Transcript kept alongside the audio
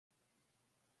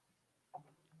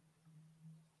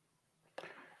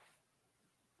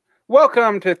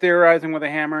Welcome to Theorizing with a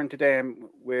Hammer, and today I'm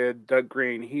with Doug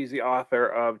Greene. He's the author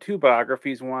of two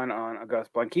biographies, one on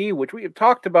Auguste Blanqui, which we have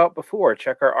talked about before.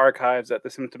 Check our archives at the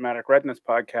Symptomatic Redness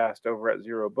podcast over at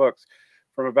Zero Books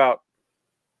from about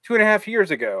 2.5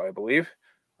 years ago, I believe.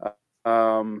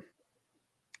 But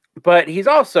he's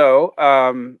also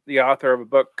the author of a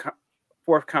book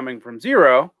forthcoming from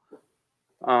Zero,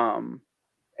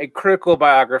 a critical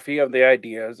biography of the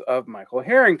ideas of Michael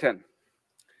Harrington.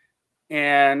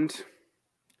 And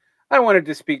I wanted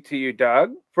to speak to you,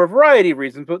 Doug, for a variety of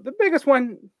reasons, but the biggest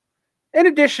one, in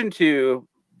addition to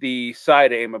the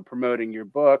side aim of promoting your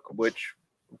book, which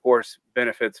of course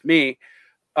benefits me,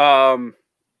 well,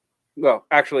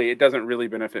 actually, it doesn't really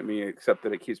benefit me except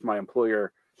that it keeps my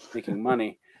employer making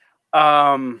money.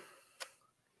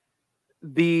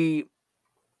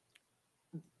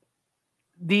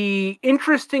 The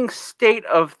interesting state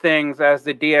of things as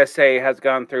the DSA has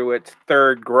gone through its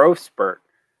third growth spurt,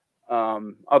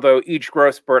 although each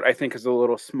growth spurt I think is a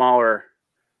little smaller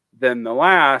than the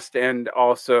last, and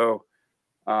also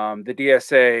the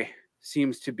DSA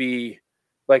seems to be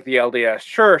like the LDS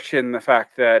Church in the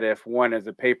fact that if one is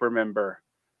a paper member,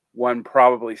 one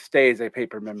probably stays a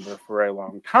paper member for a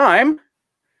long time.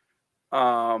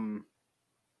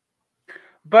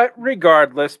 But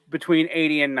regardless, between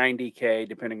 80 and 90K,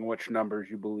 depending on which numbers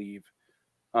you believe,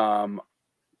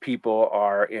 people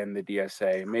are in the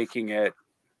DSA, making it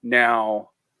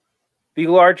now the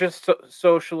largest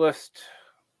socialist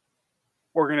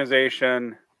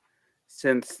organization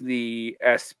since the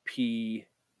SPA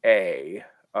in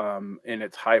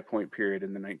its high point period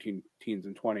in the 1910s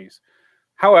and 20s.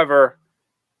 However,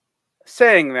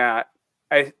 saying that,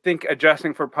 I think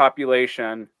adjusting for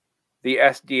population, the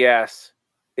SDS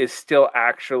is still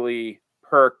actually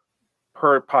per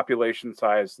population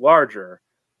size larger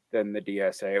than the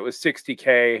DSA. It was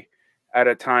 60K at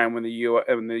a time when the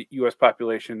US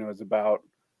population was about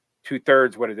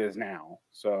 2/3 what it is now.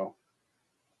 So,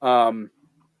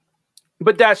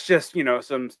 but that's just, you know,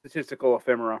 some statistical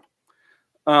ephemera.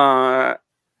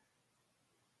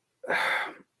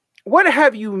 What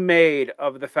have you made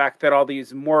of the fact that all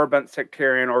these moribund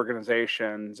sectarian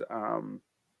organizations,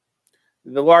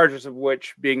 the largest of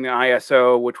which being the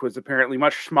ISO, which was apparently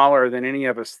much smaller than any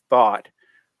of us thought.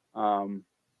 The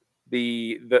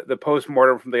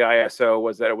post-mortem from the ISO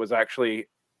was that it was actually,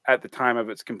 at the time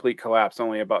of its complete collapse,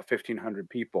 only about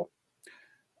 1,500 people.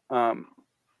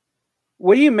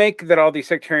 What do you make that all these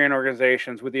sectarian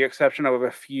organizations, with the exception of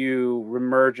a few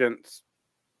reemergent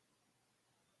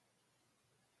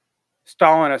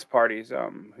Stalinist parties,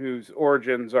 whose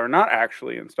origins are not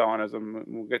actually in Stalinism,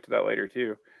 we'll get to that later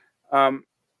too,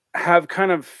 have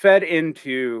kind of fed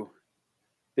into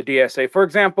the DSA? For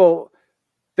example,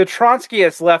 the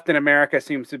Trotskyists left in America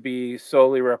seems to be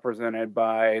solely represented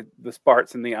by the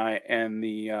Sparts and the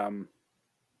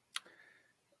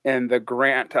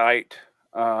Grantite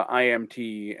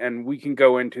IMT, and we can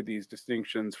go into these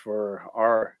distinctions for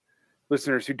our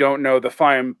listeners who don't know the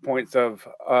fine points of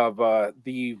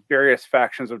the various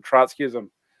factions of Trotskyism,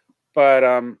 but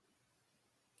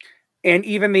and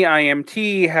even the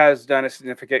IMT has done a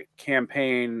significant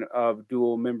campaign of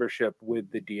dual membership with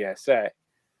the DSA.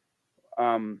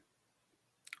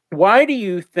 Why do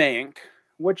you think,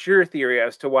 what's your theory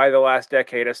as to why the last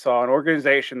decade has saw an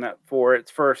organization that for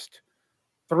its first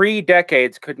 3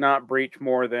 decades could not breach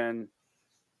more than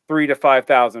 3,000 to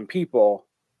 5,000 people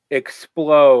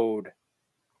explode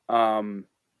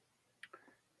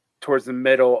towards the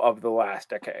middle of the last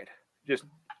decade? Just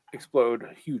explode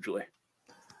hugely.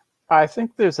 I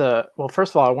think there's well,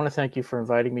 first of all, I want to thank you for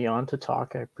inviting me on to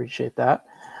talk. I appreciate that.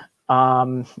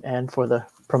 And for the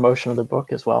promotion of the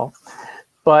book as well.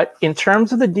 But in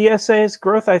terms of the DSA's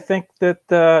growth, I think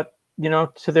that, you know,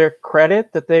 to their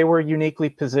credit, that they were uniquely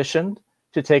positioned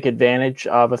to take advantage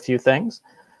of a few things.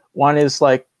 One is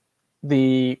like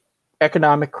the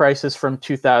economic crisis from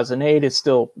 2008 is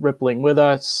still rippling with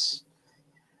us,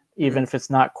 even if it's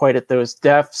not quite at those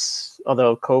depths,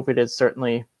 although COVID has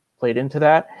certainly played into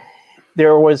that.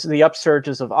 There was the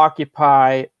upsurges of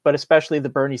Occupy, but especially the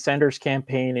Bernie Sanders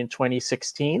campaign in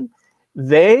 2016.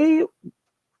 They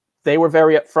were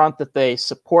very upfront that they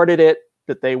supported it,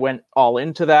 that they went all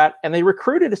into that, and they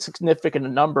recruited a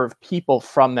significant number of people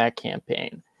from that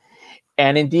campaign.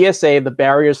 And in DSA, the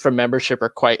barriers for membership are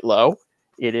quite low.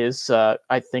 It is,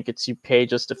 I think it's, you pay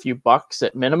just a few bucks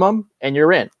at minimum, and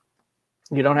you're in.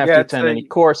 You don't have to attend any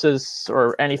courses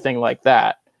or anything like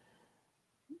that.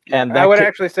 And I would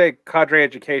actually say cadre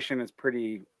education is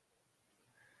pretty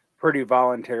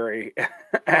voluntary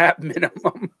at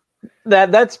minimum.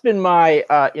 That's been my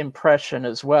impression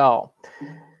as well.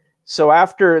 So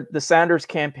after the Sanders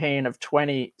campaign of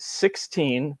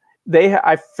 2016,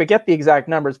 I forget the exact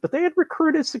numbers, but they had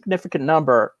recruited a significant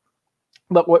number.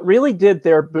 But what really did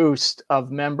their boost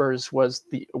of members was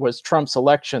Trump's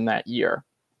election that year,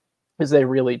 as they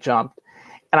really jumped.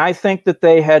 And I think that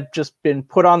they had just been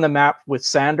put on the map with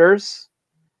Sanders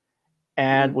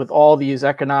and with all these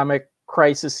economic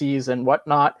crises and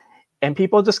whatnot, and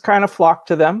people just kind of flocked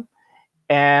to them.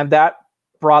 And that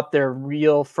brought their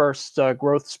real first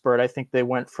growth spurt. I think they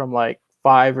went from like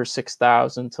 5,000 or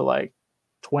 6,000 to like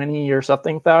 20 or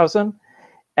something thousand.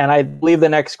 And I believe the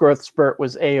next growth spurt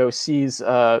was AOC's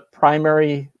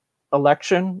primary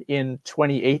election in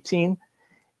 2018.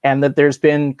 And that there's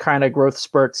been kind of growth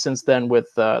spurts since then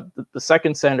with the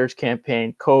second Sanders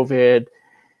campaign, COVID,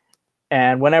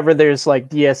 and whenever there's like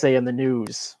DSA in the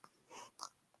news,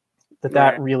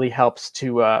 that really helps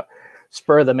to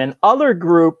spur them. And other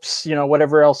groups, you know,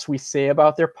 whatever else we say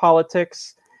about their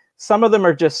politics, some of them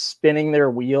are just spinning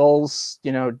their wheels,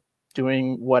 you know,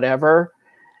 doing whatever.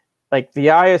 Like the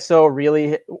ISO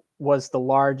really was the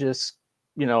largest,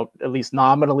 you know, at least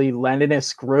nominally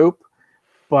Leninist group,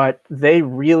 but they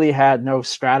really had no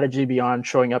strategy beyond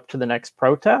showing up to the next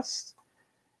protest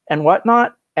and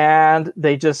whatnot. And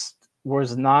they just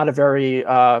was not a very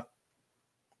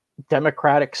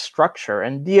democratic structure.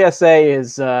 And DSA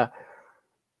is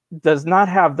does not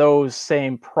have those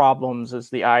same problems as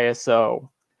the ISO.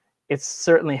 It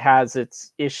certainly has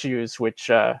its issues, which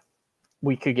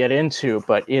we could get into,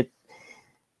 but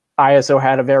ISO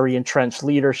had a very entrenched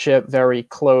leadership, very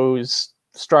closed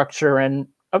structure, and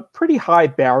a pretty high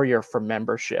barrier for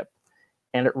membership.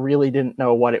 And it really didn't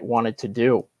know what it wanted to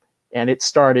do. And it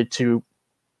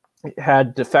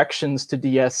had defections to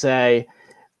DSA.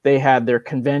 They had their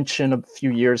convention a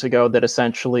few years ago that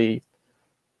essentially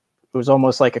it was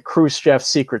almost like a Khrushchev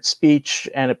secret speech,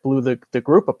 and it blew the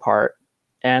group apart.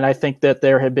 And I think that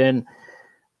there had been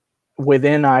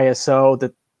within ISO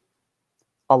that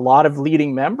a lot of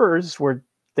leading members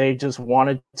they just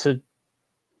wanted to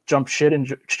jump ship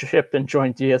and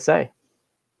join DSA.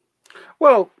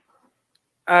 Well,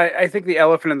 I think the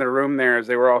elephant in the room there is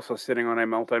they were also sitting on a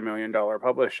multi-million-dollar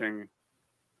publishing,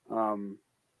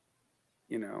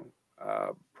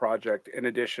 project, in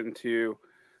addition to,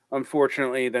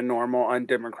 unfortunately, the normal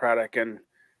undemocratic and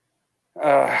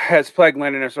has plagued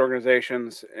Leninist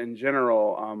organizations in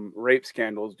general. Rape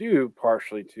scandals due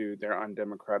partially to their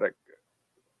undemocratic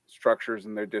structures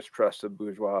and their distrust of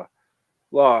bourgeois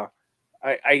law.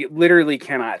 I literally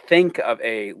cannot think of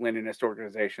a Leninist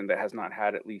organization that has not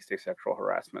had at least a sexual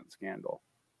harassment scandal.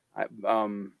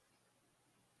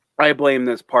 I blame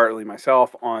this partly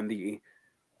myself on the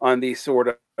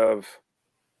sort of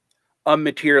a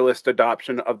materialist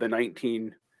adoption of the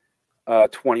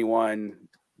 1921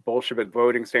 Bolshevik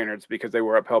voting standards, because they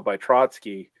were upheld by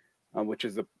Trotsky, which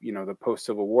is the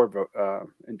post-Civil War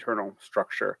internal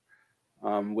structure.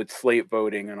 With slate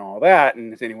voting and all that,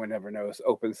 and if anyone ever knows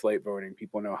open slate voting,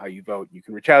 people know how you vote. You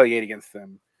can retaliate against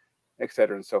them, et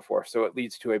cetera, and so forth. So it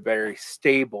leads to a very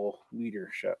stable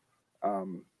leadership.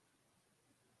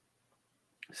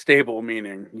 Stable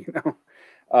meaning,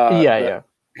 a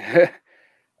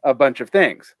bunch of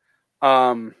things.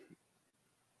 But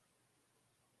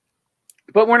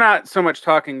we're not so much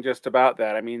talking just about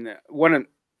that. I mean, one of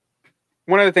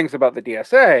the things about the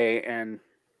DSA and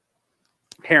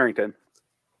Harrington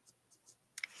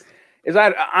is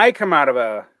that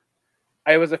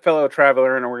I was a fellow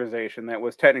traveler in an organization that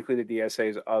was technically the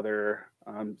DSA's other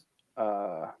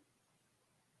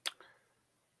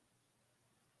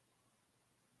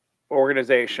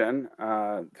organization.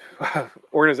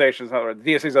 Organizations,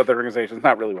 DSA's other organization is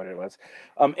not really what it was.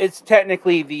 It's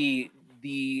technically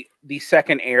the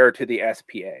second heir to the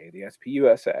SPA, the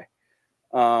SPUSA,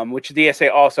 which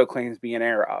DSA also claims to be an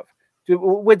heir of,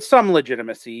 with some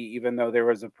legitimacy, even though there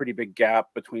was a pretty big gap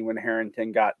between when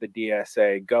Harrington got the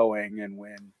DSA going and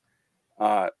when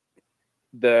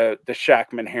the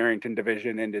Schachtman Harrington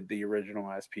division ended the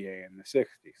original SPA in the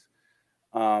 60s.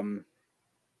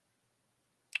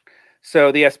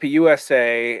 So the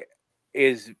SPUSA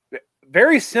is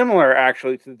very similar,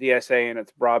 actually, to the DSA in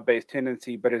its broad-based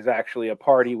tendency, but is actually a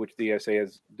party, which the DSA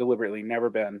has deliberately never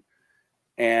been,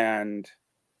 and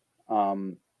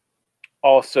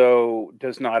also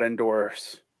does not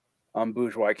endorse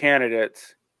bourgeois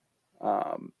candidates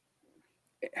off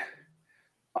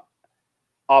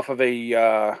of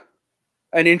an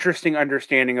interesting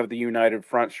understanding of the United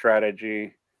Front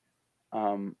strategy,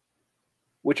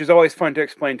 which is always fun to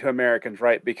explain to Americans,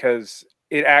 right? Because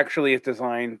it actually is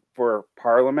designed for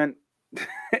Parliament,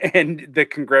 and the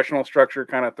congressional structure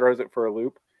kind of throws it for a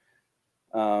loop.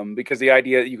 Because the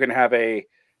idea that you can have a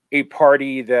a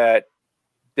party that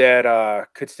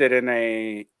could sit in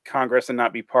a Congress and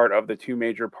not be part of the two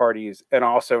major parties, and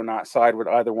also not side with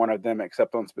either one of them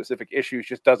except on specific issues,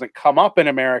 just doesn't come up in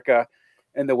America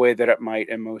in the way that it might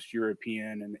in most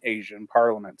European and Asian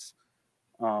parliaments.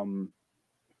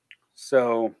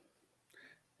 So,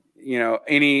 you know,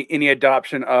 any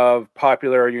adoption of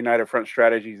popular or united front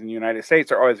strategies in the United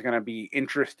States are always going to be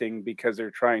interesting because they're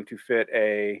trying to fit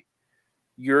a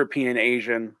European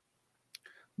Asian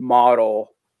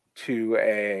model to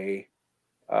a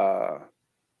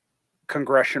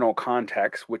congressional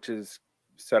context, which is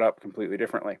set up completely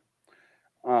differently.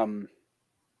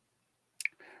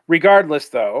 Regardless,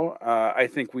 though, I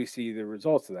think we see the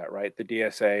results of that, right? The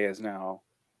DSA is now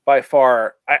by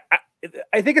far,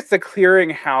 I think it's the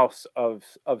clearinghouse of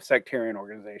sectarian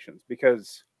organizations,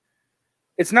 because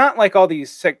it's not like all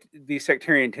these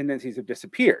sectarian tendencies have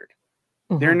disappeared.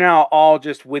 They're now all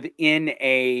just within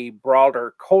a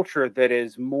broader culture that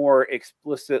is more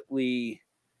explicitly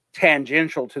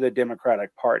tangential to the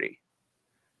Democratic Party.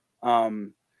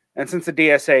 And since the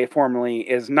DSA formally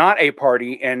is not a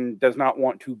party and does not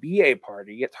want to be a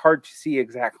party, it's hard to see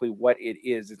exactly what it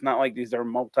is. It's not like these are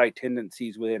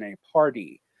multi-tendencies within a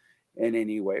party in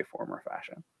any way, form, or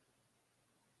fashion.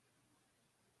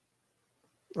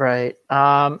 Right.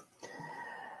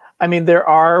 I mean, there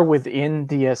are within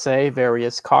DSA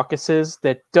various caucuses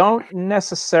that don't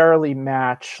necessarily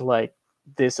match, like,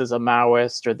 this is a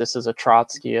Maoist or this is a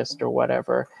Trotskyist or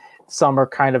whatever. Some are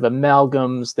kind of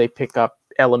amalgams. They pick up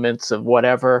elements of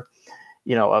whatever,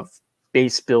 you know, of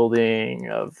base building,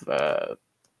 of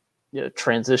you know,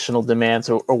 transitional demands,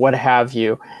 or what have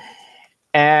you.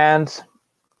 And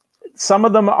some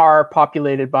of them are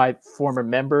populated by former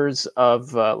members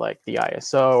of like the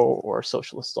ISO or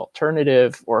Socialist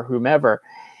Alternative or whomever.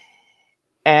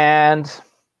 And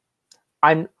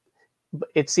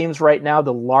it seems right now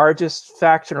the largest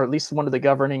faction, or at least one of the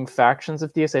governing factions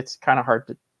of DSA, it's kind of hard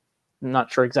to, I'm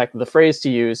not sure exactly the phrase to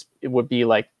use. It would be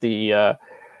like the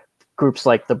groups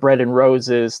like the Bread and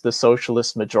Roses, the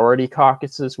Socialist Majority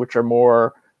Caucuses, which are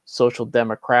more social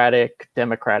democratic,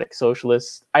 democratic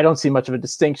socialists. I don't see much of a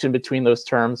distinction between those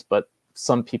terms, but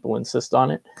some people insist on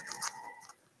it.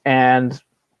 And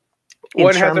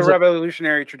one has a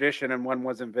revolutionary tradition and one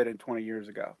was invented 20 years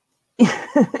ago.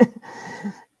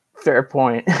 Fair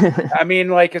point. I mean,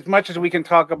 like, as much as we can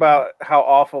talk about how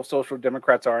awful social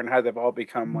democrats are and how they've all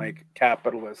become like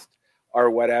capitalist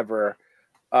or whatever,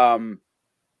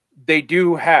 they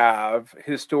do have,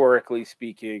 historically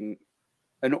speaking,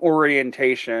 an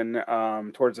orientation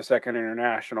towards the Second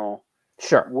International.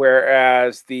 Sure.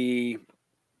 Whereas the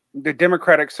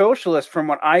Democratic Socialists, from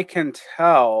what I can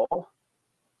tell,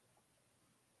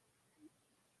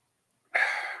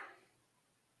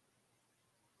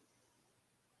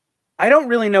 I don't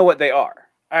really know what they are,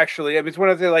 actually. I mean, it's one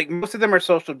of the, like, most of them are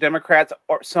social democrats,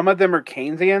 or some of them are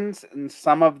Keynesians, and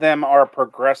some of them are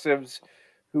progressives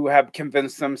who have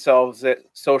convinced themselves that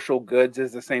social goods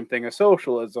is the same thing as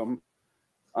socialism.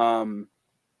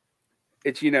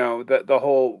 It's, you know, the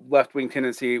whole left-wing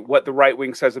tendency, what the right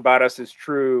wing says about us is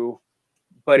true,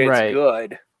 but it's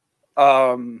good.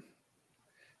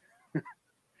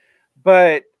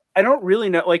 But I don't really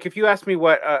know. Like, if you ask me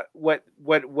what were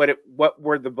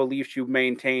the beliefs you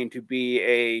maintained to be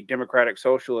a democratic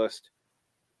socialist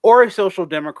or a social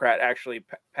democrat, actually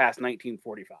past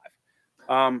 1945,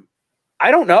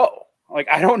 I don't know. Like,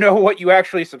 I don't know what you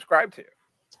actually subscribe to.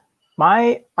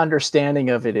 My understanding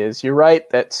of it is, you're right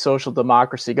that social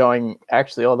democracy, going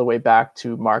actually all the way back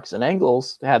to Marx and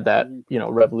Engels, had that, you know,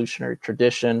 revolutionary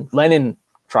tradition. Lenin,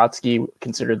 Trotsky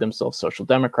considered themselves social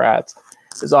democrats.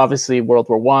 There's obviously World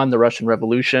War I, the Russian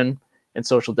Revolution, and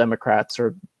social democrats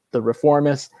are the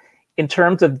reformists. In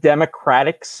terms of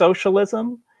democratic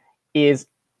socialism,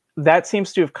 that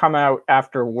seems to have come out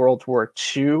after World War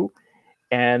II,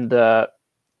 and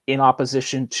in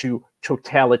opposition to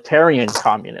totalitarian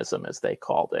communism, as they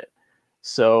called it.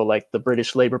 So like the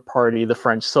British Labour Party, the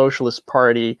French Socialist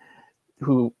Party,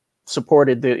 who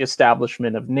supported the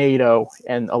establishment of NATO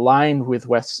and aligned with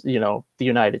the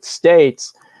United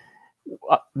States,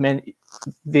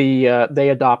 they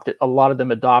adopted, a lot of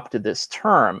them adopted this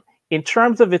term. In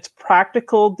terms of its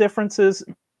practical differences,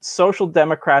 social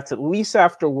democrats, at least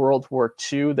after World War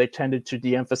II, they tended to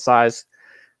de-emphasize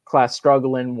class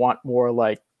struggle and want more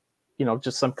like, you know,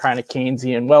 just some kind of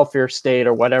Keynesian welfare state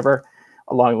or whatever,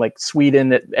 along like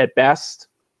Sweden at best.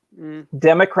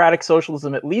 Democratic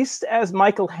socialism, at least as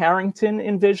Michael Harrington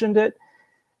envisioned it,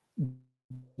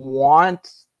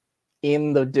 want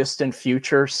in the distant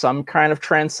future some kind of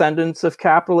transcendence of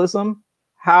capitalism.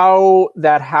 How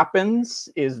that happens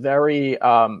is very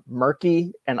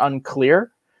murky and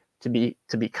unclear. to be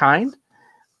kind.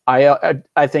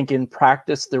 I think in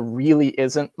practice there really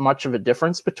isn't much of a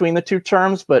difference between the two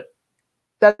terms, but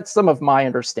that's some of my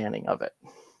understanding of it.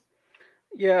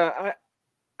 Yeah,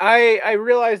 I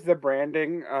realize the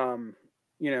branding,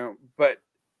 but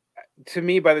to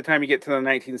me, by the time you get to the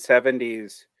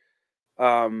 1970s,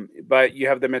 but you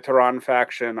have the Mitterrand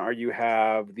faction, or you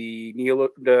have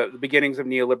the beginnings of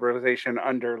neoliberalization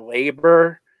under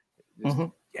Labor. Just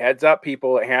heads up,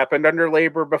 people, it happened under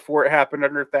Labor before it happened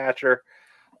under Thatcher.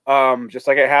 Just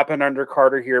like it happened under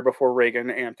Carter here before Reagan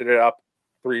amped it up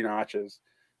 3 notches.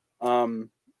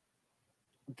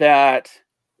 That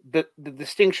the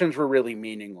distinctions were really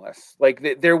meaningless.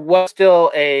 Like there was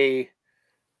still a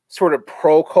sort of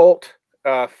pro-cult,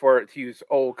 to use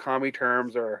old commie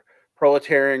terms, or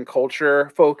proletarian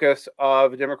culture focus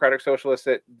of democratic socialists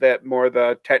that more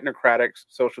the technocratic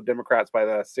social democrats by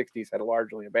the 60s had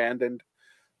largely abandoned.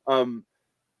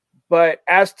 But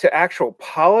as to actual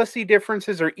policy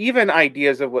differences or even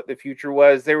ideas of what the future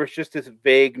was, there was just this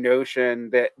vague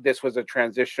notion that this was a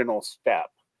transitional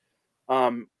step,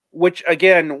 which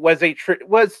again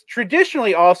was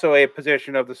traditionally also a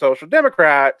position of the Social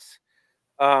Democrats,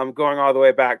 going all the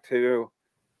way back to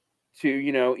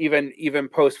even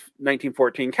post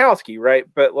 1914 Kautsky, right?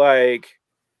 But like,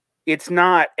 it's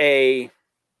not a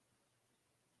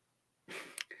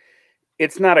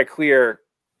clear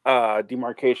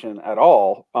demarcation at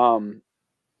all. To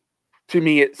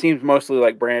me, it seems mostly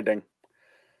like branding.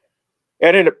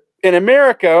 And in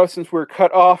America, since we're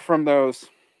cut off from those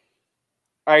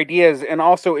ideas, and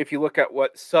also if you look at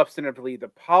what substantively the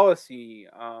policy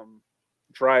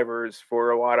drivers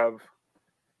for a lot of,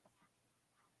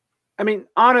 I mean,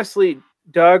 honestly,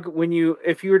 Doug,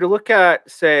 if you were to look at,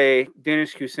 say,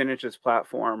 Denis Kucinich's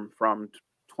platform from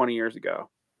 20 years ago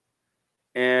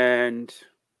and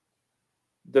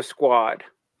the Squad,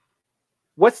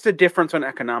 what's the difference on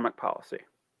economic policy?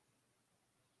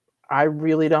 I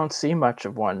really don't see much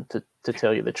of one, to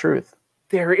tell you the truth.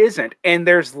 There isn't, and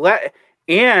there's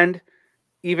and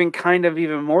even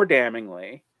more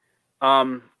damningly,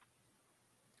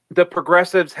 the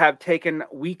progressives have taken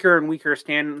weaker and weaker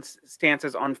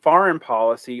stances on foreign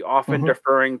policy, often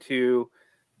deferring to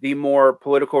the more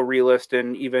political realist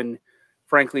and even,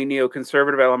 frankly,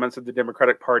 neoconservative elements of the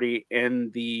Democratic Party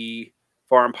in the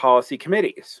foreign policy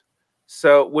committees.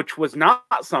 So, which was not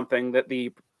something that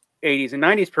the 80s and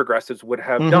 90s progressives would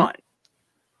have done.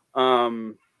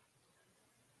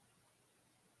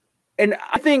 And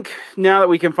I think now that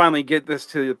we can finally get this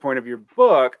to the point of your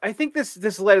book, I think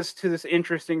this led us to this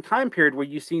interesting time period where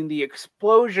you've seen the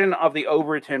explosion of the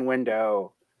Overton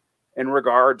window in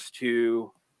regards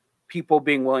to people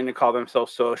being willing to call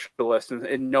themselves socialists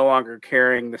and no longer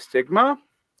carrying the stigma.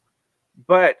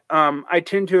 But I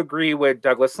tend to agree with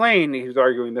Douglas Lane, who's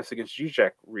arguing this against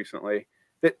Zizek recently,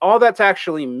 that all that's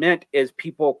actually meant is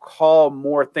people call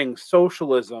more things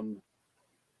socialism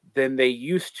than they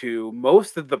used to.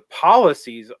 Most of the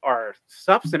policies are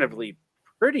substantively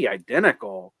pretty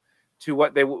identical to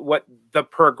what the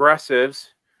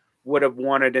progressives would have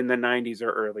wanted in the 90s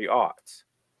or early aughts.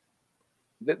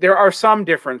 There are some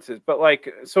differences, but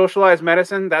like socialized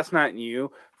medicine, that's not new.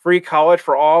 Free college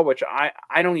for all, which I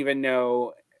don't even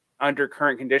know under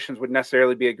current conditions would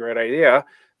necessarily be a great idea.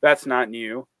 That's not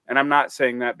new. And I'm not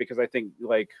saying that because I think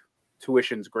like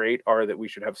tuition's great or that we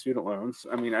should have student loans.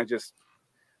 I mean,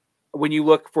 when you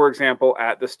look, for example,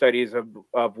 at the studies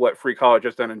of what free college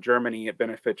has done in Germany, it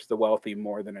benefits the wealthy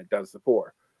more than it does the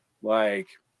poor. Like,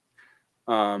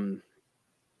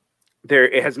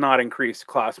 it has not increased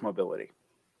class mobility.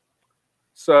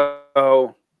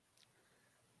 So,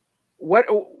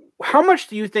 how much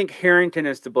do you think Harrington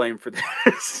is to blame for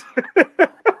this?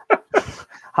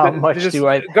 How much do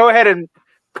I go ahead and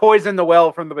poison the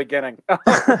well from the beginning?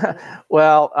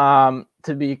 Well,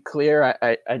 to be clear,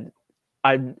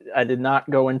 I did not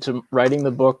go into writing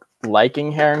the book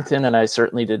liking Harrington, and I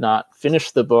certainly did not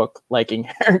finish the book liking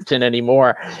Harrington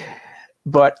anymore.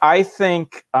 But I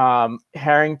think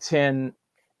Harrington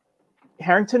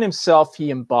himself,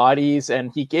 he embodies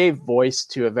and he gave voice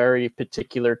to a very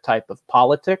particular type of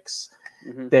politics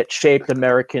that shaped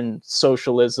American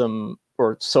socialism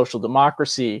or social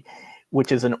democracy,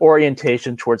 which is an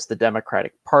orientation towards the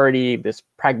Democratic Party, this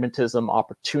pragmatism,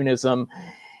 opportunism.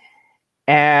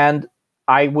 And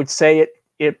I would say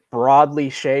it broadly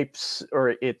shapes,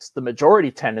 or it's the majority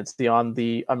tendency on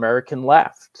the American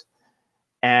left.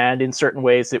 And in certain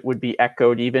ways, it would be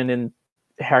echoed even in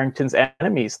Harrington's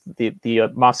enemies, the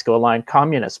Moscow-aligned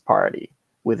Communist Party,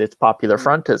 with its popular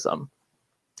frontism.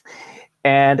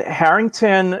 And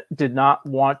Harrington did not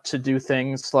want to do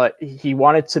things like, he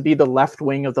wanted to be the left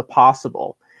wing of the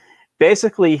possible.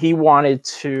 basically he wanted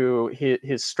to,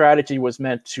 his strategy was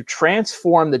meant to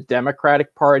transform the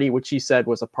Democratic Party, which he said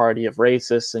was a party of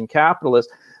racists and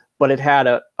capitalists, but it had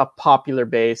a popular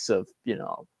base of, you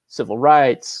know, civil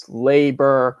rights,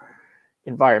 labor,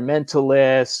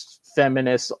 environmentalists,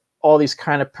 feminists, all these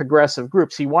kind of progressive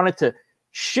groups. He wanted to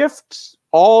shift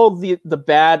all the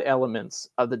bad elements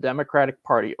of the Democratic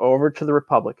Party over to the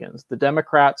Republicans. The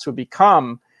Democrats would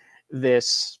become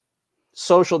this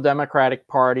social democratic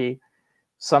party.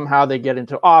 Somehow they get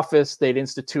into office, they'd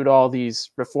institute all these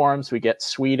reforms, we get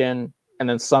Sweden, and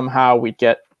then somehow we'd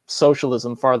get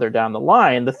socialism farther down the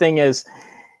line. The thing is,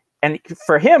 and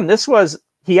for him, this was,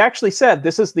 he actually said,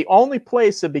 this is the only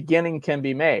place a beginning can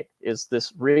be made, is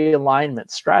this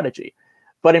realignment strategy.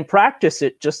 But in practice,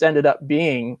 it just ended up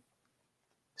being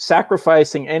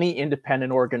sacrificing any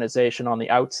independent organization on the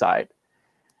outside.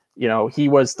 You know, he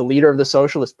was the leader of the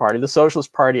Socialist Party. The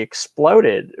Socialist Party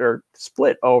exploded or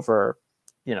split over,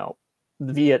 you know,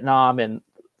 Vietnam and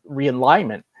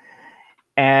realignment,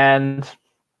 and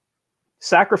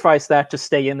sacrificed that to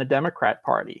stay in the Democrat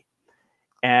Party.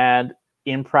 And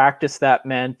in practice, that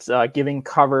meant giving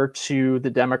cover to the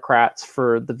Democrats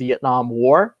for the Vietnam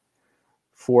War,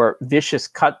 for vicious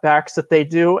cutbacks that they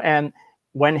do. And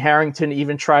when Harrington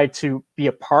even tried to be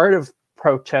a part of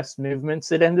protest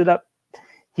movements, it ended up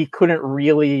he couldn't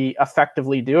really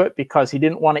effectively do it because he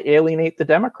didn't want to alienate the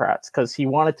Democrats, because he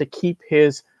wanted to keep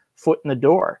his foot in the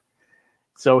door.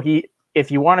 So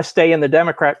if you want to stay in the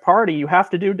Democrat Party, you have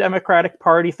to do Democratic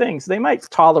Party things. They might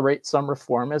tolerate some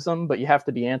reformism, but you have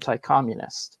to be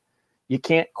anti-communist. You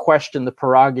can't question the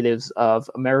prerogatives of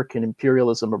American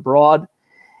imperialism abroad.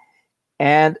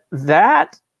 And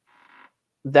that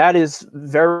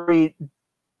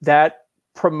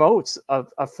promotes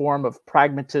a form of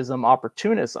pragmatism,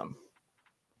 opportunism,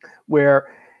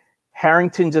 where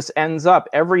Harrington just ends up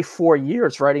every 4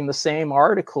 years writing the same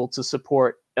article to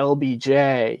support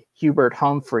LBJ, Hubert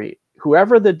Humphrey,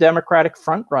 whoever the Democratic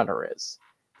frontrunner is.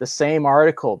 The same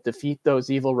article, defeat those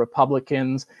evil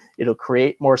Republicans, it'll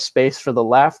create more space for the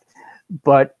left,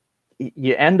 but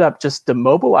you end up just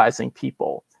demobilizing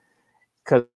people,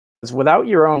 because without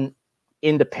your own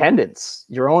independence,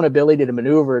 your own ability to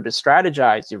maneuver, to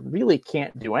strategize, you really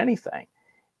can't do anything.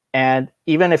 And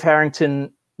even if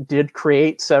Harrington did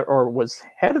create or was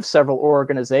head of several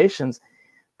organizations,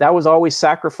 that was always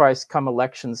sacrificed come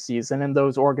election season, and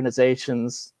those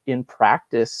organizations in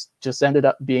practice just ended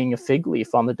up being a fig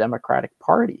leaf on the Democratic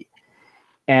Party.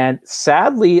 And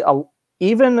sadly,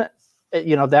 even,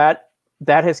 you know, that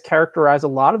has characterized a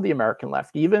lot of the American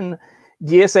left. Even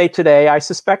DSA today, I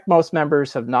suspect most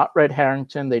members have not read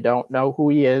Harrington. They don't know who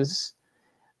he is.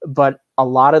 But a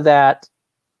lot of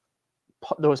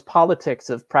those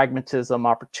politics of pragmatism,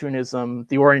 opportunism,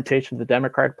 the orientation of the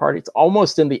Democratic Party, it's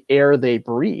almost in the air they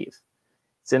breathe.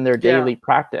 It's in their daily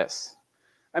practice.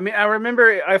 I mean, I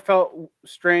remember I felt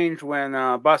strange when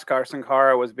Bhaskar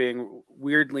Sankara was being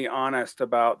weirdly honest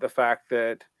about the fact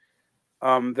that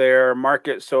their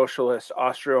market socialist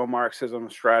Austro-Marxism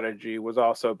strategy was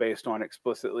also based on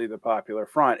explicitly the Popular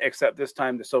Front, except this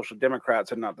time the Social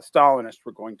Democrats and not the Stalinists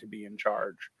were going to be in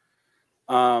charge.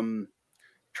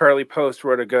 Charlie Post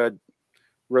wrote a good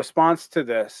response to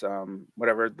this.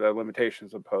 Whatever the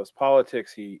limitations of post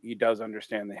politics, he does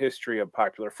understand the history of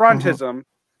Popular Frontism,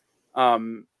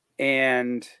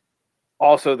 and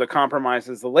also the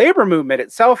compromises the labor movement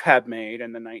itself had made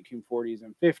in the 1940s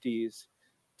and 50s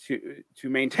to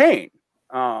maintain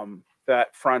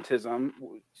that frontism,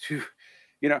 to,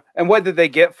 you know, and what did they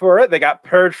get for it? They got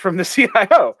purged from the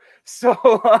CIO.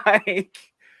 So like,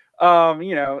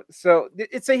 you know, so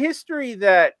it's a history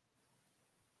that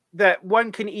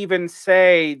one can even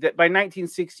say that by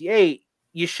 1968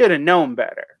 you should have known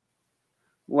better.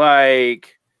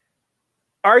 Like,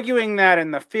 arguing that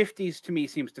in the 50s to me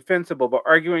seems defensible, but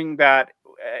arguing that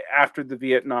after the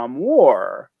Vietnam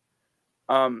War,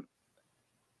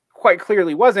 quite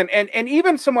clearly wasn't. And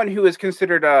even someone who is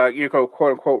considered a, you know,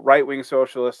 quote unquote right-wing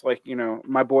socialist, like, you know,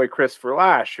 my boy Christopher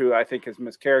Lasch, who I think has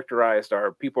mischaracterized,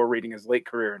 our people reading his late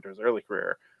career into his early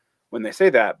career when they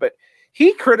say that, but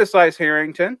he criticized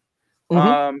Harrington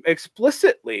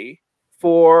explicitly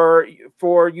for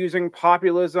using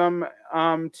populism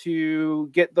to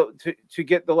get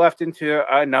the left into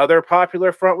another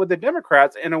popular front with the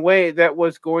Democrats in a way that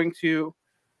was going to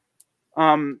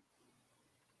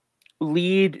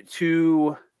lead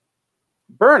to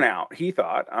burnout, he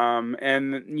thought,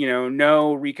 and, you know,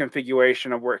 no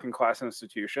reconfiguration of working class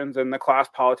institutions, and the class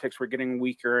politics were getting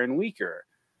weaker and weaker.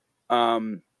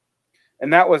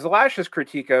 And that was Lasch's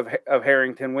critique of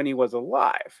Harrington when he was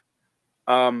alive.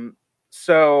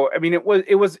 So, I mean, it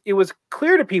was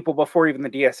clear to people before even the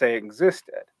DSA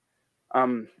existed.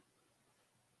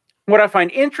 What I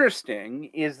find interesting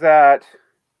is that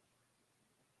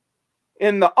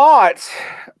in the aughts,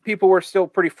 people were still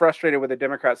pretty frustrated with the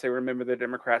Democrats. They remember the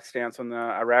Democrats' stance on the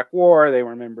Iraq War. They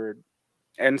remembered,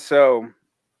 and so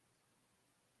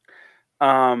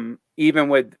even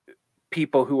with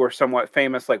people who were somewhat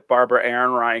famous, like Barbara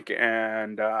Ehrenreich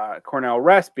and Cornel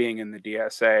West being in the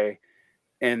DSA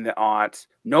in the aughts,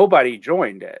 nobody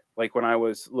joined it. Like when I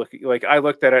was looking, like I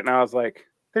looked at it and I was like,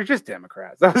 they're just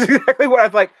Democrats. That was exactly what I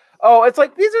was like. Oh, it's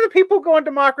like, these are the people going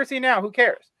democracy now. Who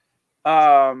cares?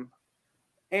 And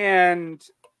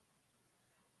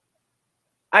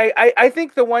I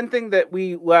think the one thing that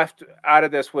we left out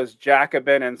of this was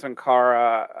Jacobin and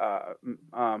Sankara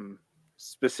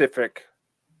specific,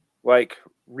 like,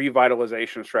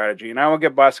 revitalization strategy. And I will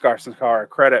give Bhaskar Sankara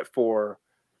credit for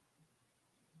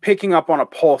picking up on a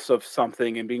pulse of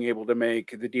something and being able to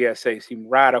make the DSA seem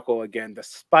radical again,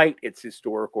 despite its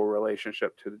historical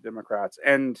relationship to the Democrats.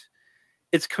 And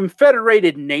its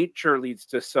confederated nature leads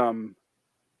to some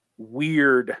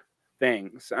weird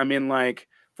things. I mean, like,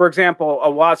 for example,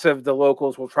 lots of the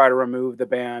locals will try to remove the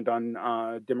ban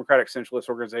on Democratic centralist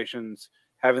organizations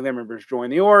having their members join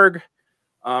the org.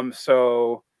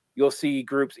 So you'll see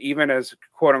groups even as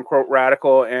quote unquote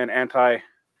radical and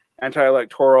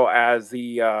anti-electoral as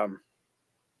the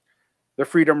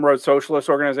Freedom Road Socialist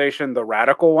Organization, the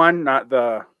radical one, not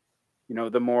the,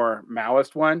 the more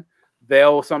Maoist one.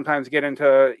 They'll sometimes get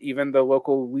into even the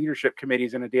local leadership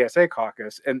committees in a DSA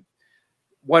caucus. And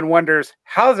one wonders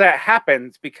how that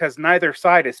happens, because neither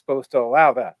side is supposed to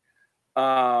allow that.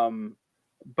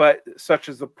 But such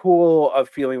as the pool of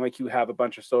feeling like you have a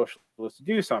bunch of socialists to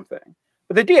do something.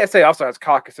 But the DSA also has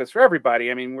caucuses for everybody.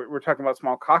 I mean, we're talking about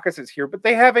small caucuses here, but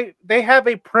they have a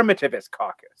primitivist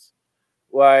caucus.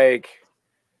 Like,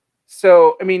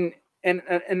 so, I mean, and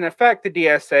in effect, the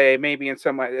DSA, maybe in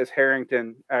some way, as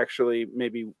Harrington actually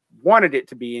maybe wanted it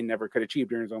to be and never could achieve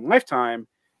during his own lifetime,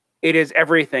 it is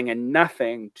everything and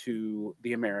nothing to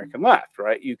the American left,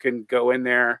 right? You can go in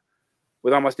there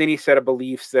with almost any set of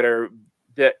beliefs that are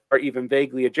even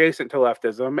vaguely adjacent to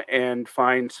leftism and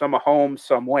find some home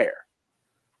somewhere.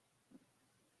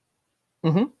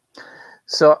 Mm-hmm.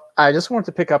 So I just wanted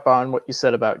to pick up on what you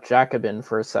said about Jacobin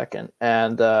for a second.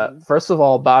 And first of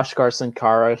all, Bhaskar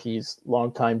Sankara, he's a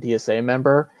longtime DSA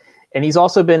member, and he's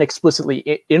also been explicitly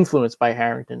influenced by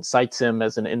Harrington, cites him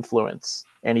as an influence.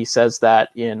 And he says that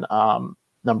in a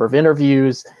number of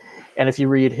interviews. And if you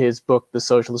read his book, The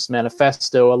Socialist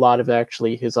Manifesto, a lot of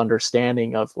actually his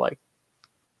understanding of like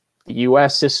the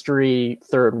U.S. history,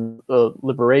 third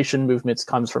liberation movements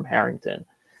comes from Harrington.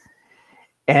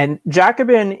 And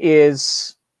Jacobin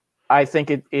is, I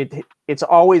think it's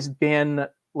always been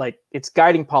like, its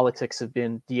guiding politics have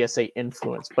been DSA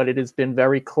influence, but it has been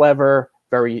very clever,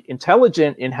 very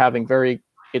intelligent in having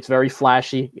it's very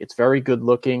flashy, it's very good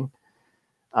looking.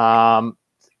 I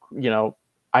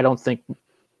don't think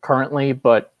currently,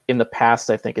 but in the past,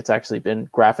 I think it's actually been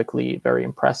graphically very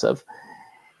impressive.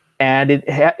 And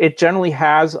it generally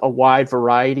has a wide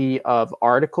variety of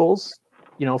articles,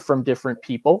 from different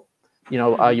people.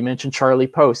 You mentioned Charlie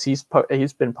Post. He's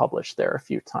been published there a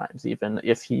few times, even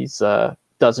if he's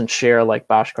doesn't share like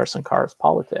Bhaskar Sankara's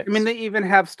politics. I mean, they even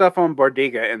have stuff on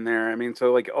Bordiga in there. I mean,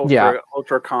 so like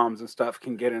ultra comms and stuff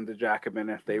can get into Jacobin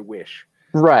if they wish.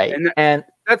 Right, and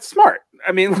that's smart.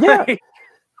 I mean, yeah.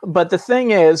 But the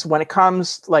thing is, when it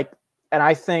comes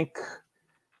I think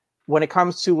when it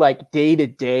comes to like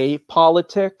day-to-day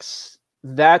politics,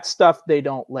 that stuff they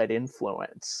don't let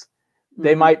influence.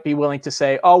 They might be willing to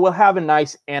say, oh, we'll have a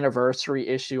nice anniversary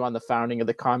issue on the founding of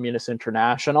the Communist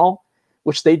International,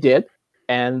 which they did,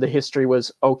 and the history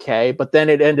was okay. But then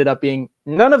it ended up being,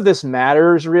 none of this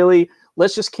matters, really.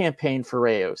 Let's just campaign for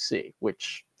AOC,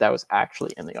 which that was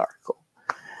actually in the article.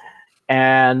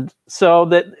 And so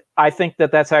that I think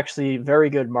that's actually very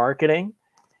good marketing.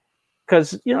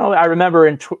 Because, I remember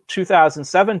in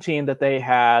 2017 that they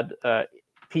had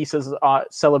pieces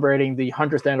celebrating the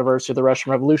 100th anniversary of the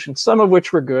Russian Revolution, some of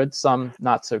which were good, some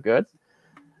not so good.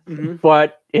 Mm-hmm.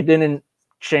 But it didn't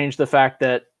change the fact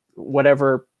that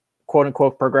whatever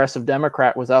quote-unquote progressive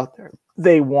Democrat was out there,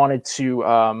 they wanted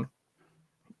to,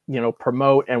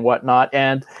 promote and whatnot.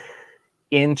 And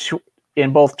in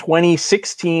both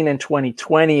 2016 and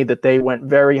 2020, that they went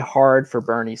very hard for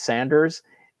Bernie Sanders.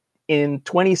 In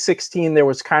 2016, there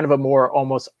was kind of a more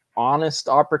almost honest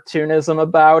opportunism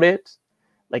about it.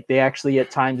 Like they actually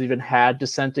at times even had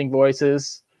dissenting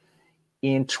voices.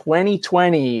 In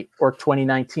 2020 or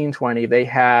 2019-20, they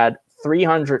had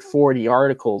 340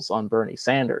 articles on Bernie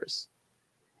Sanders.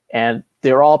 And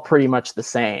they're all pretty much the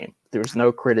same. There was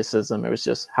no criticism. It was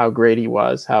just how great he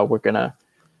was, how we're going to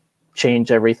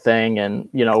change everything and,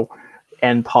 you know,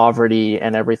 end poverty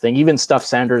and everything. Even stuff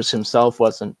Sanders himself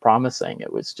wasn't promising.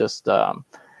 It was just,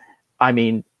 I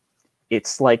mean,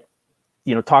 it's like,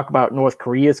 you know, talk about North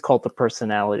Korea's cult of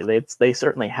personality. They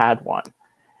certainly had one.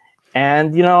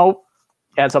 And, you know,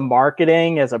 as a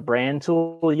marketing, as a brand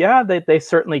tool, yeah, they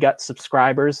certainly got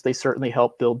subscribers. They certainly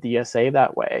helped build DSA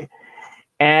that way.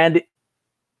 And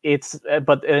it's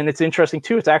interesting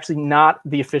too. It's actually not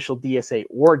the official DSA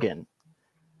organ,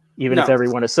 even if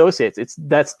everyone associates.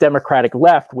 That's Democratic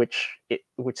Left, which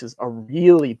is a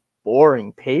really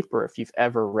boring paper if you've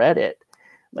ever read it.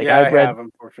 Like I have,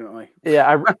 unfortunately.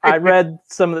 Yeah, I read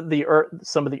some of the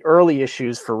early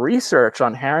issues for research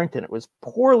on Harrington. It was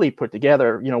poorly put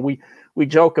together. You know, we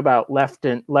joke about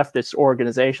leftist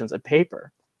organizations and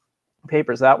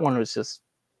papers. That one was just,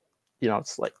 you know,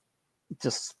 it's like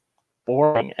just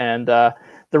boring. And the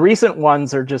recent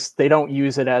ones are just, they don't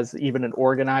use it as even an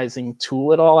organizing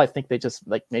tool at all. I think they just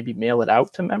like maybe mail it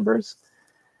out to members.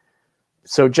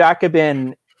 So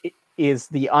Jacobin is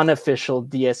the unofficial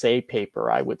DSA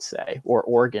paper, I would say, or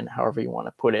organ, however you want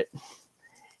to put it.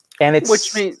 And it's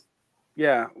which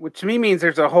to me means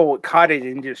there's a whole cottage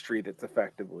industry that's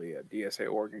effectively a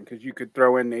DSA organ, because you could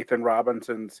throw in Nathan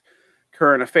Robinson's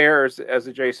Current Affairs as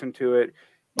adjacent to it.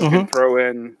 You can throw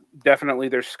in definitely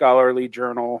their scholarly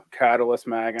journal, Catalyst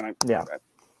Mag, and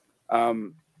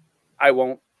I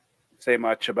won't say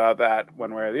much about that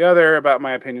one way or the other about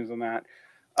my opinions on that.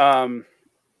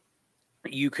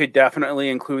 You could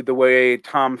definitely include the way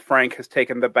Tom Frank has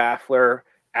taken the Baffler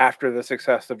after the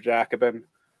success of Jacobin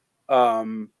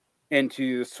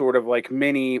into sort of like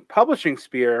mini publishing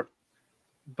sphere.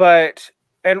 But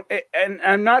and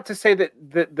not to say that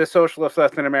the socialist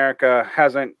left in America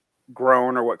hasn't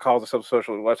grown, or what calls themselves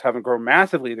socialist left haven't grown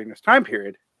massively during this time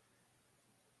period.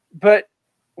 But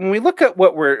when we look at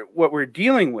what we're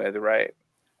dealing with, right?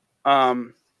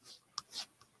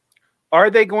 Are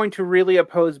they going to really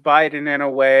oppose Biden in a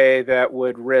way that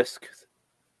would risk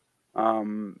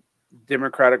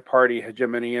Democratic Party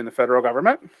hegemony in the federal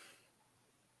government?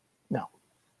 No,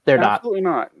 they're absolutely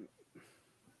not.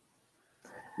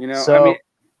 You know, so, I mean,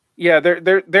 yeah,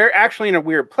 they're actually in a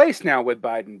weird place now with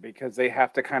Biden because they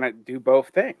have to kind of do both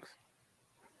things.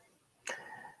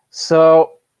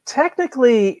 So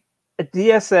technically, a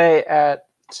DSA at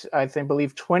I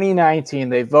believe 2019,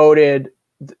 they voted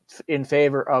in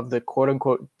favor of the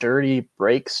quote-unquote dirty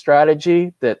break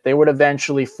strategy, that they would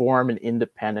eventually form an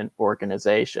independent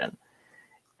organization.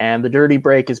 And the dirty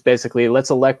break is basically,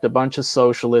 let's elect a bunch of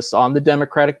socialists on the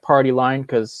Democratic Party line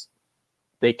because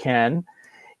they can,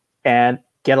 and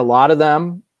get a lot of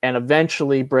them, and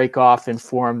eventually break off and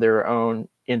form their own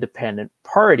independent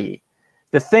party.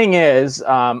 The thing is,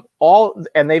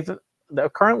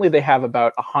 currently they have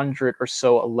about 100 or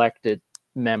so elected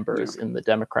members in the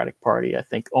Democratic Party. I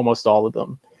think almost all of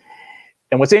them.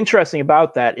 And what's interesting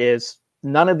about that is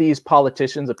none of these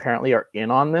politicians apparently are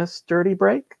in on this dirty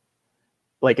break.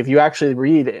 Like if you actually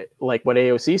read it, like what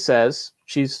AOC says,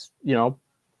 she's, you know,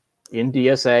 in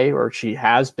DSA, or she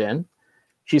has been.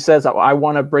 She says, I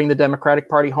want to bring the Democratic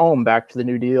Party home, back to the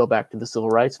New Deal, back to the civil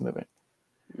rights movement.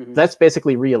 That's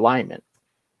basically realignment.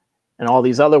 And all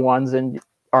these other ones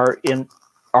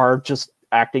are just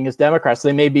acting as Democrats.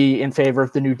 They may be in favor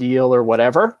of the New Deal or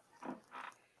whatever,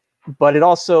 but it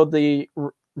also, the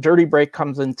dirty break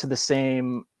comes into the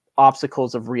same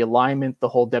obstacles of realignment, the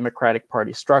whole Democratic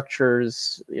Party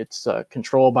structures. It's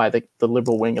controlled by the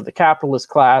liberal wing of the capitalist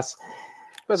class.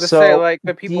 But to say, like,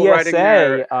 the people DSA, writing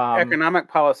their economic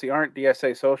policy aren't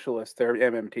DSA socialists, they're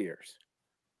MMTers.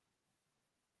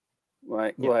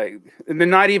 Like, and they're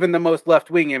not even the most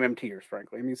left-wing MMTers,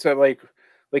 frankly. I mean, so like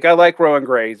I like Rowan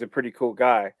Gray. He's a pretty cool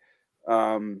guy.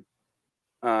 And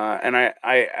I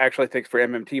actually think for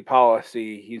MMT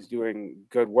policy, he's doing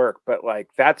good work. But like,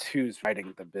 that's who's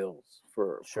writing the bills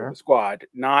for the squad,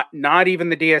 not even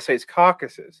the DSA's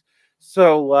caucuses.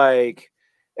 So like,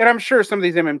 and I'm sure some of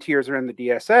these MMTers are in the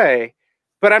DSA,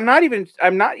 but I'm not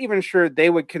even sure they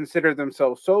would consider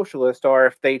themselves socialist, or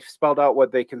if they spelled out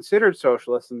what they considered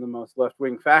socialist in the most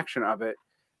left-wing faction of it,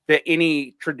 that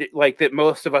that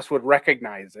most of us would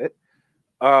recognize it.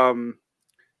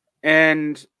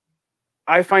 And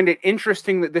I find it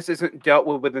interesting that this isn't dealt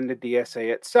with within the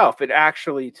DSA itself. It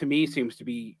actually, to me, seems to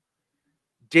be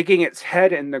digging its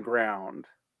head in the ground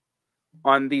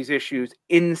on these issues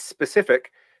in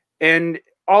specific, and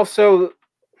also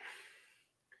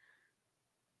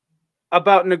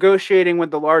about negotiating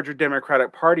with the larger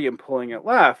Democratic Party and pulling it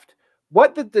left.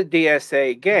 What did the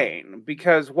DSA gain?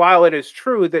 Because while it is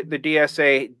true that the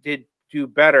DSA did do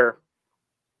better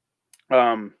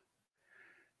than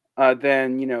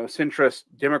centrist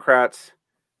Democrats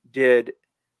did.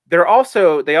 They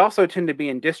also tend to be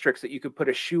in districts that you could put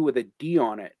a shoe with a D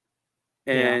on it,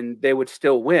 and they would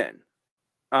still win.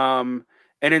 And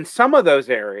in some of those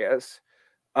areas,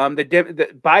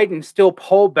 the Biden still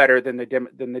polled better than the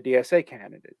DSA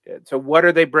candidate did. So what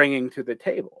are they bringing to the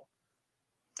table?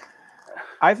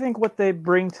 I think what they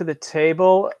bring to the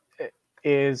table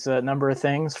is a number of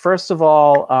things. First of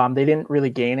all, they didn't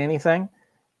really gain anything.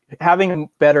 Having a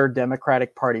better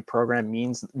Democratic Party program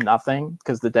means nothing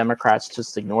because the Democrats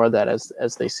just ignore that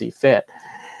as they see fit.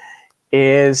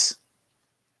 Is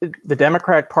the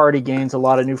Democratic Party gains a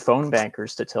lot of new phone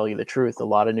bankers, to tell you the truth, a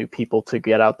lot of new people to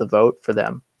get out the vote for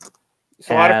them. It's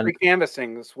a lot of free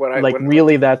canvassing. Is what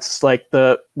that's like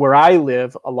where I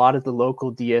live. A lot of the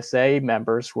local DSA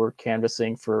members were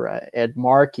canvassing for Ed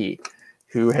Markey,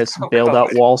 who has bailed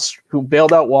out Wall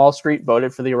Street,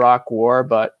 voted for the Iraq War,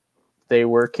 but they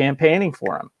were campaigning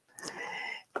for him.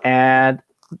 And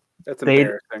that's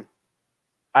embarrassing.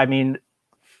 I mean,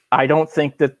 I don't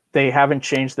think that they haven't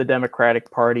changed the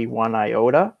Democratic Party one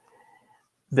iota.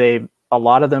 A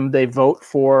lot of them, they vote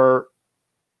for,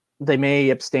 they may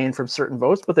abstain from certain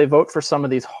votes, but they vote for some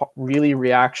of these really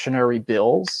reactionary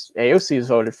bills. AOC has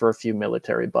voted for a few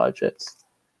military budgets.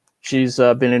 She's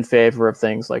been in favor of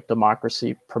things like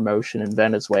democracy promotion in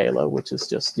Venezuela, which is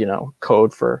just,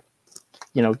 code for,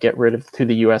 get rid of who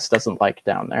the U.S. doesn't like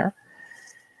down there.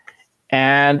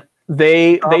 And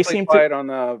they seem to on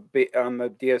the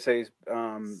DSA's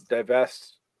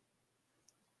divest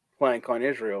plank on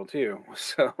Israel too.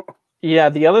 So yeah,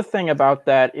 the other thing about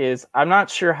that is I'm not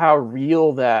sure how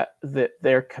real that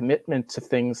their commitment to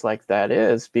things like that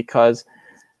is, because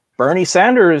Bernie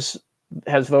Sanders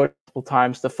has voted multiple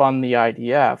times to fund the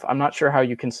IDF. I'm not sure how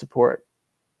you can support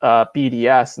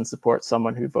BDS and support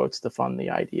someone who votes to fund the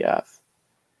IDF,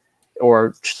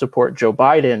 or support Joe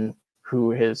Biden,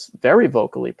 who is very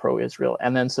vocally pro-Israel,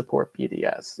 and then support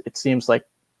BDS. It seems like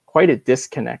quite a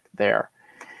disconnect there.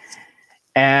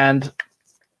 And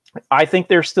I think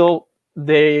they're still,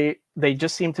 they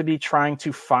just seem to be trying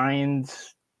to find,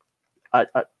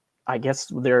 I guess,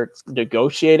 their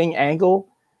negotiating angle.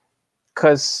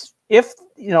 Because if,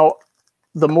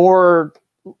 the more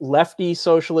lefty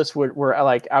socialists were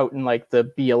like out in like the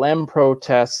BLM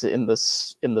protests in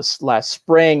this last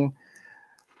spring,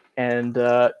 and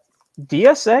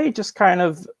DSA just kind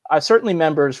of, certainly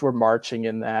members were marching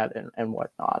in that and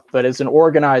whatnot, but as an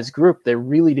organized group, they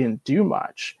really didn't do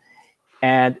much.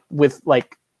 And with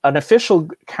like an official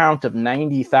count of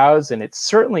 90,000, it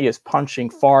certainly is punching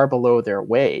far below their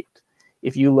weight.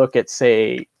 If you look at,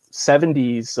 say,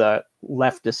 70s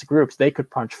leftist groups, they could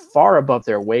punch far above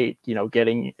their weight,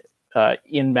 getting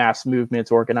in mass movements,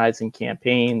 organizing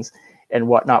campaigns and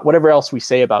whatnot, whatever else we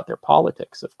say about their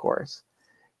politics, of course.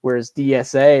 Whereas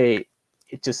DSA,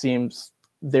 it just seems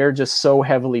they're just so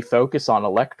heavily focused on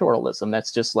electoralism.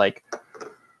 That's just like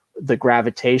the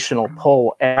gravitational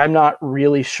pull. And I'm not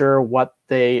really sure what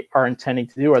they are intending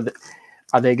to do.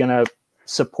 Are they going to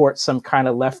support some kind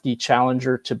of lefty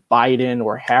challenger to Biden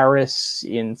or Harris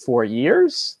in 4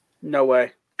 years? No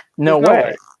way. No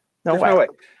way. No way.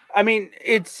 I mean,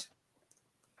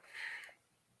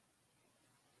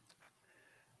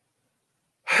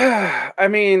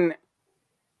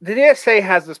 the DSA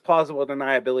has this plausible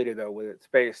deniability, though, with its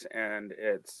base, and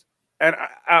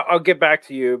I'll get back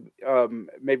to you.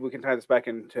 Maybe we can tie this back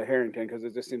into Harrington, because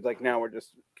it just seems like now we're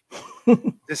just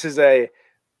this is a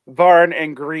Varn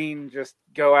and Greene just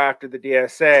go after the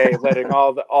DSA, letting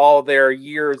all their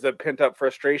years of pent up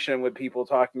frustration with people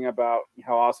talking about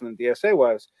how awesome the DSA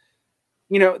was.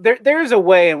 There's a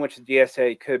way in which the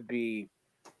DSA could be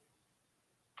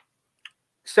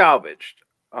salvaged.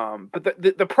 But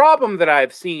the problem that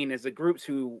I've seen is the groups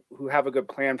who have a good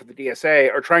plan for the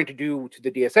DSA are trying to do to the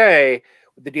DSA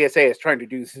what the DSA is trying to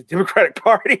do to the Democratic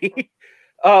Party.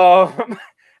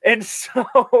 And so,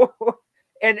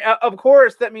 and of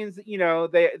course, that means,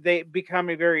 they become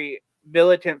a very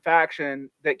militant faction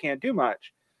that can't do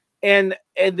much. And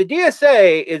the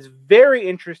DSA is very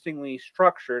interestingly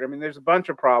structured. I mean, there's a bunch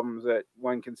of problems that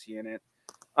one can see in it.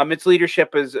 Its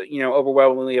leadership is,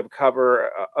 overwhelmingly of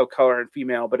color and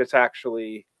female, but its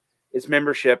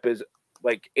membership is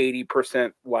like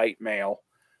 80% white male.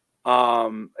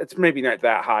 It's maybe not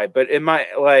that high, but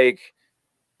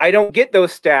I don't get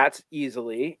those stats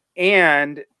easily.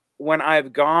 And when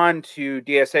I've gone to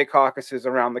DSA caucuses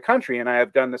around the country, and I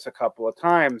have done this a couple of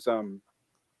times,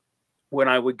 when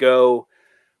I would go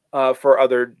for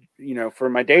other, for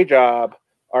my day job,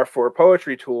 our For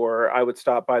Poetry tour, I would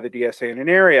stop by the DSA in an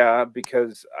area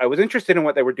because I was interested in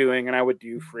what they were doing, and I would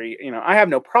do free. You know, I have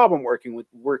no problem working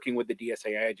with the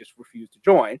DSA. I just refused to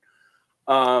join.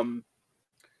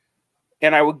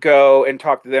 And I would go and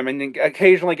talk to them, and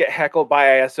occasionally get heckled by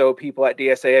ISO people at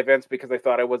DSA events because they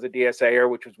thought I was a DSAer,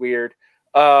 which was weird.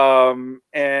 And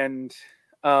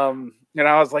I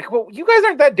was like, well, you guys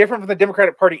aren't that different from the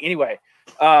Democratic Party anyway.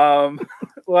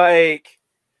 Like,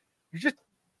 you just,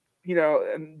 you know,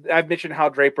 and I've mentioned Hal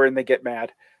Draper and they get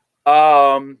mad.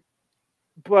 But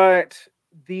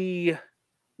the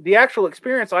actual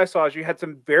experience I saw is you had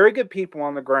some very good people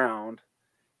on the ground.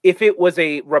 If it was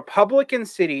a Republican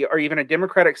city or even a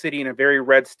Democratic city in a very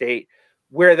red state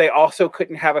where they also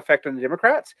couldn't have effect on the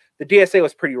Democrats, the DSA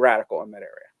was pretty radical in that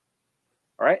area.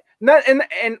 All right.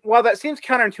 And while that seems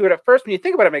counterintuitive at first, when you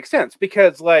think about it, it makes sense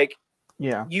because, like,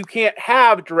 yeah, you can't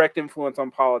have direct influence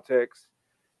on politics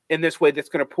in this way that's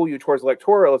going to pull you towards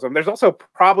electoralism. There's also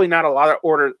probably not a lot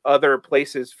of other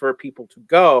places for people to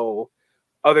go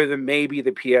other than maybe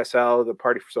the PSL, the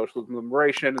Party for Socialism and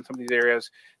Liberation, and some of these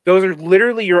areas. Those are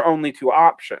literally your only two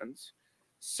options.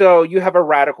 So you have a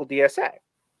radical DSA.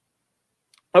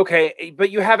 Okay, but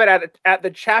you have it at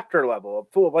the chapter level,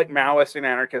 full of like Maoists and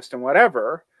anarchists and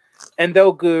whatever, and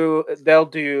they'll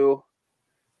do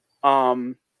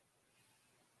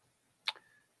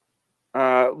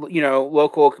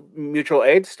local mutual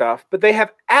aid stuff, but they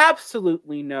have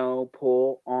absolutely no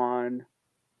pull on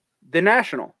the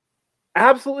national.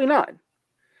 Absolutely none.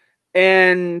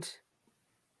 And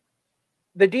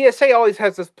the DSA always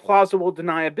has this plausible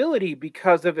deniability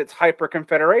because of its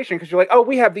hyper-confederation, because you're like, oh,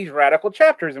 we have these radical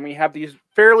chapters and we have these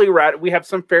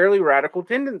some fairly radical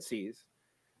tendencies,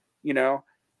 you know,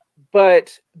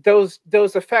 but those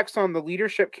effects on the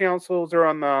leadership councils or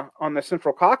on the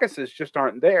central caucuses just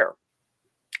aren't there,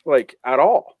 like, at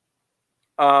all.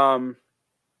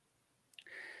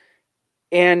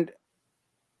 And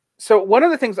so one of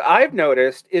the things I've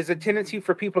noticed is a tendency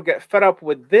for people to get fed up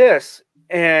with this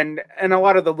and a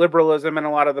lot of the liberalism and a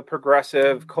lot of the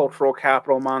progressive cultural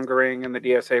capital mongering and the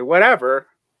DSA, whatever.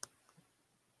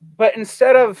 But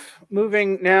instead of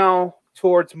moving now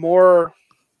towards more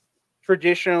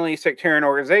traditionally sectarian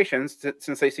organizations,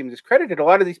 since they seem discredited, a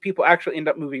lot of these people actually end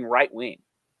up moving right wing.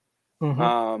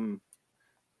 Mm-hmm.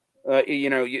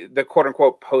 The quote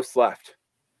unquote post left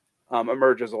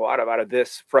emerges a lot out of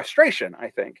this frustration, I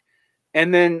think.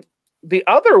 And then the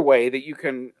other way that you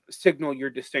can signal your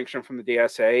distinction from the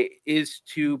DSA is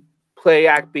to play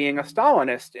act being a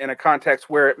Stalinist in a context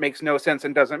where it makes no sense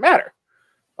and doesn't matter.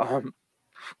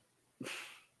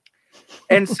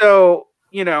 And so,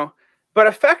 but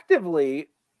effectively,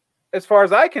 as far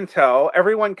as I can tell,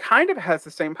 everyone kind of has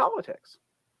the same politics.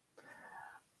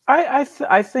 I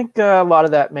think a lot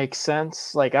of that makes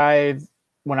sense. Like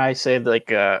when I say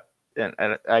like,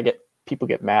 and people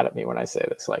get mad at me when I say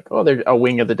this, like, oh, they're a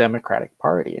wing of the Democratic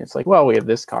Party. And it's like, well, we have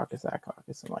this caucus, that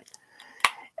caucus.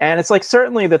 And it's like,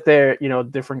 certainly that they're,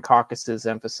 different caucuses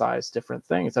emphasize different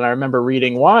things. And I remember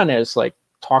reading one is like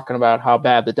talking about how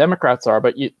bad the Democrats are,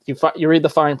 but you read the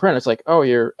fine print. It's like, oh,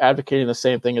 you're advocating the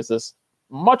same thing as this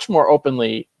much more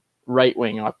openly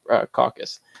right-wing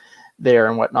caucus there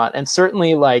and whatnot. And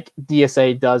certainly like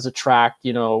DSA does attract,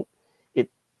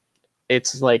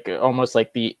 it's like almost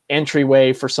like the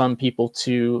entryway for some people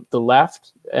to the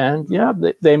left. And yeah,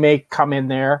 they may come in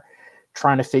there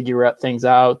trying to figure out things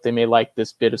out. They may like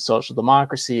this bit of social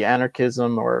democracy,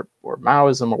 anarchism, or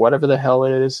Maoism, or whatever the hell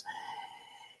it is.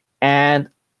 And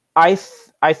I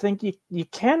think you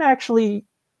can actually,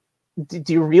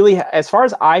 do you really, as far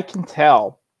as I can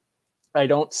tell, I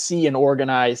don't see an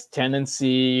organized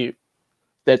tendency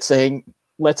that's saying,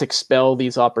 let's expel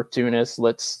these opportunists,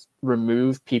 let's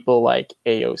remove people like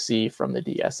AOC from the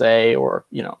DSA, or,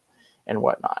 and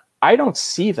whatnot. I don't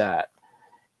see that.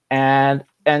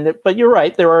 But you're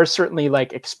right, there are certainly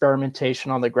like experimentation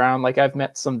on the ground. Like I've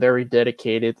met some very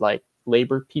dedicated like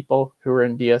labor people who are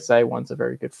in DSA. One's a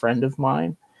very good friend of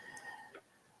mine.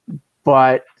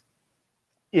 But,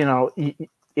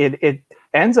 it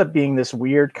ends up being this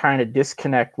weird kind of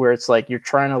disconnect where it's like you're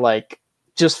trying to like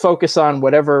just focus on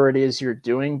whatever it is you're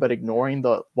doing, but ignoring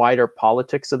the wider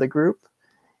politics of the group.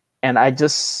 And I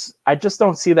just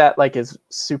don't see that like as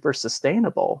super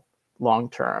sustainable long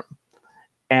term.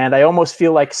 And I almost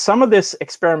feel like some of this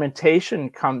experimentation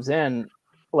comes in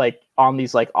like on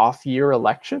these like off-year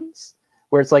elections,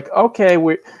 where it's like, okay,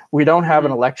 we don't have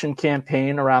an election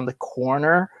campaign around the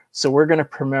corner, so we're going to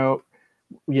promote,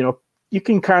 you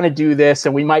can kind of do this,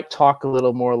 and we might talk a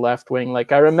little more left-wing.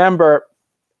 Like I remember,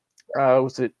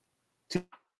 was it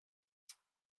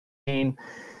 2018?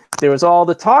 There was all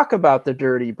the talk about the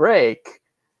dirty break,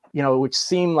 which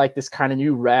seemed like this kind of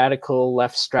new radical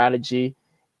left strategy,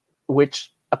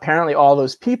 which apparently all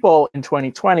those people in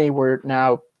 2020 were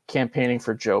now campaigning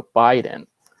for Joe Biden,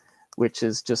 which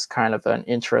is just kind of an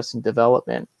interesting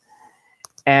development.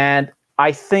 And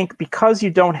I think because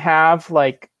you don't have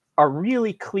like a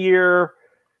really clear,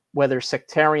 whether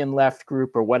sectarian left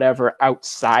group or whatever,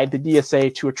 outside the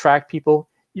DSA to attract people,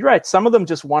 you're right. Some of them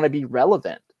just want to be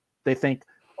relevant. They think,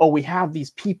 oh, we have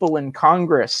these people in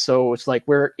Congress, so it's like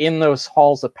we're in those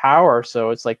halls of power.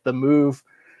 So it's like the move,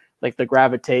 like the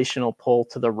gravitational pull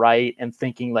to the right and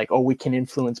thinking like, oh, we can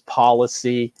influence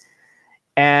policy.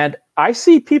 And I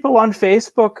see people on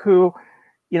Facebook who,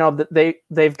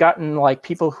 they've gotten like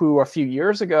people who a few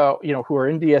years ago, who are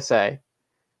in DSA.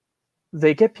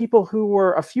 They get people who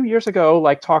were a few years ago,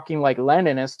 like talking like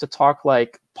Leninists to talk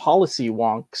like policy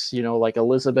wonks, like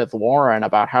Elizabeth Warren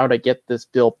about how to get this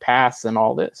bill passed and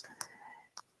all this.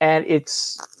 And it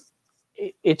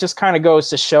just kind of goes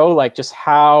to show like just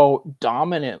how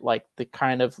dominant like the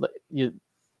kind of the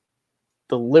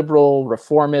liberal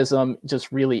reformism just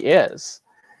really is.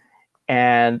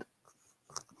 And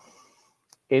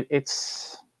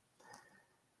it's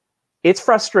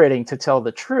frustrating, to tell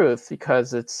the truth,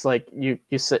 because it's like you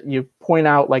point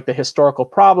out like the historical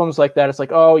problems like that. It's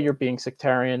like, oh, you're being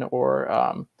sectarian,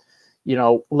 or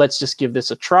let's just give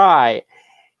this a try,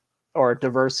 or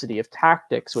diversity of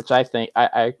tactics, which I think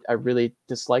I really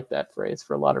dislike that phrase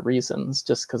for a lot of reasons,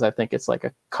 just because I think it's like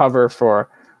a cover for,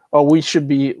 oh, we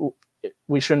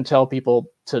shouldn't tell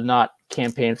people to not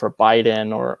campaign for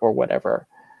Biden or whatever.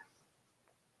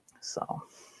 So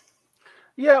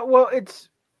yeah, well, it's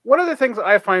one of the things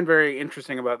I find very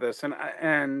interesting about this, and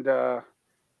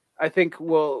I think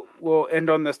we'll end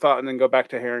on this thought and then go back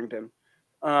to Harrington,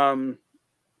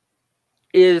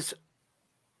 is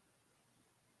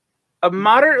a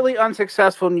moderately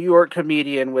unsuccessful New York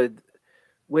comedian with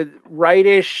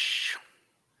rightish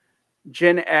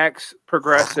Gen X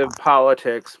progressive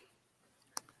politics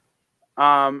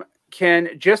can,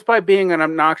 just by being an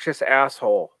obnoxious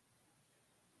asshole,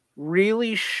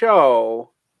 really show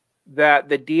that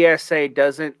the DSA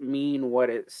doesn't mean what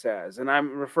it says. And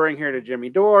I'm referring here to Jimmy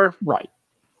Dore. Right.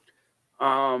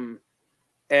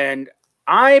 And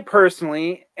I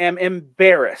personally am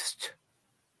embarrassed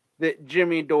that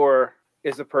Jimmy Dore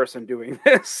is the person doing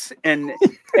this. And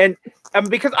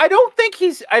because I don't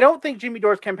think Jimmy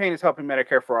Dore's campaign is helping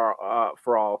Medicare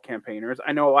for all campaigners.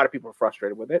 I know a lot of people are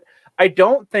frustrated with it. I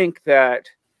don't think that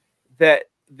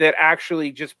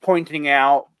actually just pointing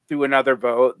out through another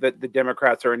vote that the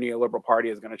Democrats are a neoliberal party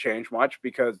is going to change much,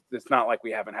 because it's not like we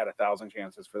haven't had 1,000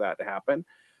 chances for that to happen.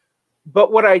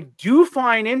 But what I do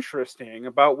find interesting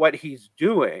about what he's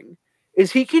doing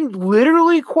is he can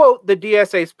literally quote the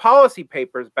DSA's policy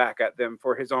papers back at them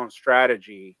for his own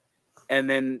strategy, and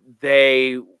then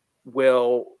they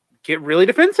will get really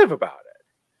defensive about it.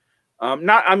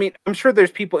 I'm sure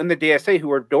there's people in the DSA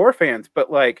who are Dore fans,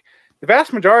 but like the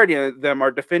vast majority of them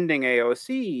are defending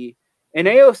AOC. And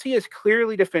AOC is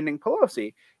clearly defending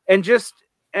Pelosi. And just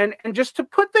to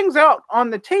put things out on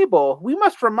the table, we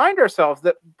must remind ourselves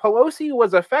that Pelosi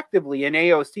was effectively an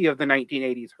AOC of the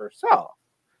 1980s herself,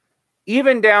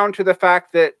 even down to the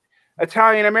fact that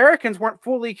Italian Americans weren't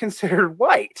fully considered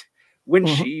white when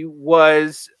she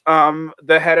was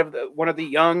the head of one of the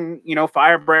young,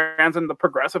 firebrands in the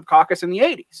Progressive Caucus in the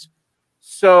 80s.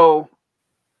 So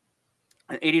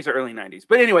 80s or early 90s.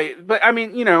 But anyway,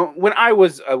 when I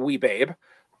was a wee babe,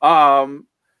 and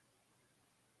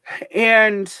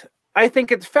I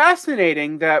think it's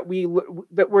fascinating that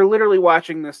we're literally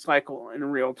watching this cycle in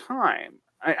real time.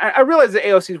 I realize that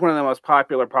AOC is one of the most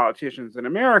popular politicians in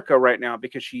America right now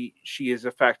because she is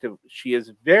effective. She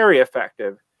is very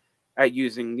effective at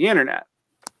using the internet.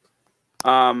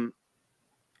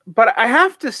 But I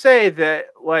have to say that,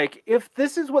 like, if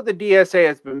this is what the DSA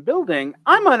has been building,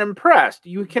 I'm unimpressed.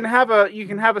 You can have a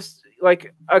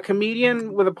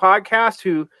comedian with a podcast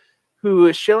who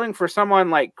is shilling for someone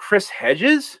like Chris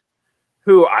Hedges,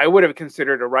 who I would have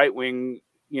considered a right-wing,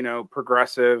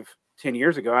 progressive 10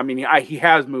 years ago. I mean, he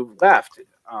has moved left,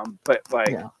 but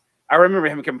I remember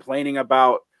him complaining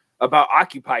about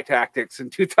Occupy tactics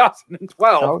in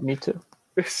 2012. Oh, me too.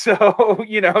 So,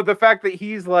 the fact that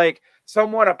he's like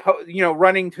somewhat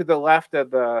running to the left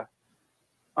of the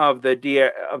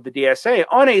DSA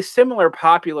on a similar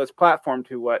populist platform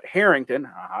to what Harrington,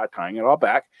 tying it all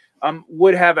back,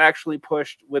 would have actually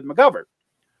pushed with McGovern.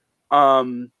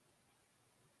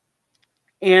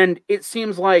 And it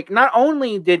seems like not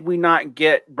only did we not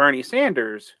get Bernie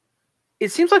Sanders,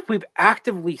 it seems like we've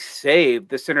actively saved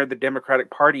the center of the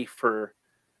Democratic Party for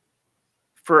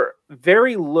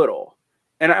very little.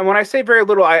 and when I say very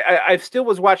little, I still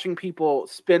was watching people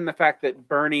spin the fact that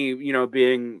Bernie, you know,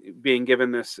 being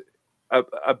given this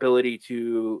ability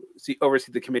to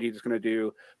oversee the committee that's going to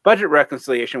do budget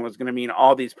reconciliation was going to mean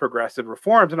all these progressive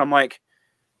reforms. And I'm like,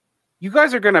 you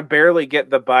guys are going to barely get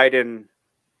the Biden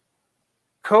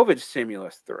COVID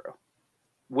stimulus through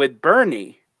with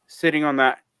Bernie sitting on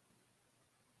that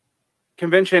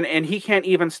convention, and he can't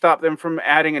even stop them from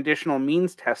adding additional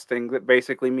means testing. That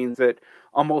basically means that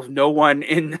almost no one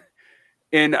in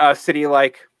a city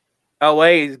like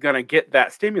LA is going to get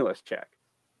that stimulus check.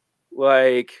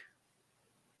 Like,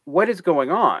 what is going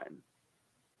on?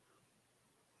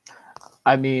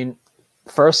 I mean,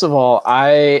 first of all,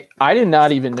 I did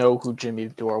not even know who Jimmy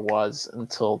Dore was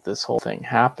until this whole thing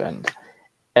happened.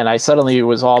 And I suddenly, it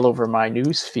was all over my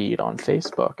news feed on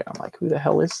Facebook. And I'm like, who the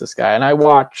hell is this guy? And I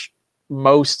watched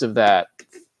most of that,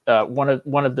 one of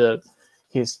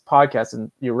his podcasts. And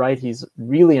you're right, he's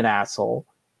really an asshole.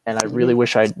 And I really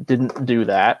wish I didn't do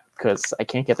that, because I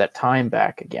can't get that time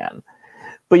back again.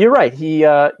 But you're right. He,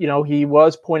 he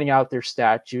was pointing out their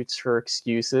statutes for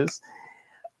excuses.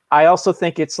 I also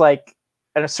think it's like,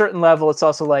 at a certain level, it's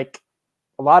also like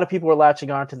a lot of people are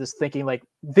latching on to this thinking like,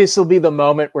 this will be the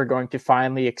moment we're going to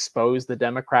finally expose the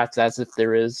Democrats, as if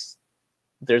there's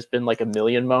been like a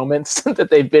million moments that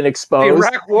they've been exposed. The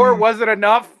Iraq War wasn't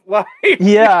enough. Like,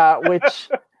 yeah, but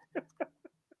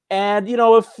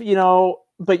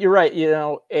you're right.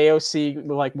 AOC,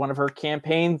 like one of her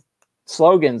campaign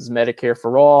slogans, Medicare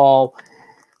for all.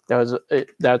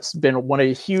 That's been one of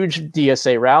the huge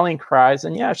DSA rallying cries.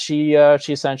 And yeah, she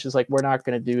essentially is like, we're not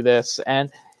going to do this. And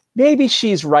maybe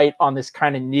she's right on this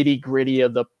kind of nitty gritty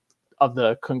of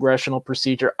the congressional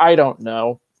procedure. I don't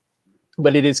know,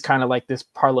 but it is kind of like this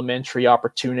parliamentary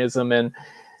opportunism, and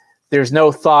there's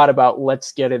no thought about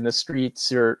let's get in the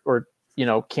streets or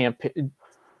campaign,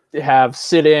 have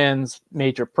sit-ins,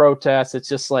 major protests. It's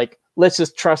just like, let's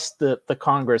just trust the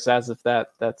Congress as if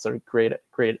that's a great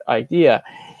idea.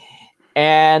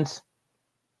 And,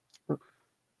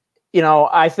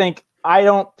 I think I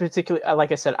don't particularly,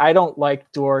 like I said, I don't like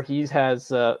Dore. He's had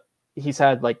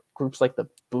like groups like the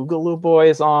Boogaloo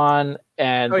Boys on,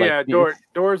 and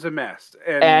Dore's a mess.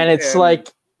 And it's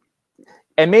like,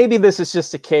 and maybe this is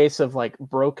just a case of like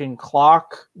broken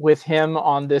clock with him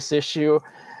on this issue,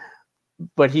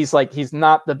 but he's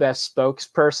not the best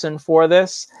spokesperson for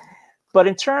this. But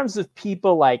in terms of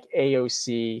people like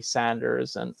AOC,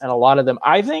 Sanders, and a lot of them,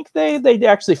 I think they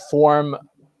actually form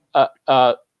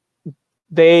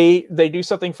they do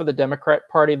something for the Democrat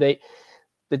Party.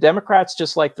 The Democrats,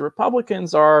 just like the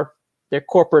Republicans, they're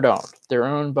corporate owned. They're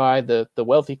owned by the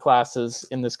wealthy classes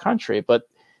in this country. But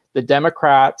the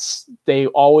Democrats, they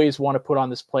always want to put on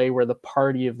this play where the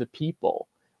party of the people,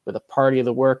 where the party of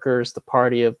the workers, the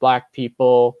party of Black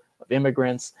people, of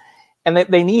immigrants, and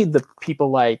they need the people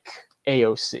like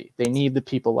AOC. They need the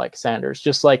people like Sanders.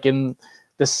 Just like in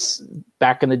this,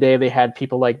 back in the day, they had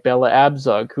people like Bella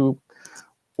Abzug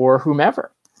or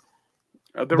whomever.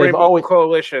 The Rainbow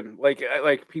Coalition, like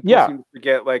people seem to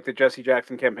forget, like the Jesse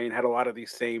Jackson campaign had a lot of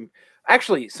these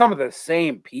some of the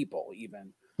same people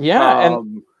even. Yeah,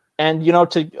 and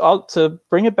to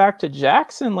bring it back to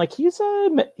Jackson, like he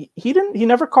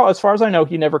never called, as far as I know,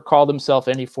 he never called himself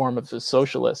any form of a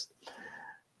socialist.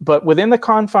 But within the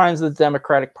confines of the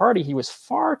Democratic Party, he was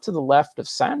far to the left of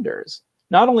Sanders,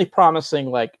 not only promising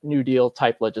like New Deal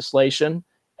type legislation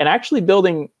and actually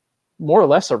building more or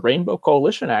less a rainbow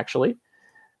coalition, actually.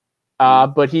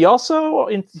 But he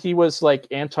was like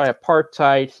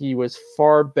anti-apartheid. He was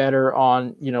far better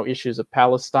on, issues of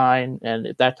Palestine and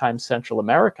at that time, Central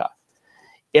America.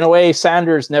 In a way,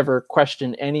 Sanders never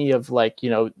questioned any of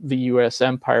the U.S.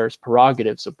 empire's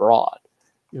prerogatives abroad.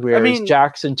 Whereas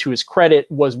Jackson, to his credit,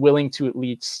 was willing to at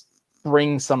least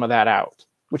bring some of that out,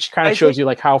 which kind of shows you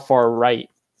like how far right,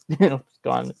 it's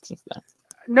gone since then.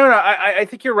 No, I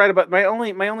think you're right about my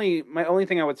only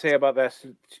thing I would say about this,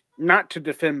 not to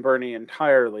defend Bernie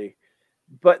entirely,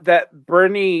 but that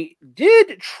Bernie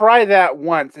did try that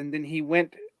once, and then he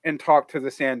went and talked to the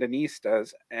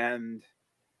Sandinistas, and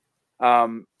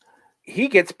he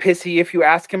gets pissy if you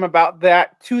ask him about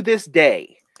that to this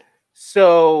day.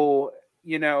 So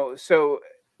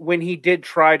when he did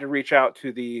try to reach out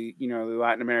to the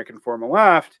Latin American former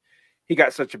left, he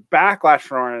got such a backlash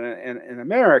from it in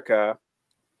America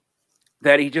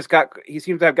that he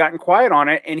seems to have gotten quiet on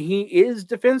it, and he is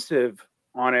defensive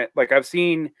on it. Like I've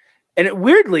seen, and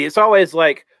weirdly, it's always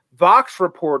like Vox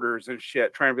reporters and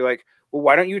shit trying to be like, well,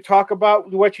 why don't you talk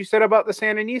about what you said about the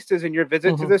Sandinistas and your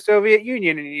visit to the Soviet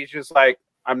Union? And he's just like,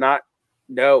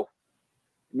 no.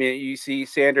 I mean, you see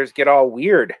Sanders get all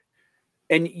weird.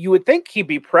 And you would think he'd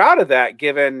be proud of that,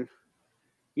 given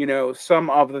you know, some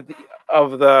of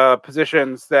the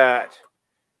positions that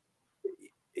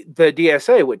the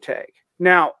DSA would take.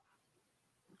 Now,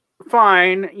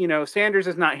 fine, you know, Sanders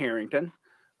is not Harrington.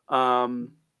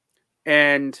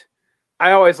 And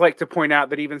I always like to point out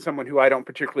that even someone who I don't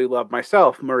particularly love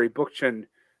myself, Murray Bookchin,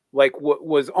 like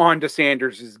was on to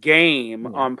Sanders's game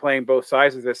on playing both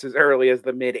sides of this as early as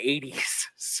the mid 80s.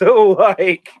 So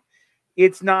like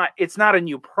it's not a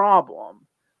new problem.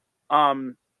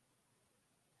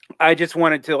 I just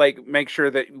wanted to like make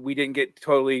sure that we didn't get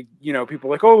totally, you know, people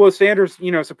like, oh well, Sanders,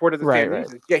 you know, supported the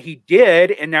Sanders. Yeah, he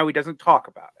did, and now he doesn't talk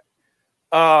about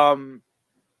it.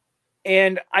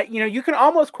 And I, you know, you can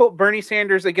almost quote Bernie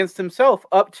Sanders against himself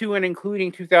up to and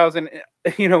including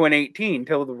 2018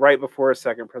 till the right before his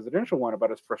second presidential one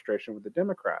about his frustration with the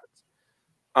Democrats.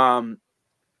 But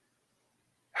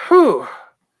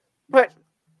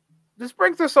this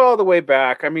brings us all the way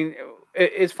back. I mean,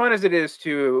 as fun as it is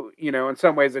to, you know, in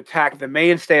some ways attack the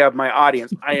mainstay of my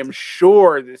audience, I am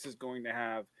sure this is going to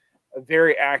have a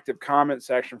very active comment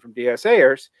section from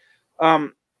DSAers.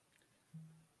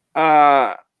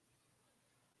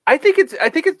 I think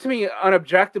it's to me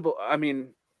unobjectable. I mean,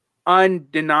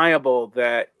 undeniable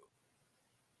that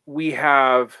we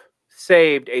have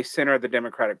saved a center of the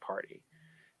Democratic Party,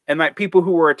 and like people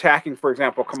who were attacking, for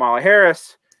example, Kamala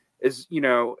Harris, is, you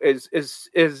know, is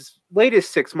late as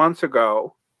 6 months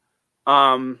ago,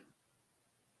 have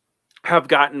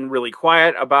gotten really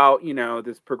quiet about, you know,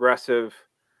 this progressive,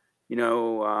 you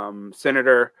know,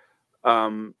 senator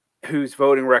whose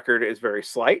voting record is very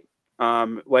slight.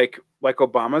 Like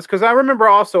Obama's, because I remember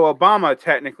also Obama,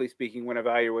 technically speaking, when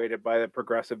evaluated by the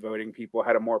progressive voting people,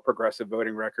 had a more progressive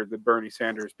voting record than Bernie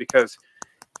Sanders because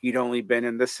he'd only been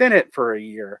in the Senate for a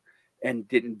year and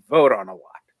didn't vote on a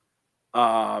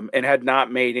lot, and had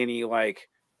not made any like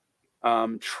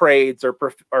trades or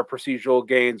procedural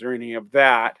gains or any of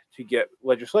that to get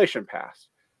legislation passed.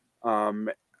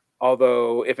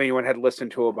 Although if anyone had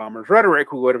listened to Obama's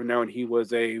rhetoric, we would have known he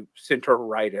was a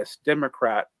center-rightist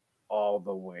Democrat all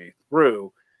the way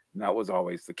through, and that was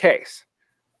always the case.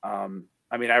 I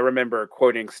mean, I remember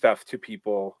quoting stuff to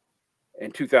people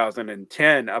in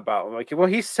 2010 about like, well,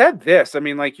 he said this. I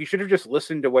mean, like, you should have just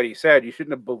listened to what he said. You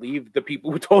shouldn't have believed the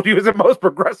people who told you he was the most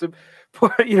progressive,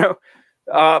 you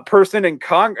know, person in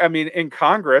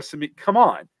Congress. I mean, come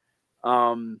on.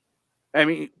 I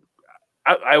mean,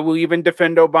 I will even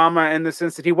defend Obama in the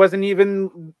sense that he wasn't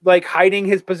even like hiding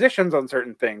his positions on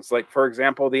certain things. Like, for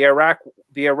example, the Iraq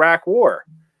War.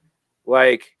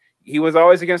 Like, he was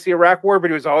always against the Iraq War,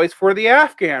 but he was always for the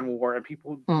Afghan War, and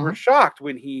people were shocked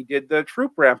when he did the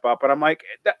troop ramp up. And I'm like,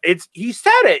 he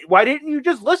said it. Why didn't you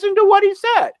just listen to what he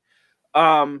said?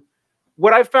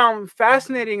 What I found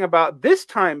fascinating about this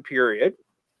time period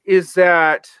is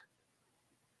that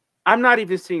I'm not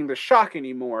even seeing the shock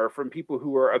anymore from people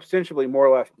who are ostensibly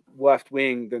more left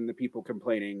wing than the people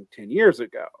complaining 10 years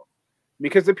ago.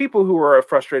 Because the people who were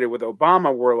frustrated with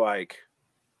Obama were like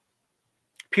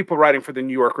people writing for the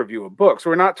New York Review of Books.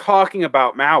 We're not talking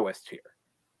about Maoists here.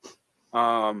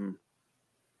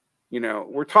 You know,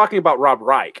 we're talking about Rob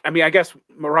Reich. I mean, I guess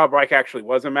Rob Reich actually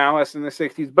was a Maoist in the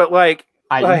 60s, but like,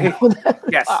 I know that.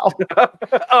 Yes. Wow.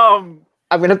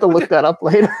 I'm going to have to look that up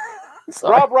later.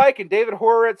 Rob Reich and David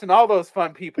Horowitz and all those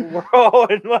fun people were all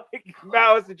in like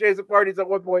Maoist adjacent parties at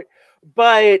one point.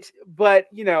 But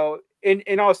you know,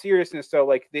 in all seriousness, though,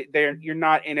 like you're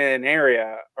not in an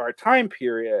area or a time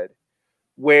period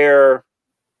where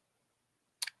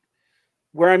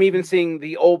I'm even seeing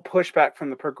the old pushback from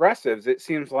the progressives. It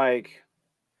seems like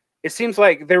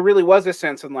there really was a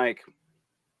sense in like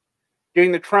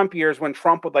during the Trump years when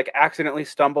Trump would like accidentally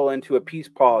stumble into a peace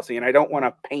policy, and I don't want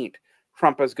to paint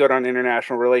Trump as good on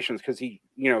international relations because he,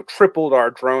 you know, tripled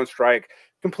our drone strike,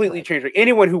 completely changed it.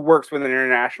 Anyone who works with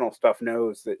international stuff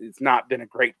knows that it's not been a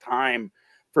great time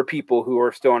for people who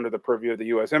are still under the purview of the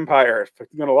U.S. empire.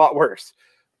 It's been a lot worse.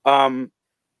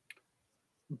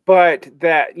 But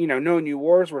that, you know, no new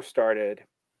wars were started.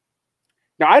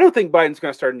 Now, I don't think Biden's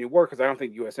going to start a new war because I don't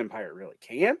think the U.S. empire really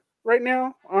can right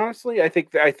now, honestly. I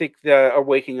think the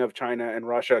awakening of China and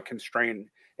Russia constrain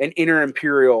an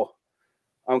inter-imperial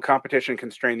competition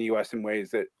constrain the U.S. in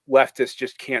ways that leftists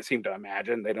just can't seem to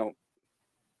imagine. They don't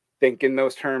think in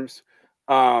those terms.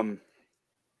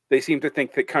 They seem to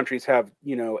think that countries have,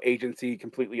 you know, agency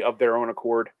completely of their own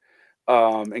accord,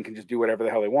 and can just do whatever the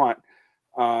hell they want.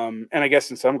 And I guess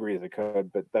in some degrees they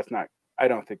could, but that's not. I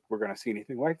don't think we're going to see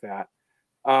anything like that.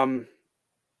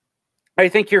 I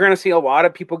think you're going to see a lot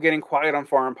of people getting quiet on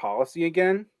foreign policy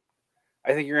again.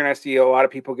 I think you're going to see a lot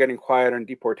of people getting quiet on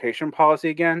deportation policy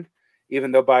again.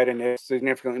 even though Biden is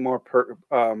significantly more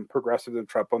progressive than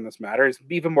Trump on this matter. He's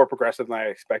even more progressive than I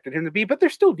expected him to be, but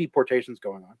there's still deportations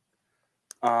going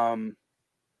on.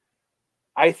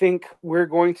 I think we're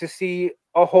going to see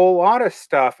a whole lot of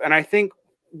stuff. And I think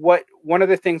one of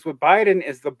the things with Biden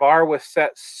is the bar was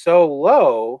set so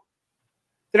low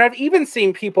that I've even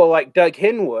seen people like Doug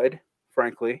Hinwood,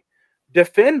 frankly,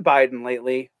 defend Biden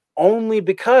lately only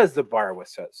because the bar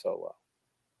was set so low.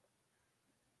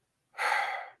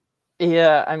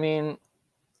 Yeah, I mean,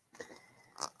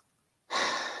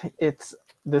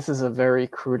 this is a very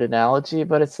crude analogy,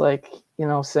 but it's like, you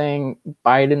know, saying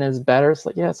Biden is better. It's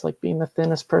like, yeah, it's like being the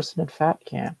thinnest person in fat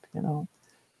camp, you know.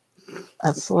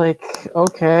 That's like,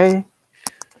 okay.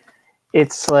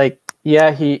 It's like,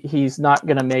 yeah, he's not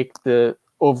gonna make the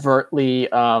overtly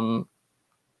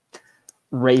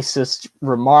racist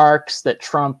remarks that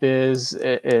Trump is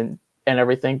and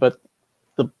everything, but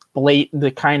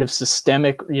the kind of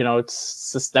systemic, you know, it's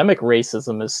systemic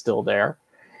racism is still there.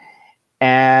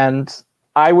 And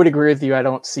I would agree with you. I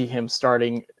don't see him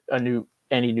starting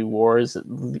any new wars,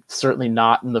 certainly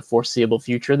not in the foreseeable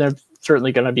future. There's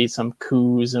certainly going to be some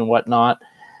coups and whatnot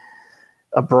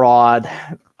abroad.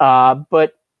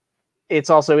 But it's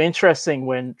also interesting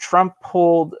when Trump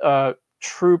pulled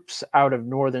troops out of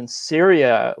northern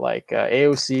Syria, like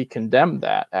AOC condemned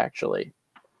that, actually.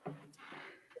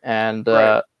 And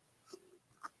right.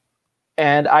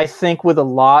 And I think with a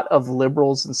lot of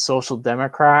liberals and social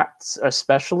democrats,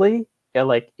 especially,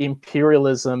 like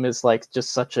imperialism is like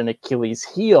just such an Achilles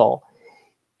heel,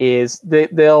 is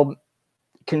they'll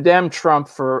condemn Trump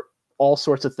for all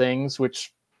sorts of things,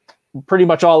 which pretty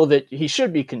much all of it he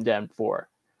should be condemned for.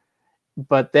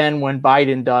 But then when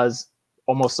Biden does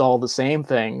almost all the same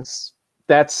things,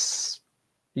 that's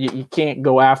you can't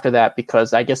go after that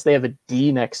because I guess they have a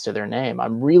D next to their name.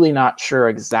 I'm really not sure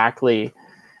exactly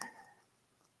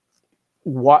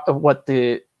what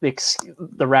the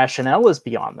rationale is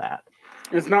beyond that.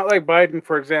 It's not like Biden,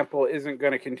 for example, isn't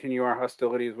going to continue our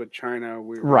hostilities with China.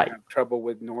 We're going to have trouble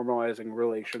with normalizing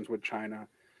relations with China.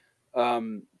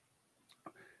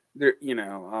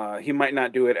 He might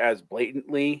not do it as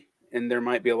blatantly, and there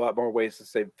might be a lot more ways to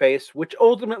save face, which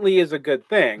ultimately is a good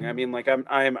thing. I mean, like I'm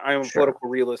a political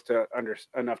realist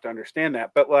enough to understand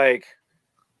that, but like,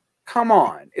 come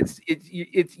on, it's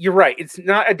you're right. It's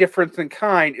not a difference in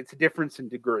kind; it's a difference in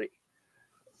degree.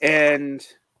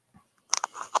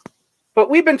 But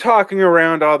we've been talking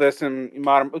around all this in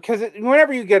modern, because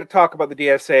whenever you get to talk about the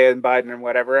DSA and Biden and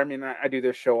whatever, I mean, I do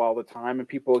this show all the time, and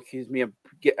people accuse me of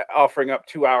offering up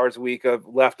 2 hours a week of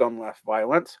left-on-left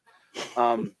violence,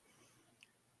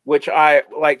 which I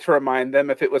like to remind them,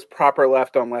 if it was proper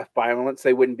left-on-left violence,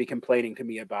 they wouldn't be complaining to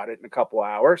me about it in a couple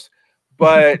hours.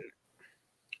 But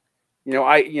I'm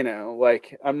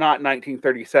not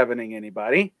 1937ing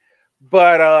anybody,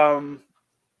 but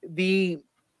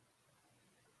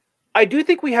I do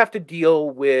think we have to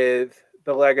deal with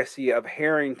the legacy of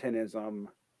Harringtonism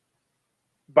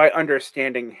by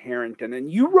understanding Harrington. And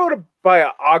you wrote a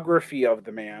biography of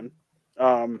the man.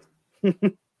 How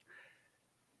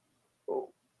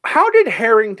did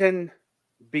Harrington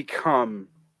become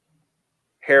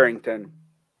Harrington?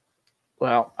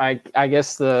 Well, I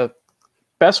guess the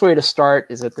best way to start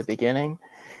is at the beginning.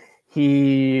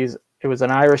 It was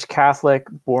an Irish Catholic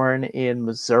born in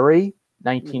Missouri,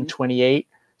 1928.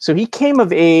 So he came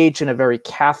of age in a very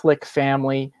Catholic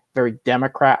family, very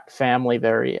Democrat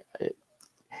family,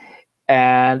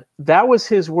 and that was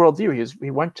his worldview.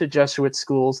 He went to Jesuit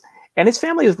schools, and his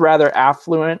family is rather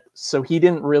affluent, so he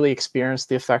didn't really experience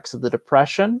the effects of the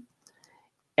Depression,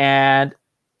 and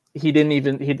he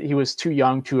was too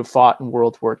young to have fought in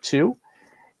World War II.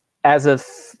 As a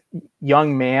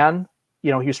young man,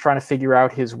 he was trying to figure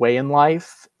out his way in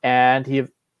life, and he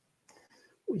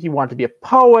wanted to be a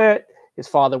poet. His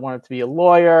father wanted to be a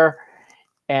lawyer,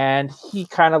 and he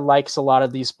kind of likes a lot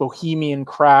of these bohemian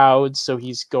crowds. So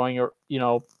he's going,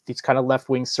 these kind of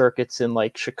left-wing circuits in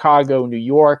like Chicago, New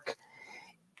York.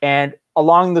 And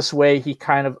along this way, he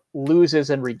kind of loses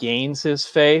and regains his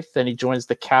faith. And he joins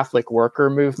the Catholic worker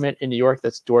movement in New York.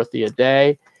 That's Dorothea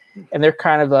Day. And they're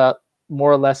kind of a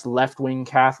more or less left-wing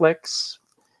Catholics.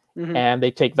 And they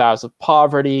take vows of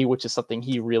poverty, which is something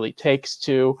he really takes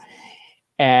to.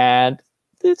 And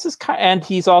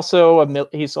he's also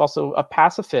a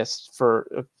pacifist for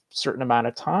a certain amount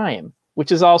of time,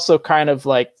 which is also kind of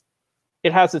like,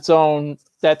 it has its own,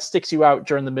 that sticks you out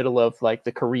during the middle of like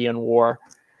the Korean War.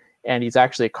 And he's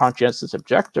actually a conscientious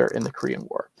objector in the Korean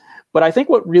War. But I think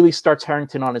what really starts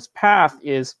Harrington on his path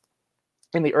is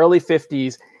in the early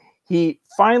 50s, he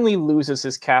finally loses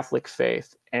his Catholic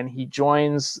faith and he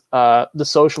joins the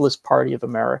Socialist Party of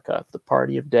America, the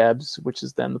Party of Debs, which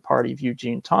is then the Party of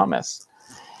Eugene Thomas.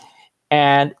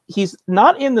 And he's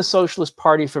not in the Socialist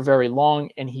Party for very long,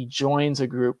 and he joins a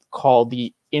group called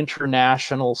the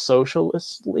International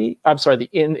Socialist League. I'm sorry, the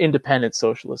Independent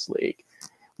Socialist League,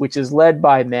 which is led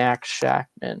by Max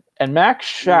Schachtman. And Max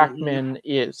Schachtman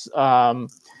is,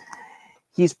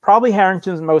 he's probably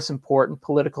Harrington's most important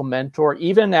political mentor.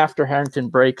 Even after Harrington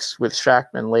breaks with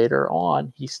Schachtman later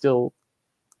on, he still,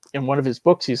 in one of his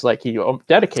books, he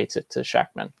dedicates it to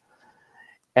Schachtman.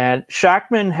 And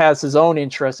Schachtman has his own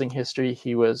interesting history.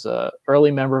 He was an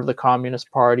early member of the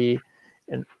Communist Party,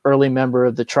 an early member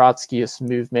of the Trotskyist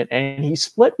movement, and he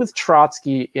split with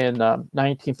Trotsky in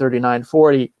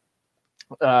 1939-40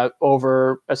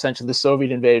 over essentially the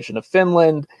Soviet invasion of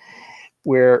Finland,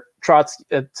 where Trotsky,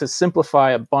 to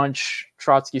simplify a bunch,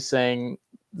 Trotsky saying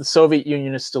the Soviet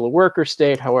Union is still a worker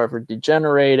state, however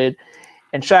degenerated.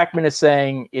 And Schachtman is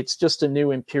saying it's just a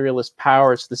new imperialist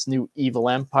power, it's this new evil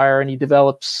empire, and he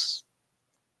develops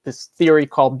this theory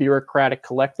called bureaucratic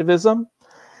collectivism.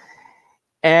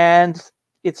 And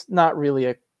it's not really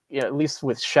at least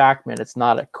with Schachtman, it's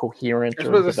not a coherent or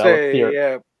developed theory.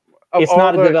 Yeah. It's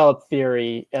not a developed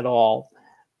theory at all.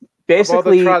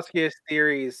 Basically, of all the Trotskyist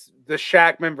theories, the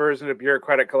Schachtman version of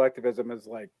bureaucratic collectivism is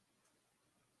like,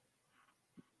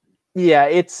 yeah,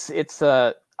 it's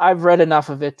I've read enough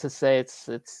of it to say it's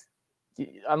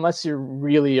unless you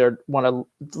really want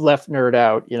to left nerd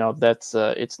out, that's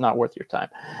it's not worth your time.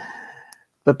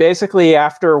 But basically,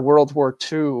 after World War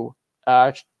II,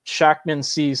 Schachtman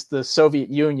sees the Soviet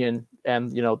Union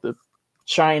and the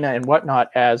China and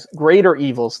whatnot as greater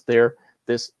evils. They're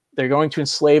going to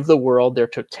enslave the world. They're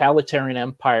totalitarian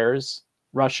empires,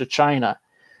 Russia, China.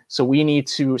 So we need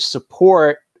to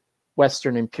support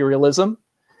Western imperialism,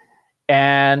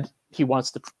 and he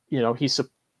wants to, he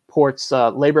supports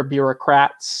labor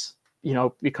bureaucrats,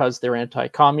 because they're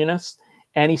anti-communist,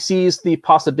 and he sees the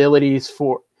possibilities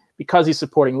because he's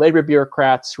supporting labor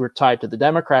bureaucrats who are tied to the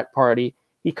Democrat Party.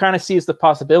 He kind of sees the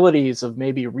possibilities of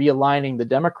maybe realigning the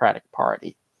Democratic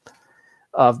Party,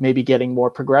 of maybe getting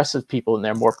more progressive people in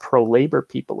there, more pro-labor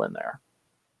people in there.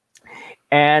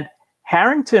 And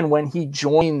Harrington, when he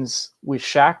joins with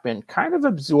Schachtman, kind of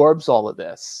absorbs all of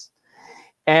this.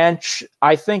 And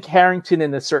I think Harrington,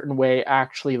 in a certain way,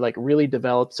 actually really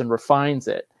develops and refines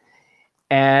it.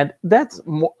 And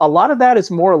a lot of that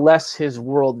is more or less his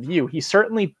worldview. He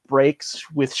certainly breaks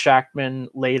with Schachtman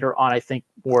later on, I think,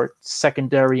 more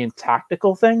secondary and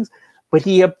tactical things. But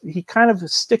he kind of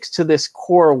sticks to this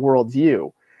core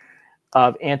worldview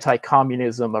of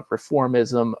anti-communism, of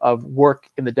reformism, of work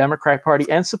in the Democratic Party,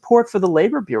 and support for the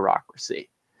labor bureaucracy.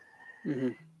 Mm-hmm.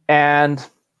 And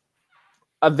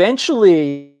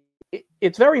eventually,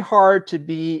 it's very hard to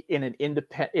be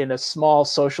in a small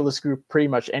socialist group pretty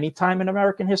much any time in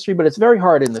American history, but it's very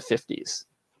hard in the 50s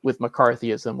with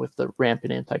McCarthyism, with the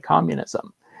rampant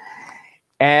anti-communism.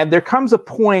 And there comes a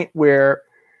point where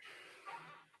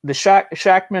the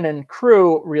Schachtman and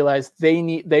crew realize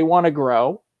they want to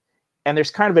grow, and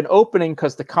there's kind of an opening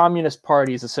because the Communist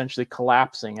Party is essentially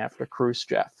collapsing after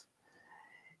Khrushchev.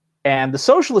 And the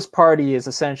Socialist Party is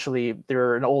essentially,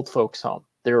 they're an old folks' home.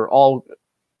 They're all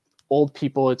old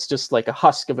people. It's just like a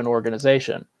husk of an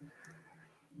organization.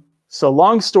 So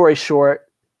long story short,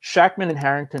 Schachtman and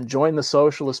Harrington join the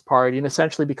Socialist Party and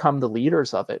essentially become the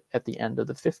leaders of it at the end of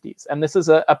the 50s. And this is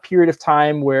a period of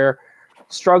time where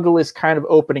struggle is kind of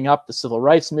opening up. The civil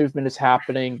rights movement is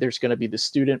happening. There's going to be the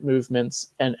student movements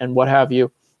and what have you.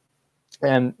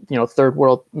 And, third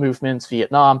world movements,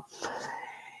 Vietnam.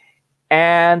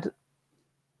 And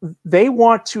they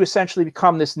want to essentially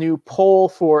become this new pole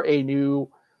for a new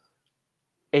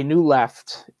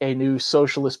left, a new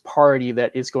socialist party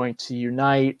that is going to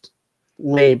unite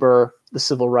labor, the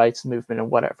civil rights movement,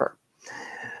 and whatever.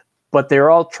 But they're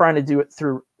all trying to do it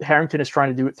through, Harrington is trying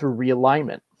to do it through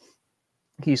realignment.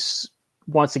 He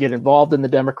wants to get involved in the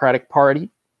Democratic Party,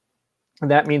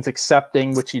 and that means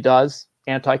accepting, which he does,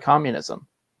 anti-communism.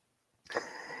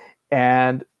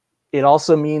 And it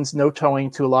also means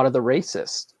no-toeing to a lot of the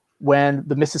racists. When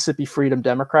the Mississippi Freedom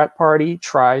Democrat Party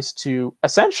tries to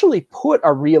essentially put a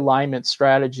realignment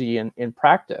strategy in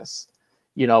practice,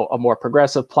 a more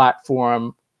progressive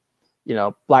platform,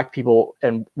 black people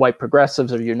and white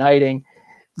progressives are uniting,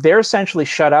 they're essentially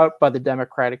shut out by the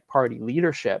Democratic Party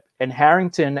leadership. And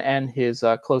Harrington and his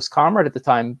close comrade at the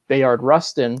time, Bayard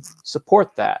Rustin,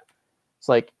 support that. It's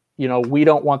like, we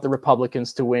don't want the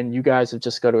Republicans to win. You guys have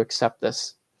just got to accept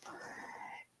this.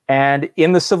 And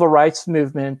in the civil rights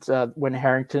movement, when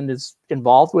Harrington is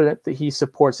involved with it, he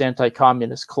supports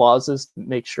anti-communist clauses to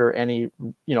make sure any,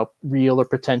 real or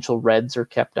potential Reds are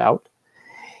kept out.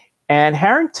 And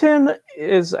Harrington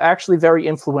is actually very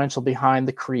influential behind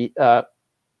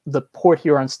the Port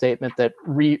Huron statement that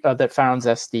founds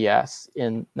SDS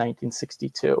in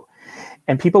 1962.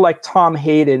 And people like Tom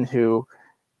Hayden, who,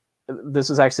 this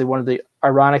is actually one of the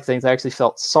ironic things, I actually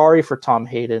felt sorry for Tom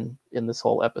Hayden in this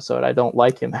whole episode. I don't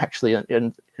like him actually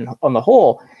on the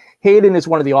whole. Hayden is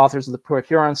one of the authors of the Port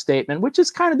Huron statement, which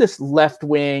is kind of this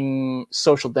left-wing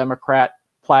social democrat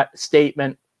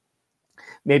statement,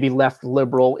 maybe left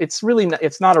liberal. It's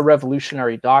not a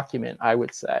revolutionary document, I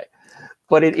would say.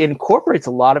 But it incorporates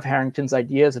a lot of Harrington's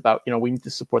ideas about, we need to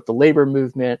support the labor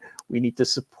movement. We need to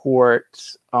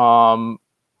support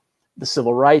the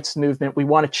civil rights movement. We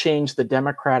want to change the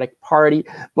Democratic Party.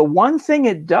 But one thing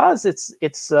it does,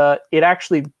 it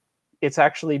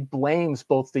actually blames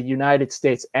both the United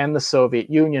States and the Soviet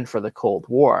Union for the Cold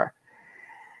War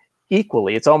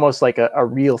equally. It's almost like a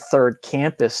real third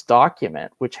campus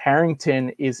document, which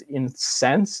Harrington is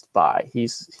incensed by. He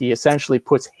essentially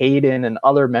puts Hayden and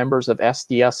other members of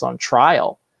SDS on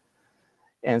trial.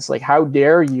 And it's like, how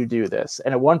dare you do this?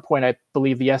 And at one point, I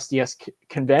believe the SDS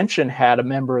convention had a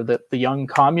member of the Young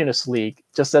Communist League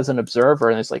just as an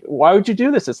observer. And it's like, why would you do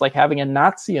this? It's like having a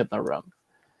Nazi in the room.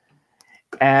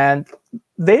 And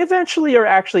they eventually are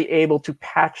actually able to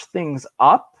patch things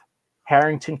up.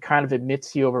 Harrington kind of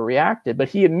admits he overreacted, but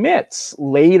he admits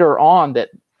later on that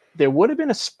there would have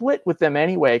been a split with them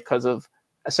anyway because of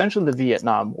essentially the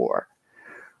Vietnam War.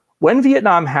 When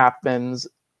Vietnam happens,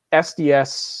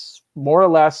 SDS more or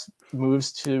less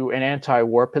moves to an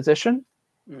anti-war position,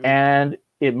 and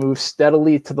it moves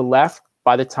steadily to the left.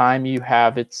 By the time you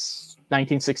have its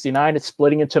 1969, it's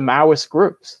splitting into Maoist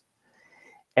groups.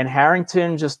 And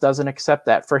Harrington just doesn't accept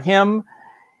that. For him,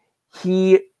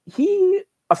 he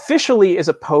officially is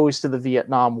opposed to the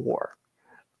Vietnam War.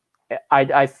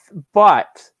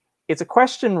 But it's a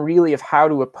question really of how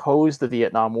to oppose the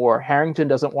Vietnam War. Harrington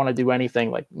doesn't want to do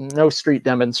anything like no street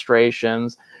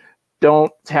demonstrations,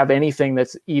 don't have anything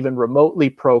that's even remotely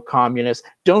pro-communist,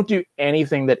 don't do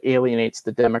anything that alienates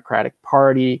the Democratic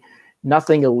Party,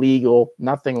 nothing illegal,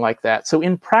 nothing like that. So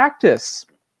in practice,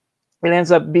 it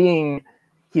ends up being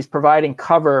he's providing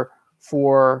cover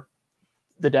for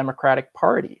the Democratic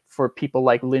Party, for people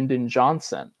like Lyndon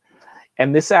Johnson.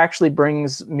 And this actually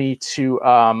brings me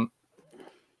to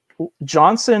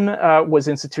Johnson was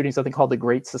instituting something called the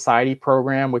Great Society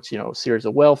Program, which, a series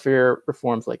of welfare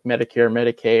reforms like Medicare,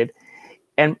 Medicaid.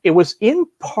 And it was in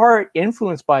part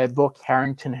influenced by a book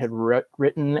Harrington had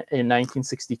written in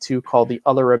 1962 called The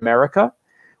Other America,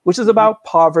 which is about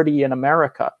poverty in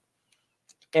America.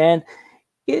 And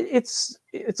it's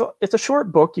a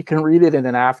short book. You can read it in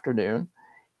an afternoon.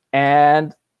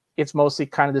 And it's mostly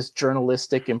kind of this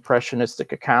journalistic,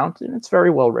 impressionistic account, and it's very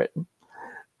well written.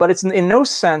 But it's in no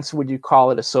sense would you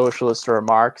call it a socialist or a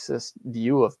Marxist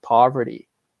view of poverty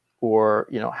or,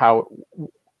 how it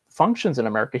functions in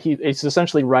America. He's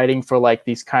essentially writing for like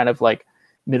these kind of like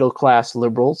middle-class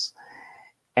liberals.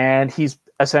 And he's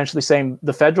essentially saying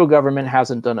the federal government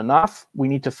hasn't done enough. We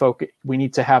need to focus. We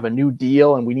need to have a new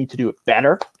deal, and we need to do it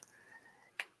better.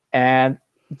 And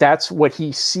that's what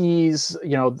he sees.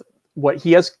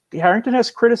 Harrington has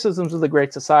criticisms of the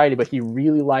Great Society, but he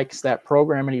really likes that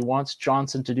program, and he wants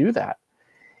Johnson to do that.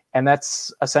 And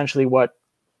that's essentially what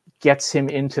gets him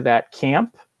into that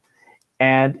camp.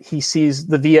 And he sees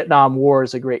the Vietnam War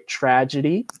as a great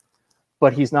tragedy,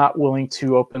 but he's not willing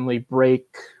to openly break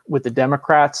with the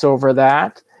Democrats over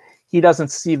that. He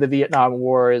doesn't see the Vietnam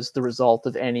War as the result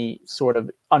of any sort of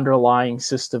underlying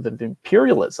system of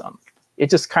imperialism.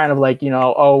 It's just kind of like,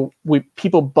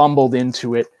 people bumbled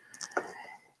into it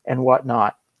and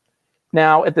whatnot.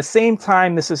 Now, at the same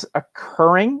time this is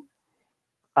occurring,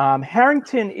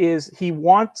 Harrington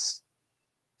wants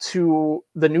to,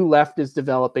 the new left is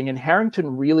developing, and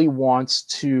Harrington really wants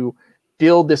to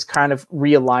build this kind of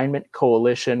realignment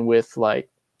coalition with like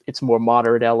its more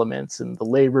moderate elements in the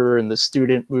labor and the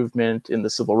student movement, in the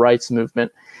civil rights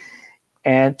movement,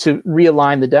 and to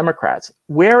realign the Democrats.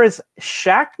 Whereas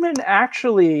Schachtman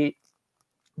actually,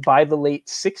 by the late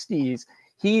 60s,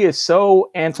 he is so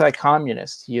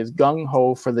anti-communist. He is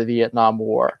gung-ho for the Vietnam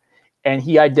War. And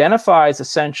he identifies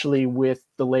essentially with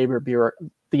the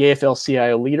the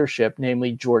AFL-CIO leadership,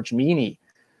 namely George Meany,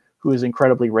 who is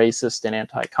incredibly racist and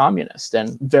anti-communist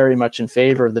and very much in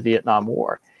favor of the Vietnam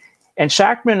War. And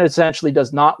Schachtman essentially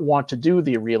does not want to do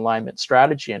the realignment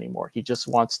strategy anymore. He just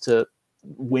wants to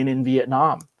win in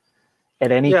Vietnam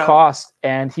at any cost.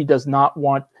 And he does not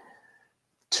want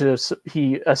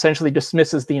he essentially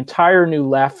dismisses the entire New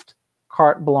Left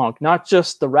carte blanche, not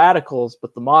just the radicals,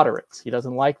 but the moderates. He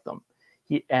doesn't like them.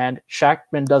 And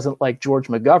Schachtman doesn't like George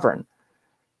McGovern,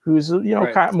 who's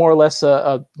kind of more or less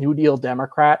a New Deal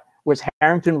Democrat. Whereas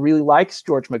Harrington really likes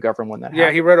George McGovern when that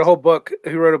happens. He wrote a whole book.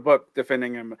 He wrote a book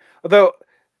defending him. Although,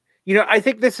 I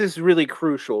think this is really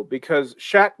crucial because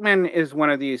Schachtman is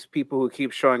one of these people who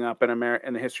keeps showing up in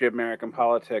the history of American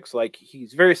politics. Like,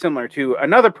 he's very similar to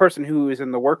another person who is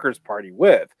in the Workers' Party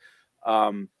with.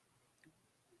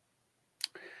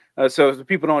 So if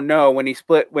people don't know, when they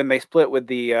split with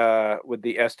the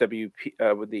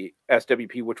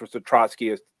SWP, which was the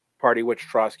Trotskyist party, which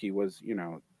Trotsky was,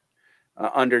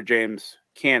 under James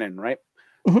Cannon, right?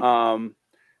 Mm-hmm.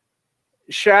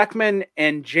 Schachtman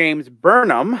and James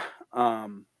Burnham,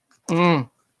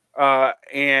 and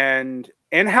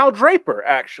Hal Draper,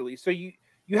 actually. So you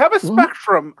have a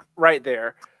spectrum right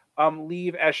there.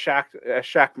 Leave as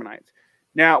Schachtmanites.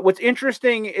 Now, what's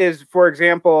interesting is, for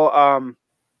example,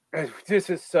 this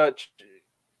is such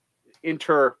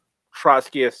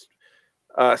inter-Trotskyist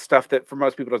stuff that for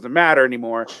most people doesn't matter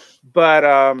anymore.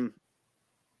 But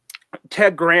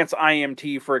Ted Grant's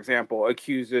IMT, for example,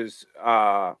 accuses,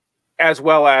 as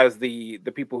well as the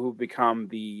people who become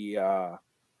the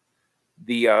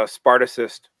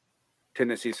Spartacist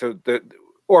tendency. So the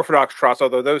Orthodox Trotsk,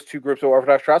 although those two groups of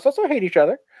Orthodox Trotsk also hate each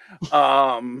other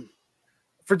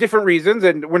for different reasons,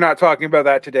 and we're not talking about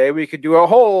that today. We could do a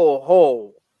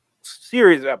whole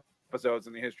series of episodes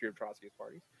in the history of Trotskyist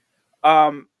parties.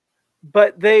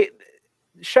 But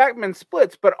Schachtman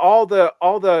splits, but all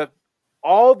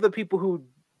the people who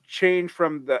change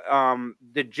from the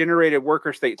degenerated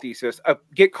worker state thesis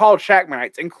get called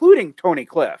Schachtmanites, including Tony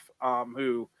Cliff,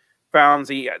 who founds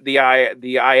the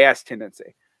IS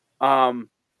tendency. But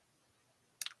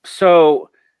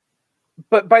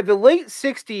by the late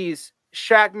 60s,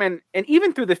 Schachtman, and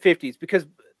even through the 50s, because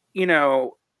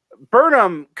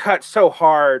Burnham cut so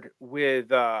hard with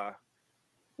the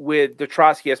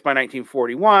Trotskyists by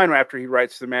 1941, after he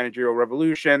writes The Managerial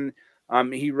Revolution.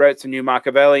 He writes The New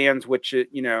Machiavellians, which,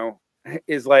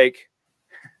 is like,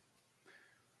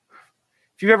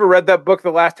 if you've ever read that book,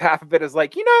 the last half of it is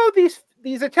like, these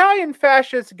Italian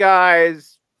fascist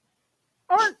guys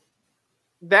aren't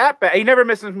that bad. He never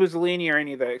misses Mussolini or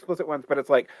any of the explicit ones, but it's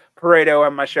like Pareto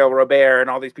and Michel Robert and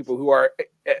all these people who are,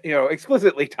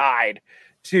 explicitly tied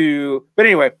to. But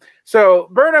anyway, so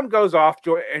Burnham goes off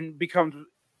and becomes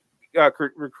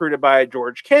recruited by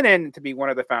George Kennan to be one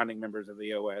of the founding members of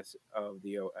the OSS,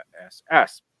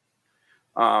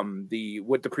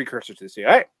 with the precursor to the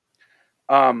CIA.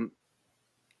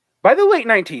 By the late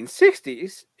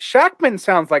 1960s, Schachtman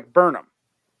sounds like Burnham,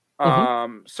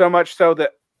 so much so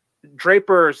that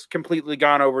Draper's completely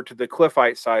gone over to the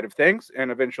Cliffite side of things,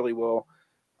 and eventually we'll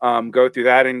go through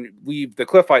that and leave the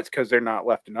Cliffites because they're not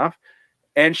left enough.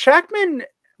 And Schachtman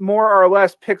more or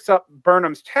less picks up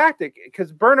Burnham's tactic,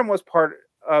 because Burnham was part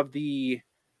of the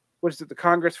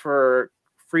Congress for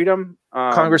Freedom?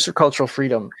 Congress for Cultural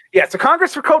Freedom. Yeah, it's the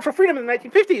Congress for Cultural Freedom in the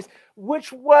 1950s,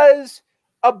 which was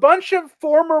a bunch of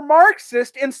former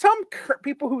Marxists and some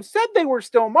people who said they were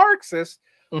still Marxists,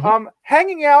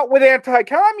 hanging out with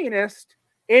anti-communists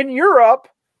in Europe.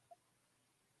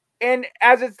 And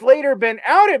as it's later been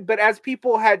outed, but as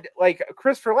people had, like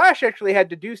Christopher Lasch actually had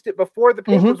deduced it before the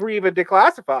papers were even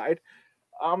declassified,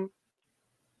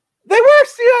 they were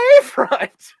CIA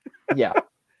front. Yeah.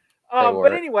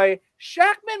 But anyway,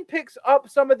 Schachtman picks up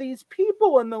some of these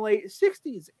people in the late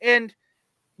 60s, and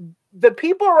the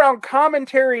people around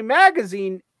Commentary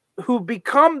magazine who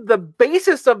become the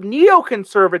basis of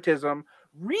neoconservatism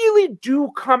really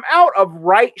do come out of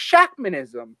right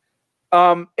Schachtmanism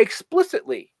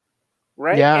explicitly.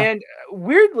 Right. Yeah. And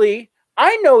weirdly,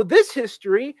 I know this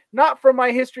history, not from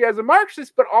my history as a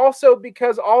Marxist, but also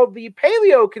because all the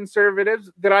paleo conservatives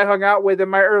that I hung out with in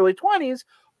my early 20s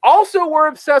also were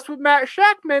obsessed with Matt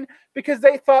Schachtman because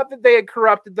they thought that they had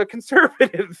corrupted the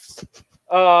conservatives.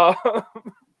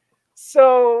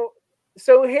 So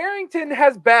Harrington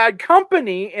has bad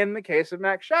company in the case of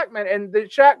Max Schachtman, and the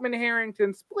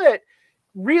Schachtman-Harrington split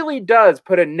really does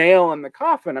put a nail in the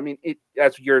coffin. I mean, it,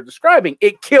 as you're describing,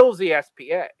 it kills the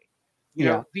SPA.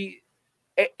 The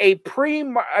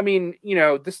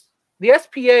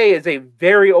SPA is a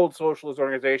very old socialist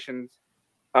organization.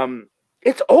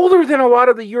 It's older than a lot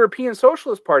of the European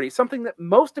socialist parties, something that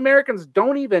most Americans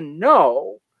don't even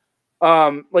know.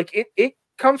 It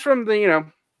comes from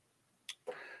the,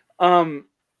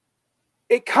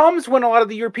 it comes when a lot of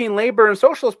the European labor and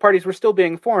socialist parties were still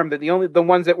being formed. That the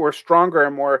ones that were stronger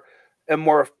and more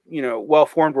well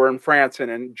formed were in France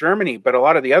and in Germany, but a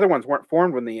lot of the other ones weren't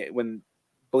formed when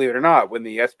believe it or not, when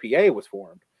the SPA was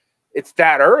formed. It's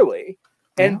that early.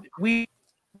 And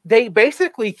they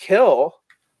basically kill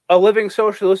a living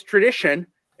socialist tradition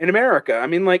in America. I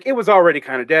mean, like, it was already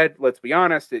kind of dead, let's be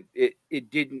honest.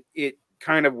 It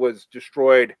kind of was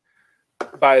destroyed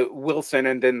by Wilson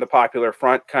and then the Popular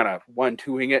Front kind of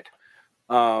 1-2ing it.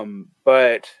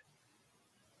 But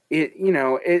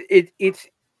it's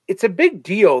a big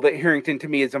deal that Harrington, to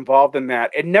me, is involved in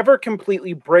that. It never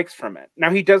completely breaks from it. Now,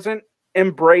 he doesn't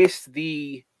embrace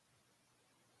the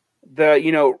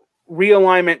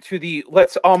realignment to the,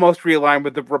 let's almost realign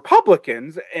with the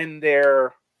Republicans in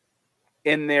their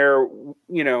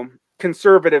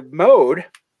conservative mode,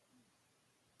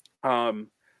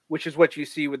 which is what you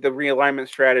see with the realignment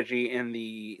strategy in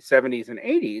the 70s and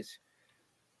 80s.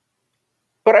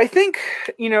 But I think,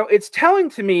 it's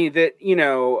telling to me that,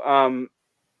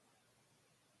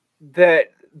 that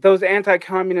those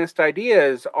anti-communist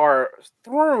ideas are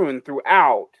thrown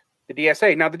throughout the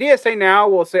DSA. Now, the DSA now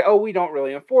will say, oh, we don't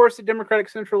really enforce the democratic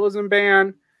centralism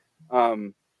ban,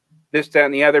 this, that,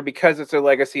 and the other, because it's a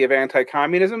legacy of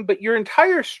anti-communism. But your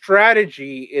entire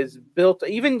strategy is built,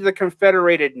 even the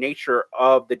confederated nature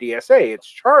of the DSA, its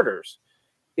charters,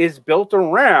 is built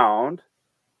around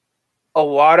a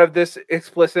lot of this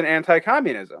explicit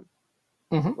anti-communism.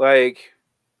 Like,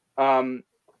 I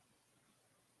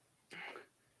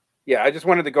just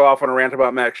wanted to go off on a rant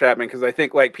about Max Schachtman, because I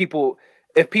think, like,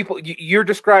 you're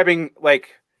describing, like,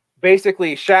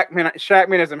 basically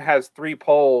Schachtmanism has 3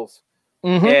 poles,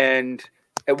 and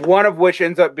one of which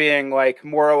ends up being, like,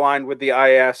 more aligned with the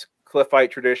IS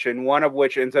Cliffite tradition, one of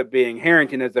which ends up being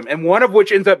Harringtonism, and one of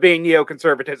which ends up being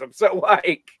neoconservatism. So,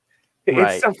 like,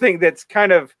 it's something that's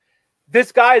kind of,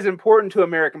 this guy is important to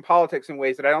American politics in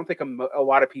ways that I don't think a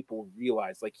lot of people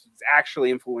realize. Like, he's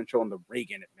actually influential in the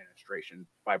Reagan administration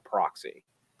by proxy.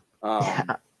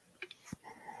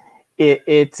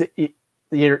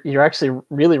 You're actually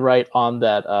really right on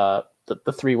that.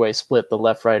 The 3-way split, the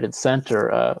left, right, and center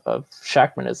of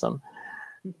Schachtmanism.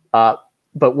 But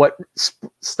what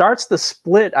starts the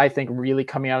split, I think, really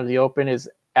coming out of the open is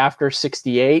after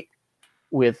 '68.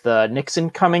 With Nixon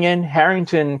coming in,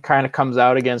 Harrington kind of comes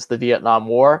out against the Vietnam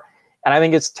War. And I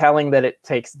think it's telling that it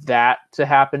takes that to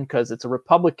happen because it's a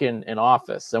Republican in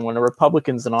office. And when a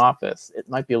Republican's in office, it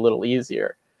might be a little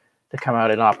easier to come out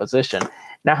in opposition.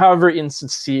 Now, however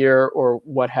insincere or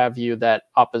what have you that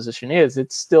opposition is,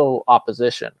 it's still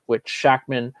opposition, which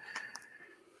Schachtman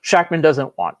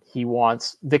doesn't want. He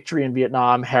wants victory in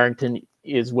Vietnam. Harrington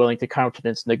is willing to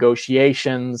countenance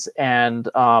negotiations and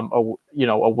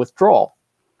a withdrawal.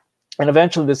 And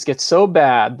eventually this gets so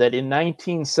bad that in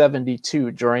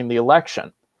 1972, during the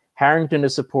election, Harrington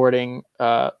is supporting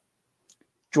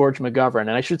George McGovern.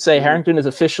 And I should say Harrington is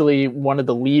officially one of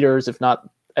the leaders, if not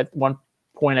at one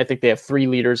point, I think they have 3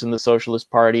 leaders in the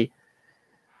Socialist Party.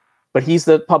 But he's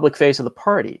the public face of the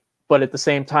party. But at the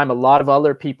same time, a lot of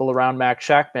other people around Max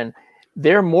Schachtman,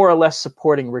 they're more or less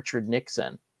supporting Richard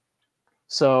Nixon.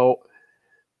 So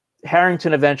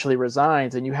Harrington eventually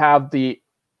resigns, and you have we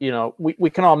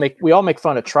all make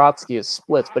fun of Trotsky as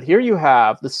splits, but here you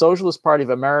have the Socialist Party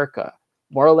of America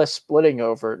more or less splitting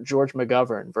over George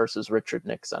McGovern versus Richard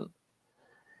Nixon.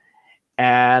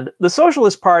 And the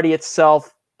Socialist Party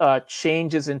itself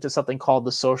changes into something called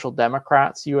the Social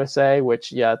Democrats USA,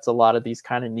 which, it's a lot of these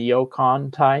kind of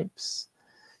neocon types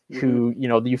who,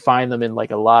 you find them in like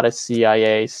a lot of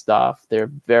CIA stuff. They're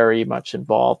very much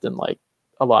involved in like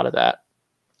a lot of that.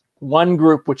 One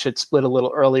group, which had split a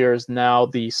little earlier, is now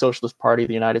the Socialist Party of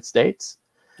the United States.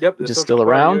 Yep, which is still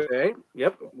around.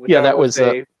 Yep. That was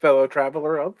a fellow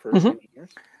traveler of for many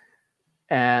years.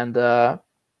 And the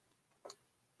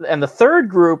third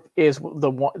group is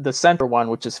the center one,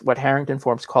 which is what Harrington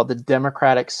forms, called the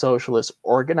Democratic Socialist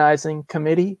Organizing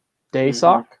Committee,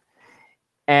 DASOC.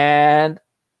 And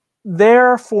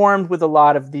they're formed with a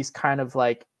lot of these kind of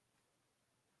like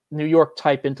New York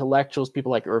type intellectuals,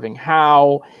 people like Irving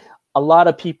Howe, a lot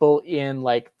of people in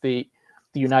like the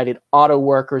United Auto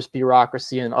Workers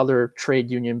bureaucracy and other trade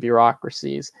union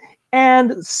bureaucracies,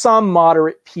 and some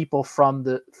moderate people from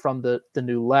the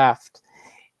New Left.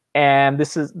 And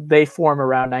they form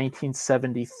around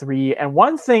 1973. And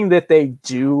one thing that they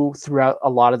do throughout a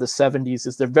lot of the 70s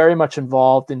is they're very much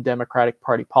involved in Democratic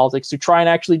Party politics to try and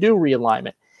actually do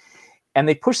realignment. And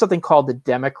they push something called the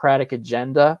Democratic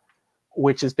Agenda,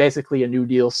 which is basically a New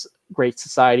Deal Great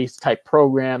Society type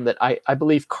program that I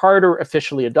believe Carter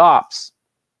officially adopts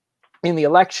in the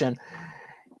election.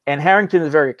 And Harrington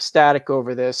is very ecstatic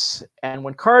over this. And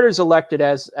when Carter's elected,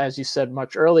 as you said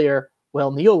much earlier, well,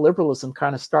 neoliberalism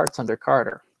kind of starts under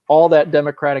Carter. All that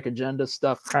Democratic Agenda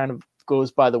stuff kind of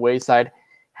goes by the wayside.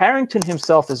 Harrington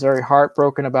himself is very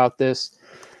heartbroken about this.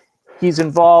 He's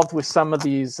involved with some of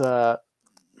these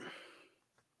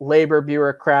labor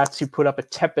bureaucrats who put up a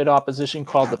tepid opposition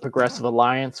called the Progressive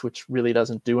Alliance, which really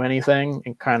doesn't do anything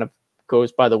and kind of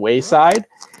goes by the wayside.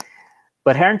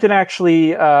 But Harrington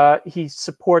actually, he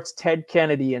supports Ted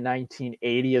Kennedy in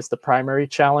 1980 as the primary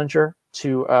challenger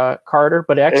to Carter,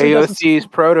 but actually AOC's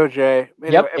protege.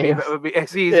 Yep,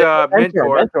 he's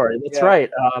mentor. That's right.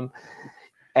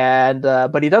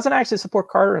 But he doesn't actually support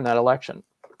Carter in that election.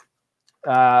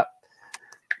 Now,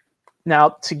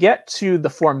 to get to the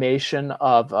formation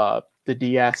of the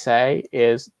DSA,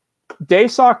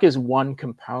 DASOC is one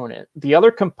component. The other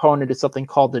component is something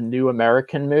called the New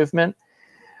American Movement,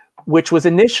 which was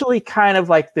initially kind of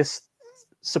like this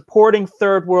supporting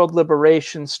third world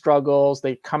liberation struggles.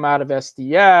 They come out of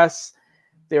SDS.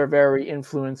 They're very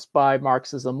influenced by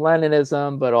Marxism,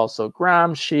 Leninism, but also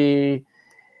Gramsci.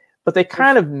 But they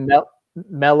kind of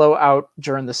mellow out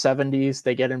during the 70s.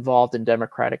 They get involved in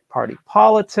Democratic Party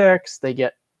politics. They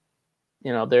get,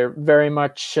 they're very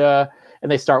much, and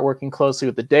they start working closely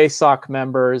with the DASOC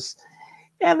members.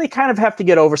 And they kind of have to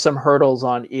get over some hurdles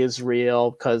on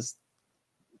Israel because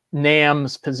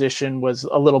NAM's position was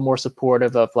a little more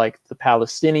supportive of like the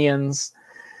Palestinians.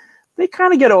 They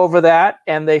kind of get over that,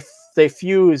 and they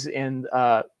fuse in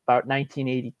about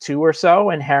 1982 or so,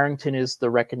 and Harrington is the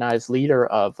recognized leader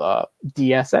of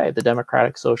DSA, the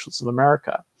Democratic Socialists of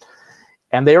America.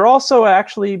 And they are also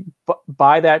actually,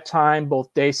 by that time,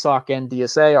 both DASOC and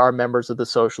DSA are members of the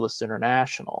Socialist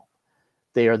International.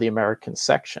 They are the American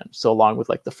section. So along with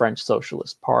like the French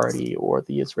Socialist Party or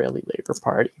the Israeli Labor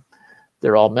Party,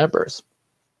 they're all members.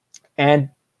 And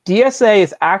DSA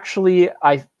is actually,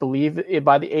 I believe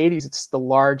by the 80s, it's the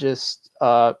largest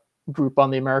group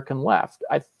on the American left.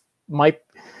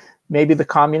 Maybe the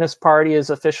Communist Party is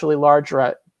officially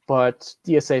larger, but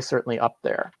DSA is certainly up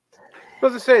there. I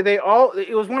was to say,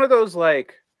 it was one of those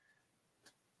like,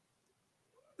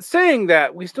 saying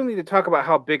that we still need to talk about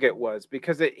how big it was,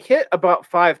 because it hit about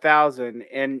 5,000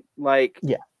 and like,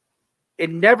 it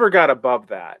never got above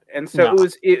that. And so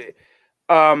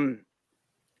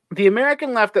the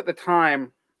American left at the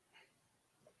time,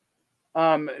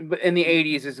 in the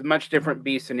 80s, is a much different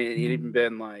beast than it had even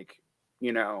been like,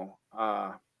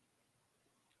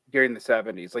 during the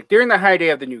 70s, like during the high day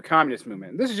of the New Communist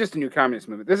Movement. This is just the New Communist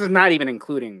Movement. This is not even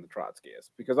including the Trotskyists,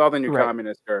 because all the New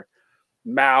Communists are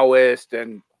Maoist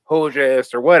and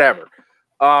Hojist or whatever.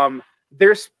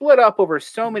 They're split up over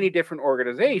so many different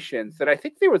organizations that I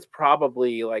think there was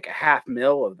probably like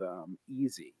 500,000 of them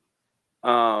easy.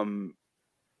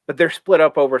 But they're split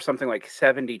up over something like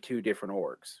 72 different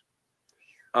orgs.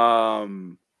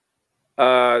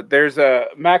 There's a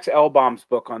Max Elbaum's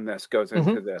book on this goes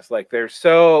into this. Like they're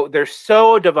so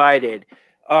divided.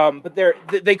 But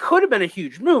they could have been a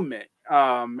huge movement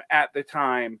at the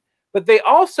time. But they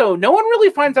also, no one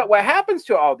really finds out what happens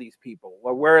to all these people,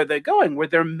 or where are they going, where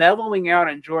they're mellowing out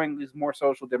and joining these more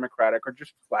social democratic or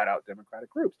just flat out democratic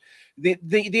groups.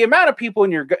 The amount of people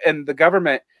in the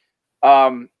government,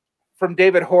 from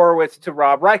David Horowitz to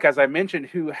Rob Reich, as I mentioned,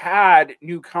 who had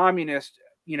New Communist,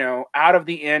 out of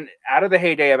the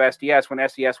heyday of SDS, when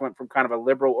SDS went from kind of a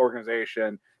liberal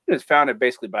organization, it was founded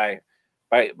basically by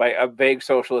a vague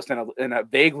socialist and a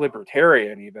vague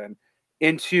libertarian even,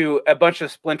 into a bunch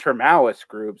of splinter Maoist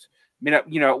groups.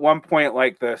 At one point,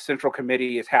 like the Central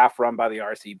Committee is half run by the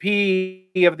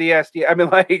RCP of the SD. I mean,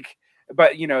 like,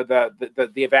 but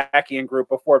the Avakian group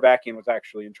before Avakian was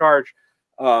actually in charge,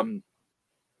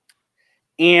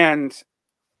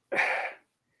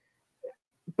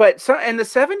 but in the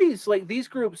 70s, like these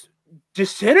groups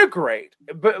disintegrate,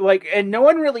 but like, and no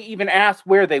one really even asked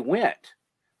where they went.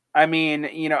 I mean,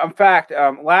 in fact,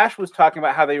 Lash was talking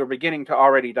about how they were beginning to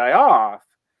already die off.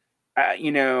 By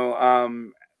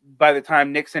the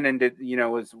time Nixon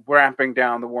was ramping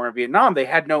down the war in Vietnam, they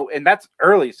had no, and that's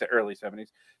early 70s.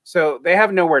 So they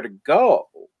have nowhere to go.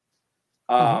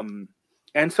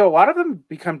 And so a lot of them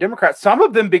become Democrats. Some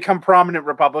of them become prominent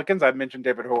Republicans. I've mentioned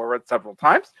David Horowitz several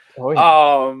times.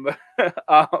 Some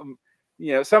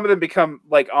of them become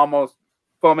like almost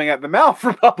foaming at the mouth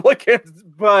Republicans,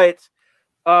 but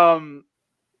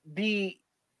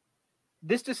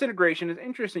this disintegration is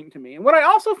interesting to me. And what I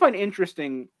also find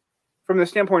interesting from the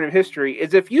standpoint of history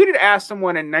is if you had asked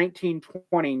someone in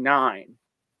 1929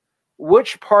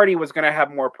 which party was going to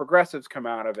have more progressives come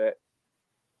out of it,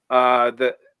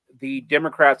 the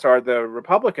Democrats or the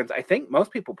Republicans, I think most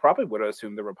people probably would have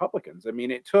assumed the Republicans. I mean,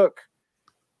 it took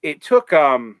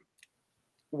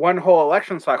one whole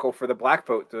election cycle for the black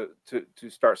vote to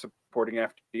start supporting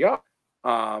FDR.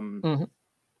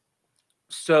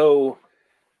 So,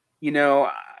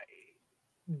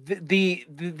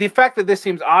 the fact that this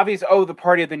seems obvious, oh, the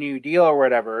party of the New Deal or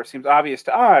whatever, seems obvious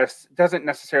to us, doesn't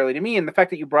necessarily to me. And the fact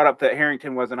that you brought up that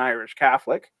Harrington was an Irish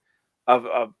Catholic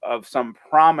of some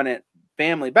prominent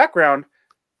family background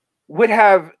would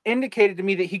have indicated to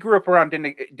me that he grew up around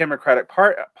Democratic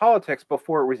politics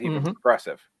before it was even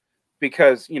progressive,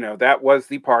 because that was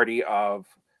the party of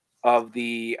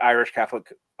the Irish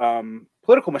Catholic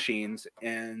political machines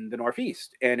in the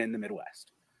Northeast and in the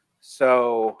Midwest.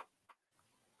 So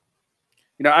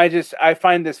I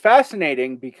find this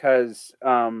fascinating because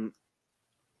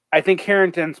I think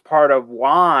Harrington's part of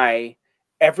why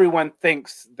everyone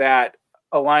thinks that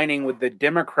aligning with the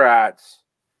Democrats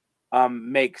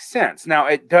makes sense. Now,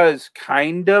 it does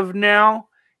kind of now,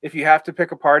 if you have to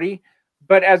pick a party.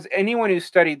 But as anyone who's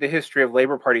studied the history of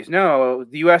labor parties know,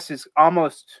 the U.S. is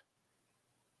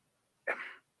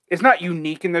it's not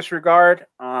unique in this regard.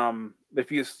 If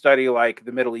you study like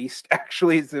the Middle East,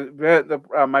 actually,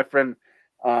 my friend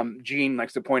Gene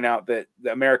likes to point out that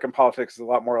the American politics is a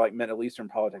lot more like Middle Eastern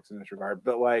politics in this regard.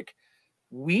 But like,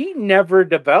 we never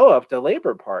developed a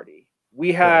labor party.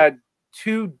 We had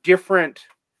two different.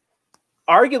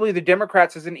 Arguably, the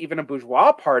Democrats isn't even a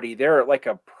bourgeois party. They're like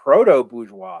a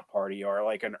proto-bourgeois party or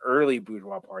like an early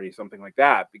bourgeois party, something like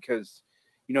that, because,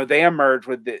 they emerge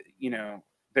with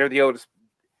they're the oldest.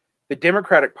 The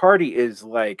Democratic Party is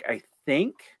like, I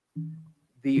think,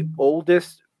 the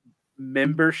oldest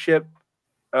membership,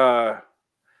 the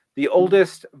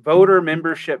oldest voter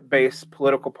membership-based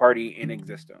political party in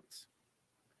existence.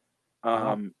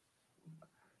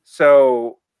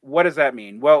 So what does that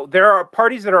mean? Well, there are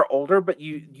parties that are older, but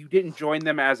you didn't join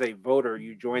them as a voter.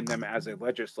 You joined them as a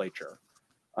legislature,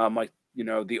 like,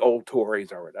 the old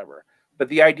Tories or whatever. But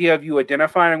the idea of you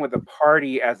identifying with a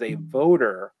party as a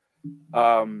voter,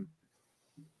 I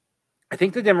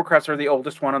think the Democrats are the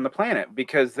oldest one on the planet,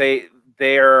 because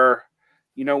they're,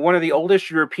 one of the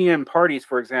oldest European parties,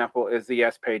 for example, is the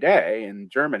SPD in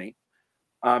Germany.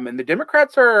 And the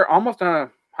Democrats are almost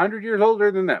 100 years older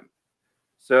than them.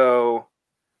 So,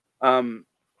 the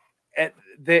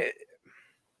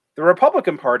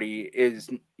Republican Party is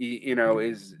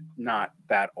not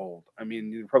that old. I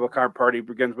mean, the Republican Party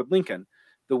begins with Lincoln.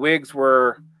 The Whigs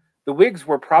were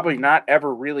probably not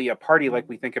ever really a party like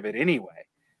we think of it anyway.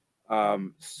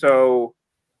 So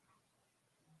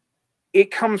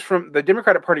the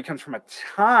Democratic Party comes from a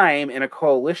time in a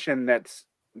coalition that's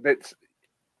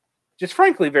just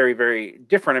frankly very, very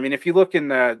different. I mean, if you look in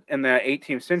the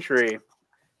 18th century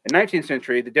and 19th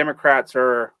century, the Democrats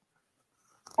are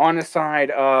on the side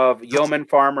of yeoman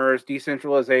farmers,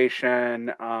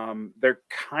 decentralization. They're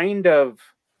kind of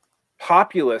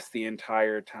populist the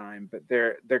entire time, but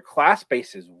their class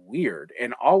base is weird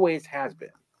and always has been.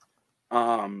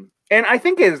 And I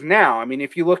think is now. I mean,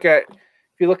 if you look at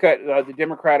the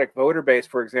Democratic voter base,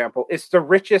 for example, it's the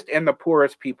richest and the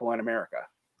poorest people in America.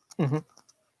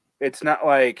 It's not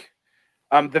like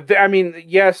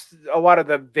yes, a lot of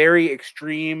the very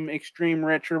extreme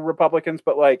rich are Republicans,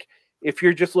 but like, if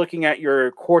you're just looking at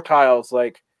your quartiles,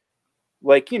 like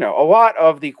a lot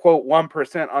of the quote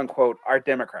 1% unquote are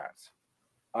Democrats.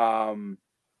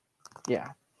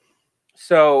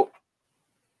 So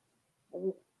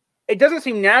it doesn't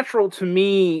seem natural to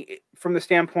me from the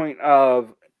standpoint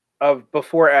of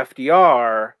before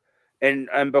FDR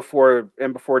and before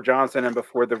Johnson and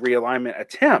before the realignment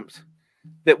attempt,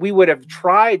 that we would have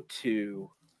tried to,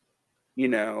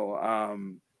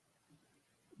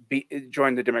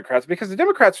 join the Democrats, because the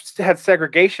Democrats had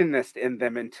segregationists in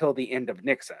them until the end of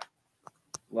Nixon.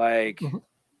 Like,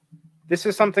 this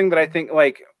is something that I think,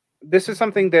 this is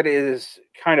something that is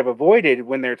kind of avoided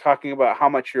when they're talking about how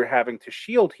much you're having to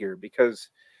shield here, because,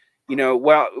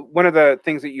 one of the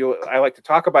things that I like to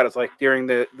talk about is like during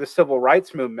the civil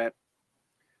rights movement,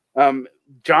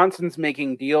 Johnson's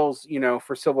making deals,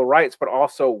 for civil rights, but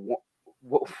also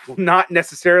not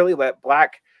necessarily let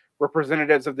black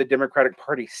representatives of the Democratic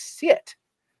Party sit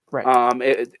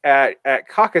at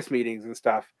caucus meetings and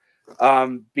stuff,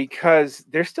 because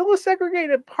they're still a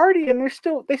segregated party, and they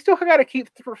still got to keep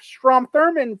Strom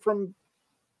Thurmond from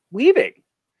leaving.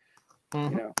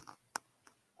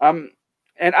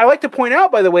 And I like to point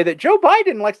out, by the way, that Joe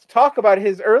Biden likes to talk about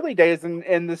his early days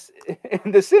in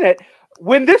the Senate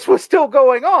when this was still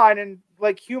going on, and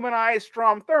like humanize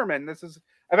Strom Thurmond.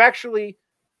 I've actually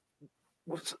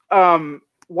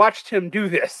watched him do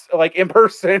this like in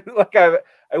person. Like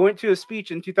I went to a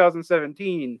speech in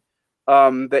 2017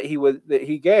 that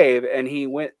he gave, and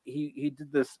he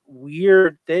did this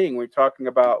weird thing. We're talking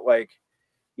about like,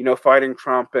 fighting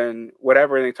Trump and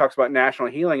whatever, and he talks about national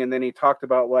healing, and then he talked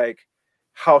about like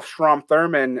how Strom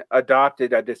Thurmond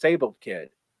adopted a disabled kid,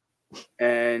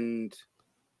 and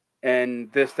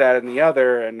and this, that, and the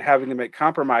other, and having to make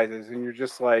compromises, and you're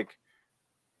just like,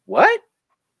 what?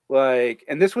 Like,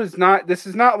 and this is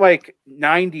not like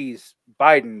 90s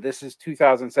Biden. This is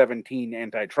 2017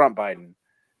 anti-Trump Biden.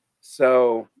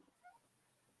 So,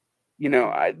 you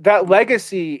know, that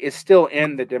legacy is still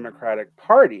in the Democratic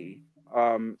Party.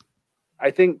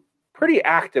 I think pretty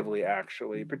actively,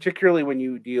 actually, particularly when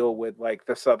you deal with like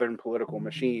the Southern political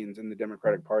machines in the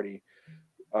Democratic Party,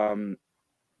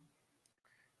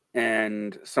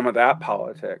 and some of that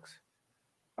politics.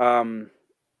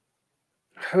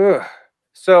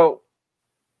 So,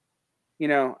 you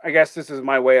know, I guess this is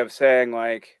my way of saying,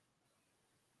 like,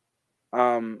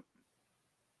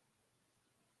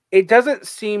 it doesn't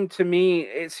seem to me,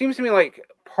 it seems to me like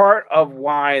part of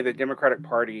why the Democratic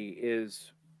Party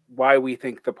is, why we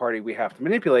think the party we have to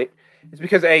manipulate, is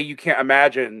because A, you can't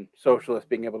imagine socialists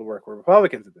being able to work with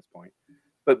Republicans at this point,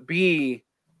 but B,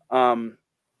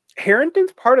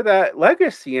 Harrington's part of that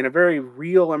legacy in a very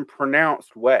real and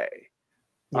pronounced way.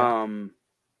 Yeah.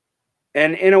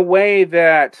 And in a way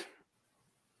that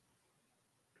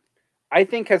I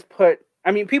think has put,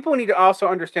 I mean, people need to also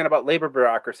understand about labor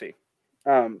bureaucracy,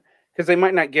 because they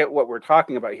might not get what we're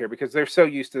talking about here because they're so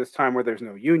used to this time where there's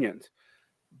no unions.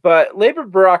 But labor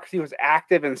bureaucracy was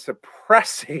active in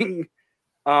suppressing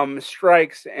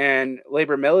strikes and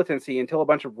labor militancy until a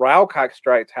bunch of Ralcock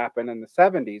strikes happened in the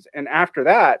 70s. And after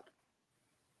that,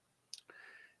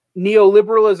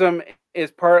 neoliberalism is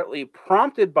partly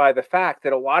prompted by the fact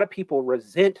that a lot of people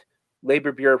resent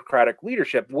labor bureaucratic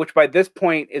leadership, which by this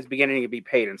point is beginning to be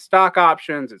paid in stock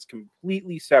options. It's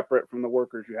completely separate from the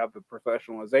workers. You have the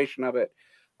professionalization of it,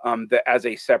 that as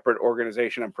a separate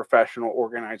organization of professional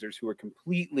organizers who are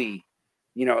completely,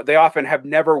 you know, they often have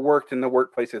never worked in the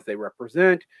workplaces they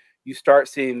represent. You start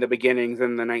seeing the beginnings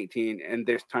in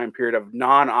this time period of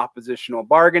non-oppositional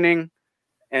bargaining,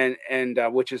 and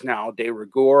which is now de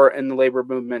rigueur in the labor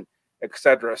movement,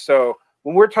 etc. So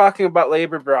when we're talking about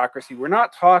labor bureaucracy, we're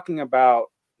not talking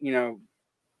about, you know,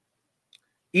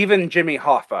 even Jimmy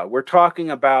Hoffa. We're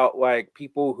talking about like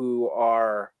people who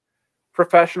are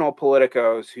professional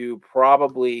politicos who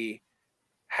probably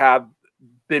have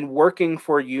been working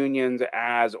for unions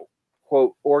as,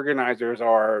 quote, organizers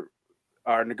or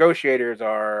negotiators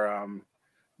or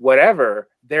whatever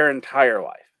their entire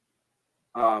life.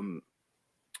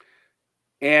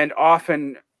 And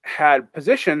often had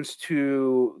positions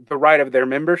to the right of their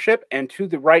membership and to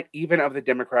the right even of the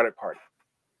Democratic Party.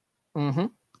 Mm-hmm.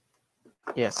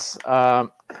 Yes.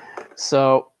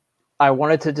 So I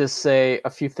wanted to just say a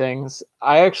few things.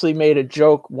 I actually made a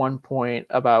joke one point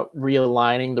about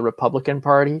realigning the Republican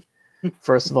Party.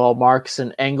 First of all, Marx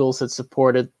and Engels had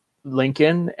supported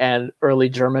Lincoln, and early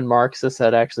German Marxists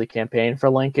had actually campaigned for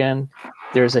Lincoln.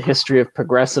 There's a history of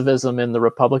progressivism in the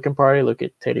Republican Party. Look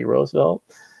at Teddy Roosevelt.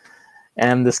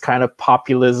 And this kind of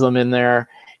populism in there.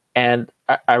 And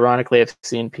ironically, I've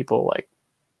seen people like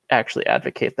actually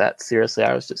advocate that seriously.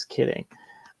 I was just kidding.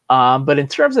 But in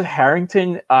terms of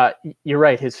Harrington, you're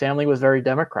right. His family was very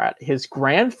Democrat. His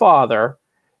grandfather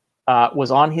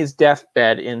was on his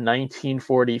deathbed in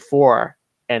 1944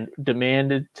 and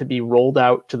demanded to be rolled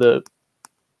out to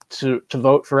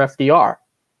vote for FDR.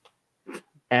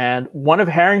 And one of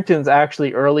Harrington's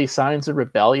actually early signs of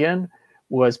rebellion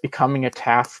was becoming a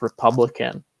Taft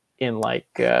Republican in like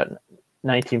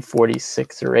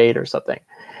 1946 or 8 or something.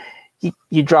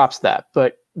 He drops that,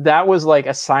 but that was like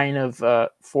a sign of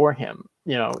for him,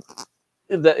 you know,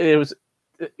 that it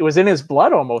was in his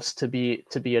blood almost to be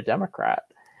a Democrat.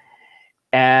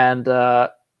 And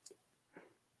but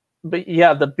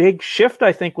yeah, the big shift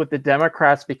I think with the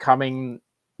Democrats becoming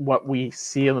what we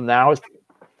see them now is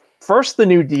first the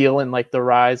New Deal and like the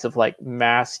rise of like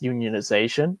mass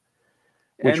unionization.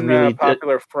 Which and really the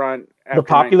Popular Front. The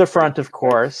Popular Front, of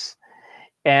course.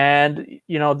 And,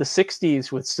 you know, the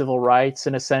 60s with civil rights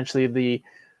and essentially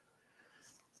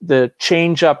the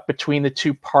change up between the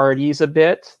two parties a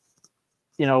bit,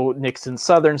 you know, Nixon's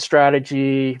Southern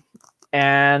strategy,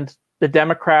 and the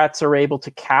Democrats are able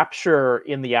to capture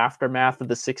in the aftermath of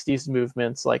the 60s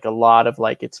movements, like a lot of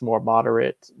like its more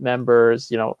moderate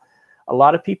members, you know, a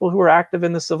lot of people who were active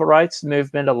in the civil rights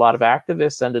movement, a lot of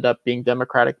activists ended up being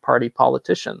Democratic Party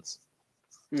politicians.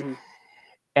 Mm-hmm.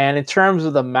 And in terms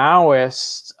of the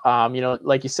Maoists, you know,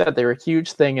 like you said, they were a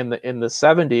huge thing in the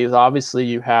 70s. Obviously,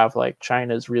 you have like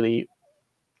China's really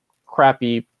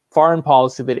crappy foreign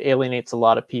policy that alienates a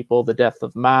lot of people, the death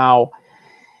of Mao,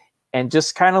 and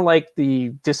just kind of like the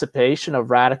dissipation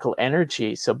of radical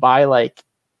energy. So by like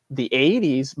the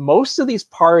 80s, most of these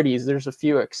parties, there's a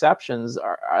few exceptions,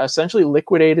 are essentially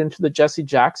liquidated into the Jesse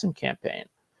Jackson campaign.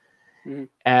 Mm-hmm.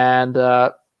 And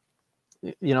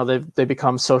you know, they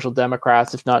become social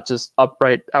democrats, if not just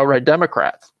outright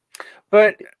Democrats.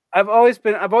 But I've always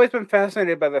been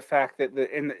fascinated by the fact that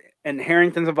and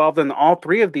Harrington's involved in all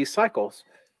three of these cycles.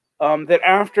 That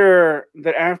after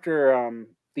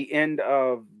the end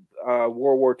of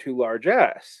World War II large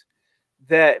S,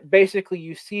 that basically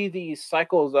you see these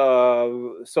cycles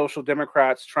of social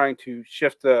democrats trying to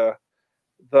shift the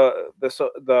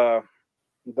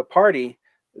party.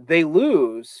 They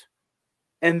lose,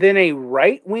 and then a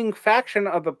right-wing faction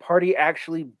of the party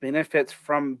actually benefits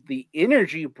from the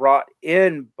energy brought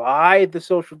in by the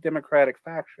social democratic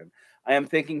faction. I am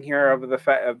thinking here of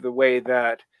the way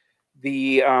that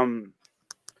the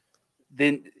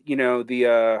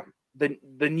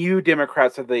new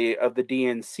Democrats of the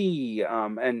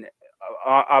DNC and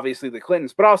obviously the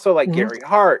Clintons, but also like Gary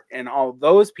Hart and all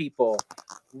those people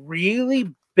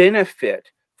really benefit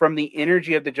from the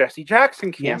energy of the Jesse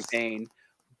Jackson campaign,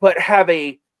 but have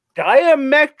a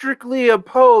diametrically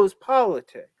opposed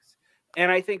politics.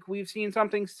 And I think we've seen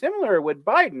something similar with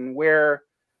Biden, where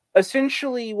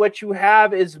essentially what you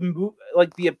have is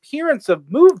like the appearance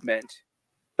of movement,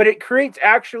 but it creates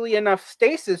actually enough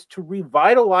stasis to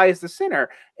revitalize the center.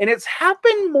 And it's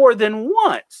happened more than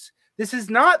once. This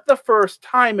is not the first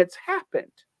time it's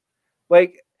happened.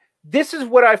 Like, this is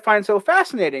what I find so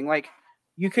fascinating. Like,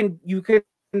 I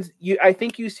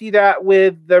think you see that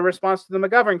with the response to the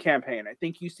McGovern campaign. I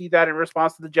think you see that in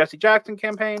response to the Jesse Jackson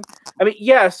campaign. I mean,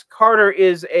 yes, Carter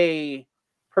is a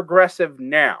progressive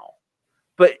now.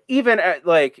 But even at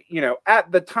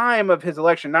at the time of his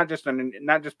election, not just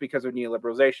because of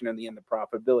neoliberalization and the end of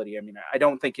profitability. I mean, I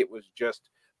don't think it was just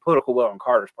political will on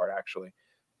Carter's part, actually,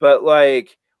 but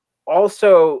like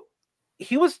also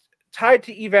he was tied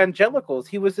to evangelicals.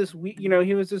 He was this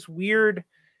weird,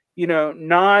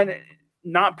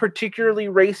 not particularly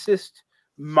racist,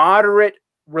 moderate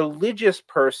religious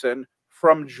person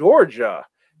from Georgia.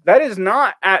 That is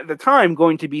not at the time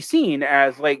going to be seen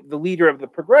as like the leader of the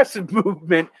progressive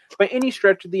movement by any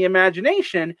stretch of the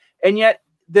imagination. And yet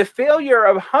the failure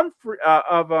of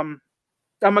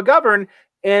McGovern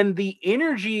and the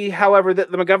energy, however, that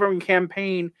the McGovern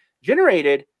campaign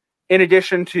generated, in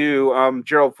addition to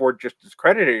Gerald Ford just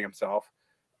discrediting himself,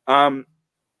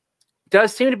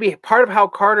 does seem to be part of how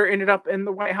Carter ended up in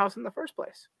the White House in the first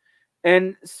place.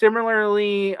 And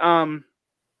similarly,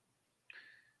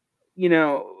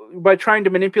 by trying to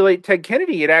manipulate Ted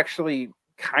Kennedy, it actually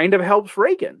kind of helps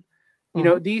Reagan.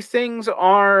 These things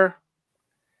are,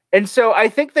 and so I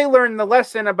think they learned the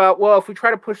lesson about, well, if we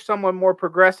try to push someone more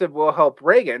progressive, we'll help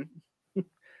Reagan.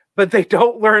 But they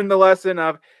don't learn the lesson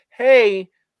of, hey,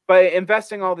 by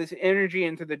investing all this energy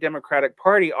into the Democratic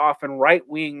Party, often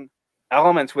right-wing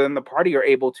elements within the party are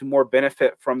able to more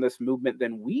benefit from this movement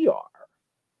than we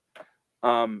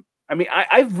are. I mean,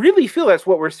 I really feel that's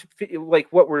what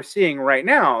we're seeing right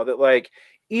now. That like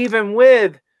even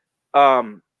with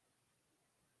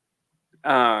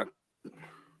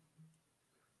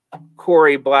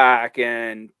Corey Black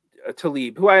and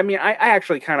Tlaib, who I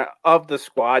actually kind of the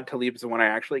squad, Tlaib is the one I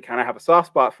actually kind of have a soft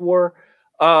spot for.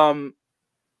 With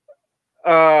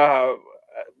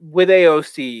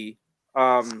AOC,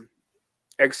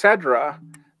 etc.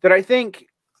 That I think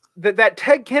that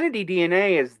Ted Kennedy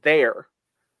DNA is there.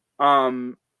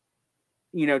 To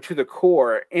the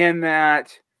core, and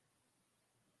that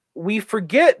we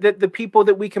forget that the people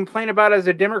that we complain about as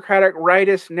a Democratic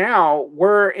rightist now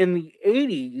were in the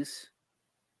 80s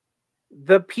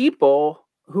the people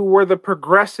who were the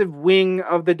progressive wing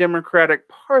of the Democratic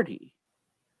Party.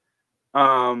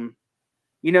 Some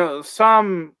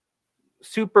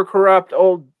super corrupt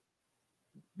old,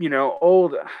 I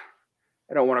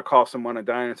don't want to call someone a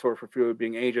dinosaur for fear of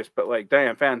being ageist, but like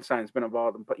Dianne Feinstein's been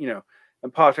involved in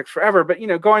politics forever. But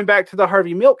going back to the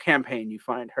Harvey Milk campaign, you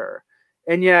find her,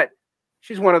 and yet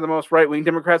she's one of the most right-wing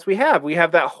Democrats we have. We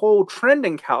have that whole trend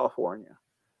in California.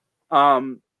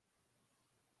 I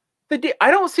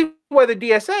don't see why the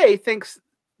DSA thinks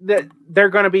that they're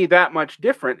going to be that much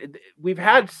different. We've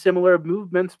had similar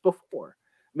movements before.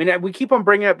 I mean, we keep on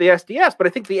bringing up the SDS, but I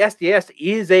think the SDS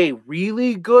is a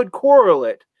really good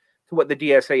correlate to what the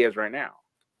DSA is right now.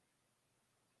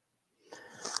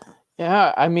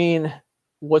 Yeah, I mean,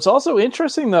 what's also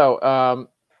interesting, though,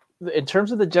 in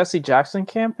terms of the Jesse Jackson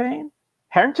campaign,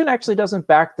 Harrington actually doesn't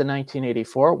back the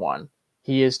 1984 one.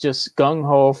 He is just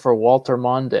gung-ho for Walter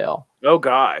Mondale. Oh,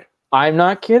 God. I'm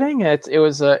not kidding.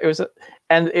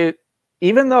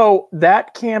 Even though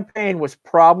that campaign was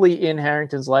probably in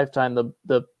Harrington's lifetime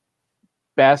the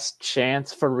best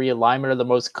chance for realignment, or the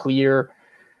most clear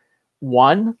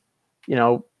one,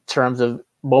 in terms of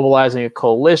mobilizing a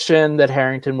coalition that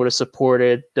Harrington would have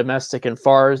supported, domestic and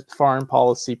foreign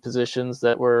policy positions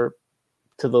that were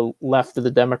to the left of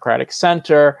the Democratic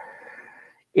center.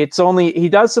 He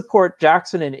does support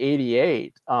Jackson in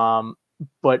 88,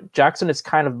 but Jackson is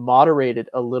kind of moderated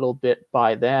a little bit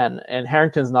by then, and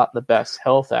Harrington's not in the best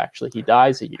health, actually. He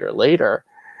dies a year later.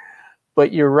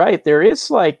 But you're right, there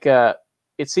is like,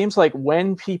 it seems like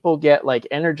when people get like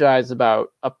energized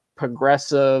about a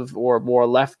progressive or more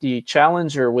lefty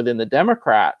challenger within the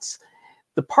Democrats,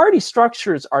 the party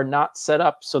structures are not set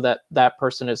up so that that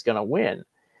person is going to win.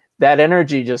 That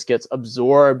energy just gets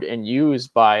absorbed and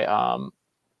used by,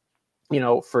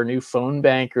 for new phone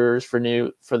bankers, for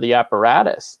the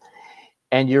apparatus.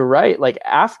 And you're right, like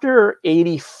after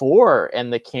 84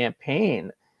 and the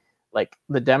campaign, like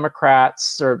the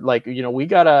Democrats are like, we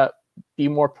got to be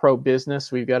more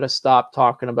pro-business. We've got to stop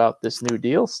talking about this New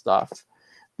Deal stuff.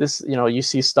 This, you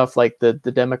see stuff like the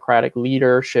Democratic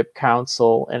Leadership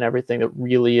Council and everything that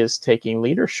really is taking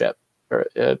leadership, or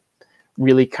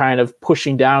really kind of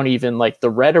pushing down even like the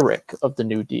rhetoric of the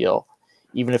New Deal,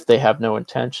 even if they have no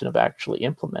intention of actually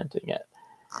implementing it.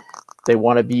 They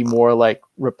want to be more like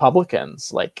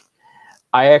Republicans. Like,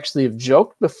 I actually have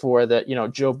joked before that,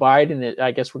 Joe Biden,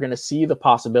 I guess we're going to see the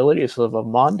possibilities of a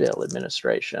Mondale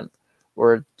administration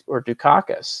or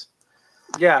Dukakis.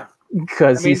 Yeah.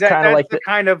 Because he's kind of like the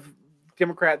kind of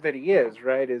Democrat that he is,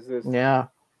 right? Is this? Yeah.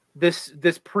 This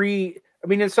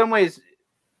in some ways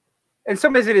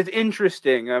it is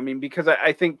interesting. I mean, because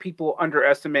I think people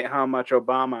underestimate how much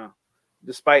Obama,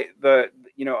 despite the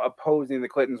opposing the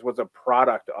Clintons, was a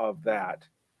product of that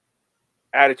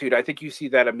attitude. I think you see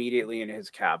that immediately in his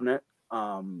cabinet.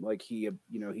 Like he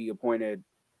appointed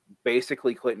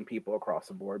basically Clinton people across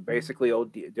the board, basically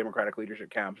old Democratic Leadership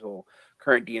Council,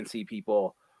 current DNC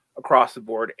people across the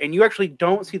board, and you actually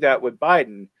don't see that with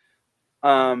Biden.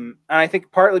 And I think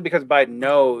partly because Biden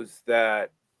knows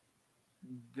that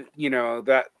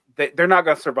that they're not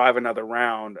going to survive another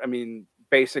round. I mean,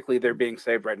 basically they're being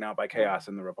saved right now by chaos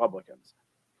in the Republicans.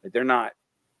 They're not.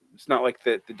 It's not like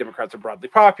the Democrats are broadly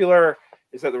popular.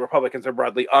 It's that the Republicans are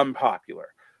broadly unpopular.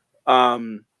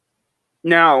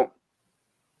 Now,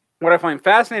 what I find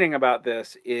fascinating about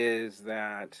this is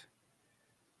that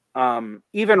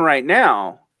even right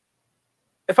now,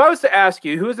 if I was to ask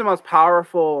you who is the most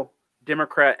powerful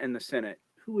Democrat in the Senate,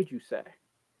 who would you say?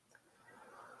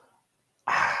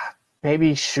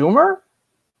 Maybe Schumer?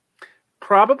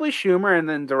 Probably Schumer, and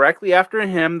then directly after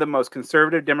him, the most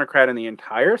conservative Democrat in the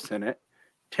entire Senate,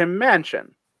 Tim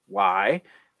Manchin. Why?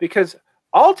 Because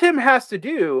all Tim has to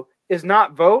do is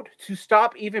not vote to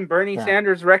stop even Bernie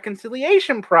Sanders'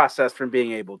 reconciliation process from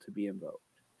being able to be invoked.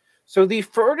 So the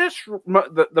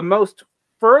most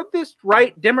furthest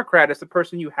right Democrat is the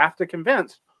person you have to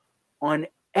convince on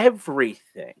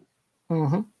everything.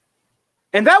 Mm-hmm.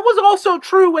 And that was also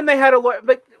true when they had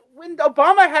when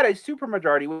Obama had a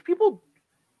supermajority, when people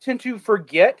tend to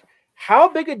forget how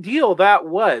big a deal that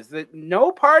was, that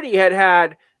no party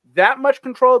had that much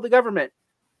control of the government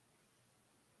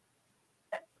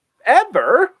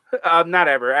ever. Not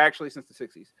ever, actually, since the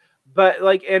 60s. But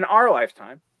like in our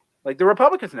lifetime, like the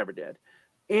Republicans never did.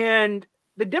 And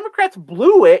the Democrats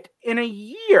blew it in a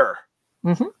year.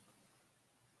 Mm-hmm.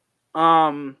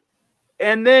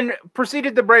 And then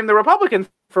proceeded to blame the Republicans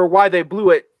for why they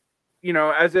blew it,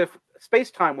 as if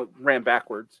space-time ran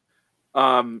backwards.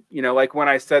 Like when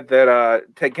I said that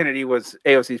Ted Kennedy was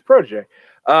AOC's protege.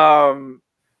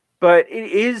 But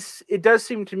it does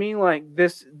seem to me like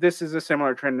this is a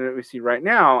similar trend that we see right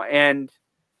now. And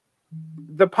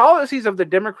the policies of the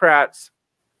Democrats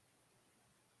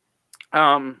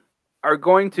are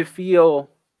going to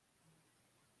feel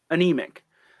anemic.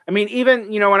 I mean, even,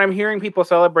 when I'm hearing people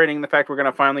celebrating the fact we're going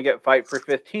to finally get Fight for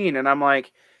 15, and I'm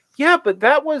like, yeah, but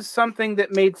that was something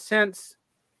that made sense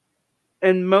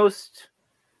in most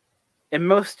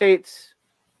states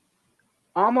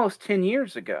almost 10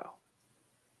 years ago.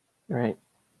 Right.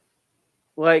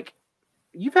 Like,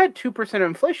 you've had 2%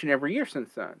 inflation every year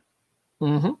since then.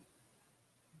 Mm-hmm.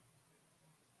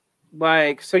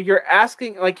 Like, so you're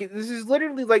asking, like, this is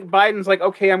literally like Biden's like,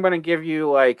 okay, I'm going to give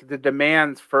you like the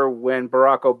demands for when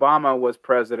Barack Obama was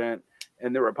president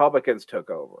and the Republicans took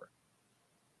over.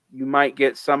 You might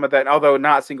get some of that, although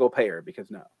not single payer, because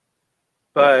no.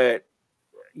 But,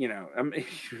 I'm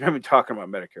talking about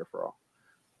Medicare for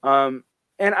all.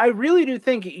 And I really do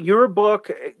think your book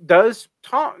does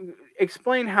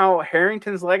explain how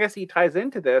Harrington's legacy ties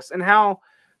into this, and how,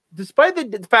 despite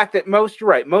the fact that you're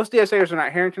right, most DSAers are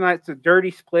not Harringtonites, the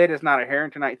dirty split is not a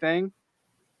Harringtonite thing.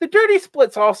 The dirty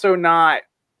split's also not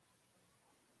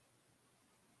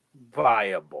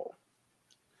viable.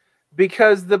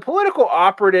 because the political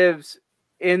operatives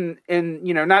in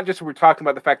not just we're talking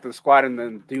about the fact that the squad and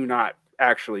then do not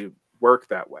actually work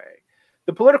that way.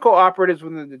 The political operatives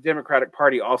within the Democratic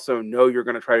Party also know you're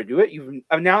going to try to do it. You've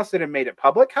announced it and made it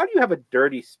public. How do you have a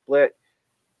dirty split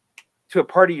to a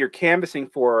party you're canvassing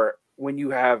for when you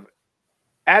have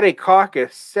at a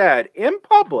caucus said in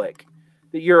public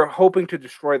that you're hoping to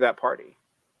destroy that party?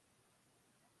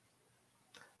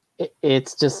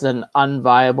 It's just an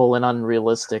unviable and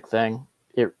unrealistic thing.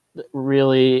 It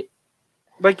really,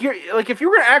 if you're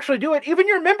going to actually do it, even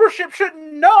your membership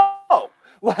shouldn't know.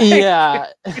 Yeah.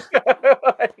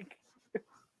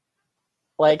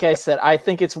 Like I said, I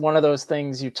think it's one of those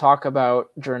things you talk about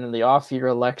during the off-year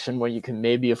election where you can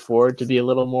maybe afford to be a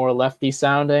little more lefty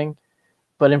sounding,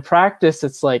 but in practice,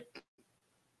 it's like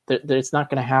it's not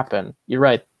going to happen. You're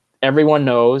right. Everyone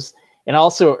knows. And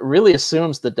also, it really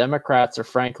assumes the Democrats are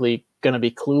frankly going to be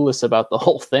clueless about the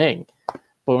whole thing.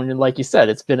 But when, like you said,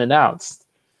 it's been announced.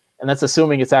 And that's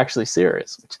assuming it's actually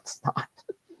serious, which it's not.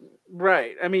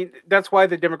 Right. I mean, that's why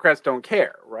the Democrats don't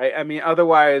care, right? I mean,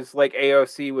 otherwise, like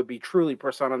AOC would be truly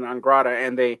persona non grata,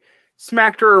 and they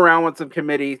smacked her around with some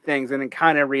committee things and then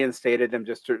kind of reinstated them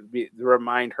just to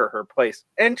remind her place.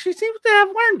 And she seems to have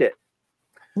learned it.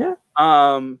 Yeah.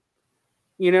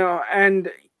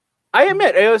 And I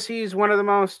admit AOC is one of the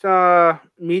most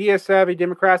media savvy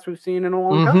Democrats we've seen in a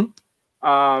long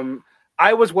time.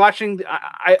 I was watching,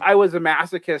 I was a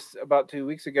masochist about 2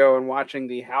 weeks ago and watching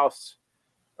the House,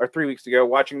 or 3 weeks ago,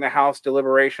 watching the House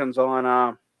deliberations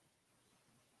on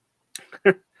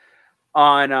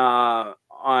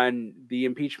the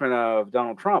impeachment of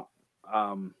Donald Trump.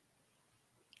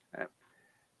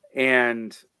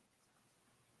 And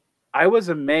I was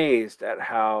amazed at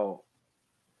how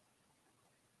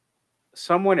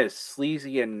someone as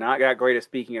sleazy and not that great at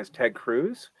speaking as Ted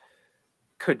Cruz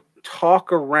could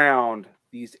talk around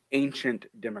these ancient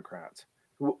Democrats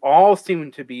who all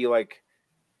seem to be like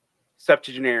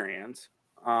septuagenarians.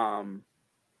 And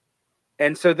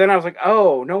so then I was like,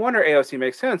 oh, no wonder AOC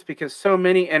makes sense, because so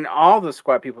many and all the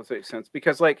squad people make sense,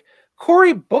 because like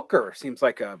Cory Booker seems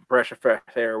like a breath of fresh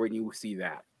air when you see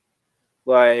that.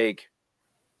 Like,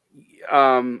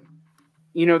 the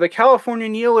California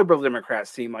neoliberal Democrats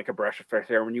seem like a breath of fresh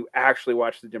air when you actually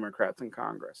watch the Democrats in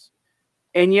Congress.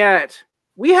 And yet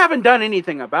we haven't done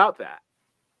anything about that.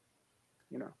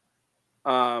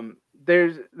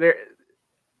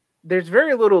 There's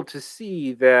very little to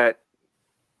see that's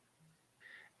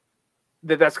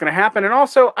going to happen. And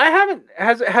also,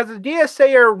 has the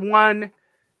DSA won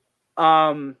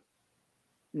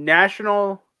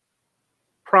national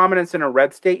prominence in a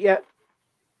red state yet?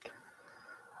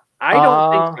 I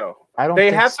don't think so. I don't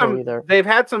think so either. They've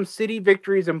had some city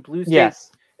victories in blue states,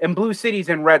 yes, and blue cities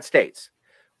in red states,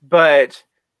 but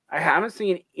I haven't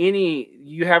seen any.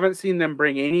 You haven't seen them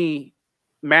bring any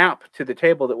map to the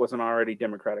table that wasn't already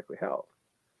democratically held.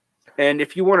 And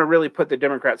if you want to really put the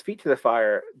Democrats' feet to the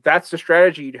fire, that's the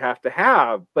strategy you'd have to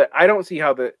have. But I don't see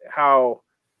how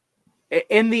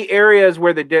in the areas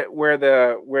where the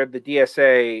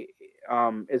DSA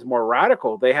is more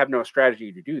radical, they have no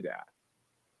strategy to do that,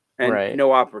 and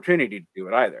no opportunity to do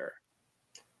it either.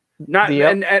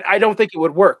 And I don't think it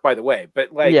would work, by the way. But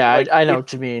I know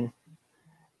what you mean.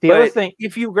 The other thing,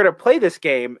 if you were going to play this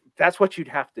game, that's what you'd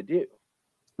have to do.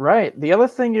 Right. The other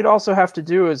thing you'd also have to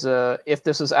do is, if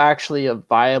this is actually a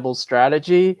viable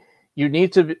strategy, you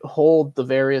need to hold the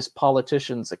various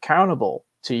politicians accountable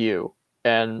to you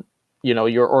and,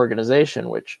 your organization,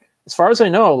 which, as far as I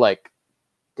know,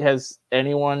 has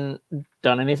anyone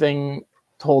done anything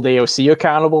to hold AOC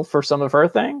accountable for some of her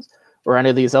things, or any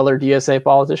of these other DSA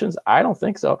politicians? I don't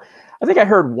think so. I think I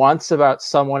heard once about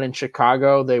someone in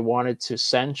Chicago they wanted to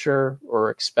censure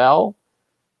or expel,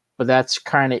 but that's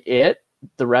kind of it.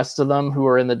 The rest of them who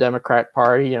are in the Democrat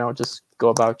Party, just go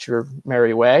about your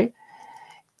merry way.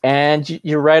 And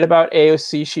you're right about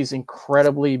AOC. She's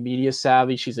incredibly media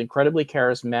savvy. She's incredibly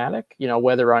charismatic,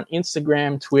 whether on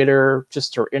Instagram, Twitter,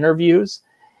 just her interviews.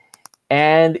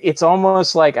 And it's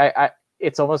almost like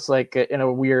in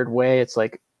a weird way, it's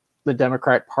like the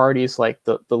Democrat Party is like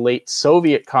the late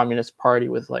Soviet Communist Party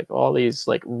with all these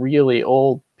really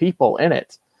old people in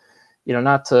it.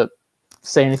 Not to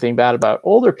say anything bad about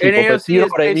older people, and AOC but you know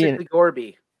is what I mean.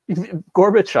 Gorby.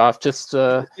 Gorbachev, just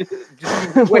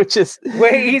which is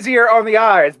way easier on the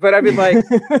eyes. But I mean, like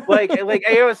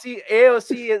AOC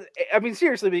is. I mean,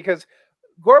 seriously, because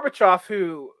Gorbachev,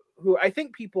 who I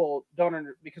think people don't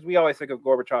because we always think of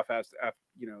Gorbachev as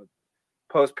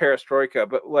post perestroika,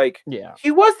 but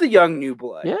he was the young new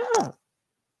blood. Yeah,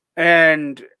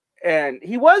 and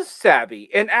he was savvy,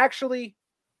 and actually,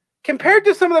 compared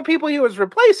to some of the people he was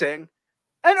replacing,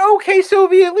 an okay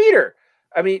Soviet leader.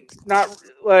 I mean, not.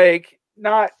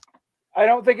 I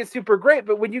don't think it's super great,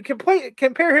 but when you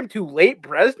compare him to late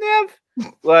Brezhnev,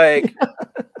 like,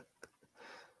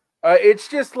 it's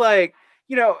just like,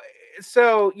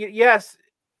 so yes,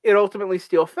 it ultimately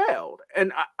still failed.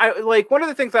 And I like, one of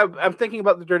the things I'm thinking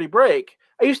about the Dirty Break.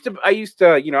 I used to, I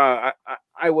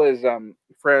was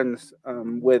friends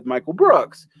with Michael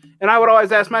Brooks, and I would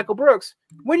always ask Michael Brooks,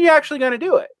 when are you actually going to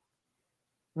do it?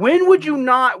 When would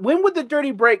the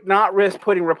Dirty Break not risk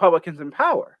putting Republicans in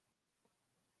power?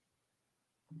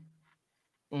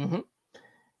 Mm-hmm.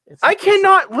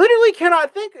 I literally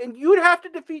cannot think, and you would have to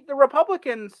defeat the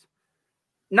Republicans,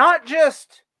 not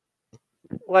just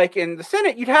like in the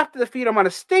Senate, you'd have to defeat them on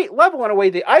a state level in a way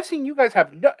that I've seen you guys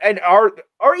have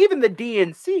or even the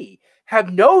DNC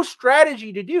have no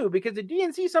strategy to do, because the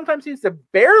DNC sometimes seems to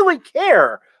barely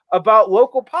care about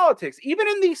local politics. Even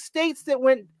in these states that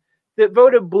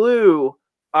voted blue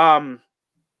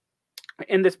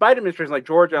in this Biden administration, like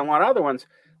Georgia and a lot of other ones,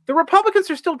 the Republicans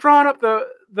are still drawing up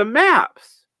the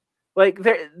maps. Like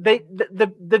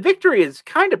the victory is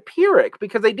kind of Pyrrhic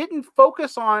because they didn't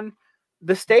focus on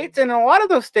the states, and in a lot of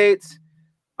those states,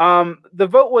 the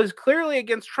vote was clearly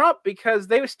against Trump because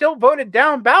they still voted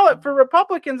down ballot for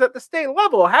Republicans at the state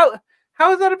level. How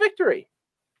is that a victory?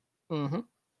 Mm-hmm.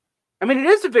 I mean, it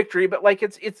is a victory, but like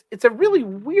it's a really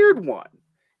weird one,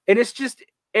 and it's just.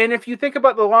 And if you think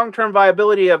about the long-term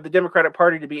viability of the Democratic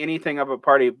Party to be anything of a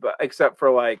party, except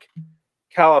for like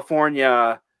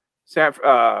California,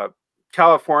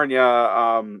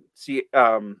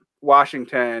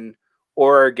 Washington,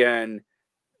 Oregon,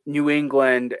 New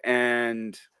England,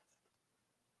 and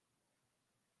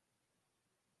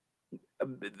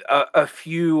a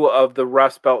few of the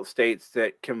Rust Belt states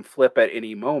that can flip at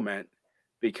any moment,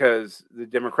 because the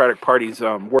Democratic Party's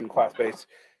working class base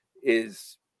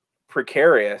is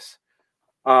precarious.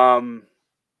 What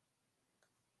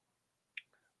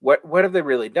have they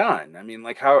really done? I mean,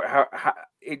 like how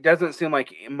it doesn't seem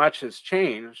like much has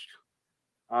changed.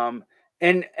 And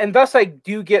thus I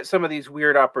do get some of these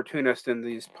weird opportunists and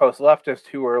these post-leftists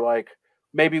who are like,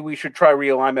 maybe we should try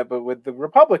realignment, but with the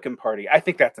Republican Party. I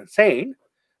think that's insane.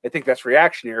 I think that's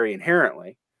reactionary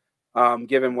inherently,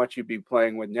 given what you'd be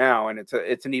playing with now. And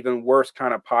it's an even worse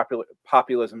kind of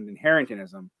populism than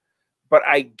Harringtonism. But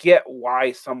I get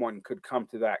why someone could come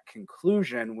to that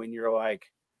conclusion when you're like,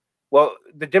 well,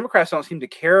 the Democrats don't seem to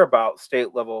care about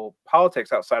state level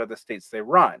politics outside of the states they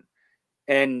run.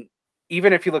 And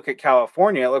even if you look at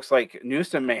California, it looks like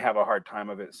Newsom may have a hard time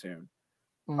of it soon.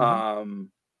 Mm-hmm.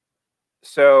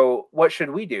 So what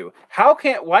should we do?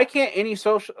 Why can't any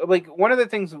social, like, one of the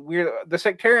things the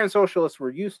sectarian socialists were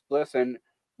useless and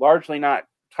largely not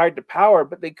tied to power,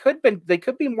 but they could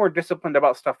be more disciplined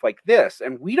about stuff like this,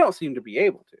 and we don't seem to be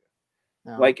able to.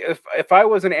 No. Like if I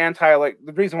was an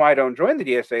the reason why I don't join the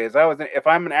DSA is if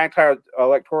I'm an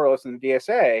anti-electoralist in the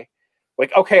DSA,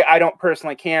 like, okay, I don't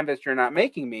personally canvass, you're not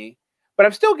making me, but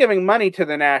I'm still giving money to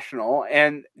the national,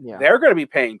 and they're going to be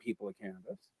paying people to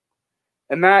canvass.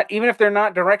 And that, even if they're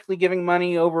not directly giving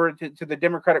money over to the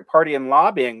Democratic Party and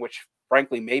lobbying, which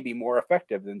frankly may be more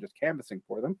effective than just canvassing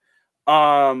for them,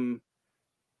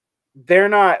 they're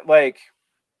not, like,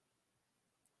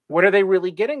 what are they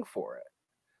really getting for it?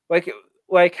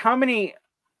 Like how many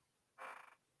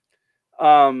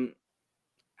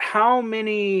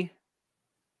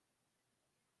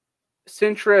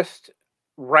centrist,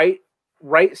 right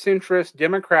centrist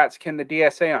Democrats can the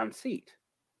DSA unseat?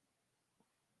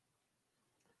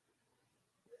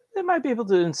 They might be able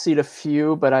to unseat a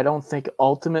few, but I don't think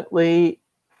ultimately,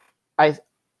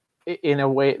 in a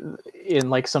way, in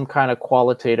like some kind of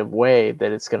qualitative way,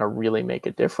 that it's going to really make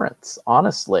a difference,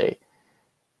 honestly.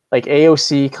 Like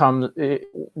AOC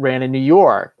ran in New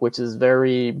York, which is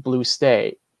very blue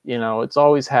state. You know, it's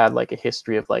always had like a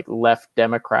history of like left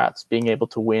Democrats being able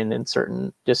to win in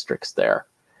certain districts there.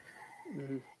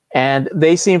 Mm-hmm. And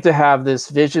they seem to have this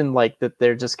vision, like, that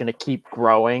they're just going to keep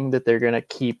growing, that they're going to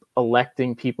keep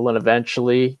electing people, and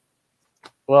eventually,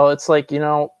 well, it's like,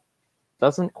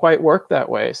 doesn't quite work that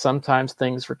way. Sometimes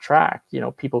things retract.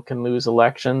 People can lose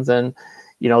elections, and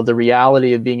the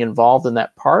reality of being involved in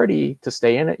that party, to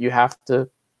stay in it, you have to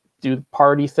do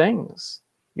party things.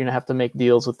 You're gonna have to make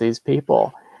deals with these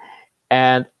people.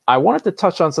 And I wanted to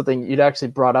touch on something you'd actually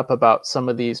brought up about some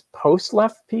of these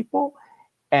post-left people,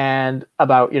 and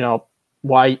about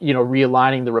why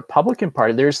realigning the Republican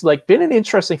Party. There's like been an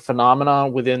interesting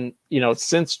phenomenon within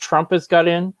since Trump has got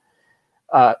in,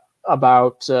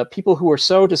 about people who are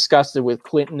so disgusted with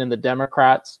Clinton and the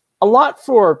Democrats, a lot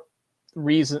for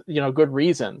good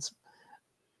reasons,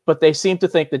 but they seem to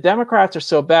think the Democrats are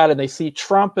so bad, and they see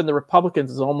Trump and the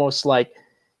Republicans as almost like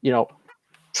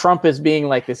Trump as being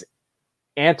like this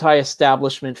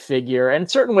anti-establishment figure, and in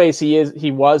certain ways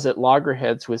he was at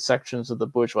loggerheads with sections of the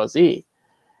bourgeoisie,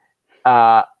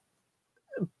 but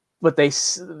they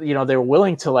were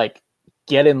willing to like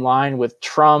get in line with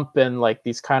Trump and like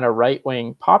these kind of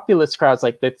right-wing populist crowds,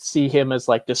 like that see him as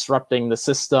like disrupting the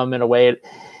system in a way.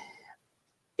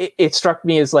 It struck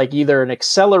me as like either an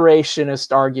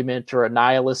accelerationist argument or a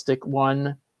nihilistic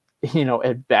one,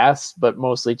 at best, but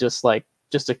mostly just a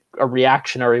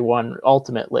reactionary one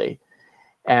ultimately.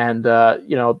 And,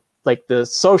 like the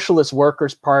Socialist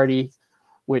Workers' Party,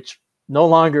 which no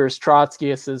longer is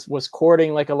Trotskyist, was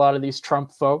courting like a lot of these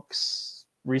Trump folks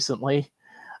recently.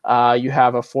 You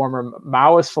have a former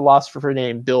Maoist philosopher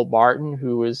named Bill Barton,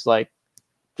 who is like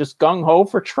just gung-ho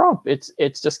for Trump.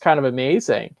 It's just kind of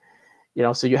amazing.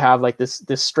 So you have like this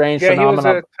strange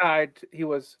phenomenon. He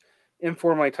was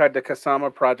informally tied to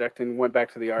Kasama Project and went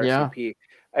back to the RCP. Yeah.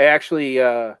 I actually,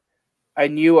 I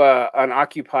knew an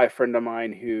Occupy friend of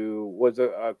mine who was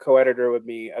a co-editor with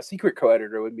me, a secret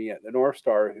co-editor with me at the North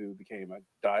Star, who became a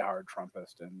diehard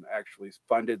Trumpist and actually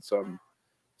funded some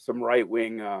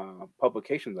right-wing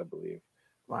publications, I believe.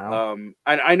 Wow. And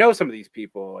I know some of these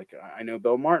people, like I know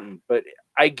Bill Martin, but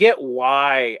I get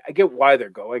why they're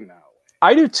going that way.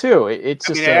 I do too.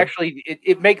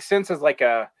 It makes sense as like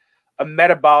a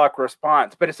metabolic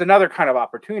response, but it's another kind of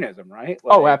opportunism, right?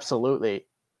 Like, absolutely.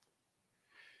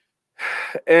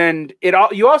 And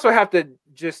you also have to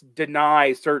just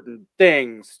deny certain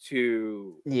things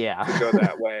to go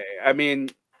that way. I mean,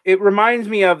 it reminds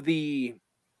me of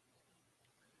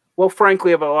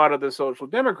frankly, of a lot of the social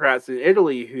democrats in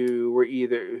Italy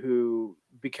who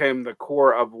became the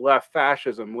core of left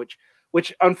fascism, which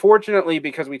unfortunately,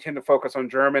 because we tend to focus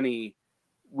on Germany,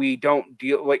 we don't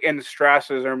deal like in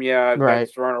Strasserism,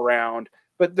 that's thrown around.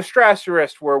 But the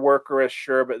Strasserists were workerists,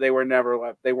 sure, but they were never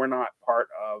left. They were not part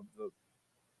of the.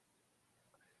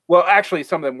 Well, actually,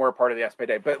 some of them were part of the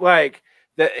SPD, but like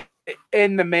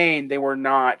in the main, they were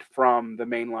not from the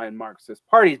mainline Marxist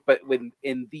parties. But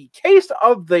in the case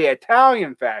of the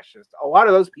Italian fascists, a lot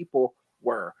of those people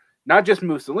were not just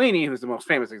Mussolini, who's the most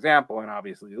famous example and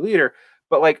obviously the leader,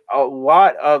 but like a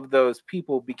lot of those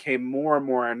people became more and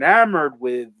more enamored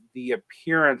with the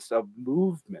appearance of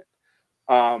movement.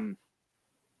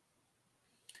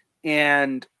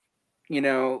 And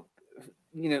the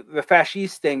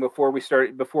fascist thing before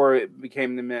it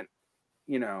became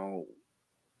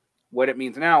what it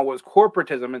means now was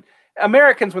corporatism. And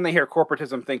Americans, when they hear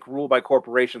corporatism, think rule by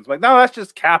corporations. Like, no, that's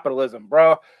just capitalism,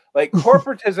 bro. Like,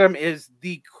 corporatism is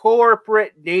the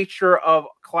corporate nature of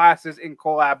classes in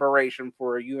collaboration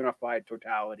for a unified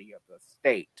totality of the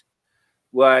state.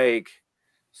 Like,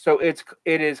 so it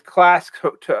is class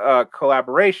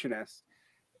collaborationist.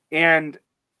 And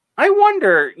I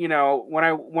wonder,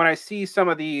 when I see some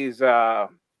of these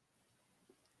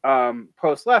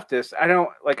post-leftists, I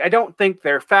don't think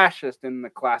they're fascist in the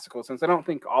classical sense. I don't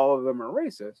think all of them are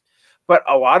racist, but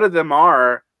a lot of them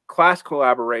are class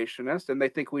collaborationists, and they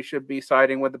think we should be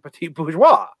siding with the petit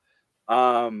bourgeois,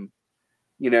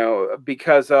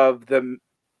 because of the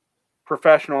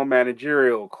professional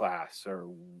managerial class or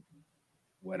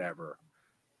whatever.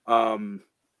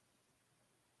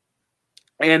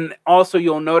 And also,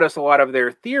 you'll notice a lot of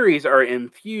their theories are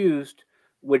infused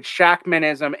with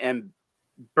Schachtmanism and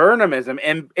Burnhamism,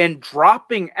 and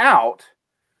dropping out,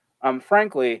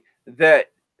 frankly, that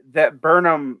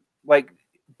Burnham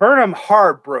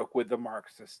hard broke with the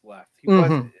Marxist left. He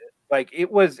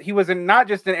was not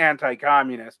just an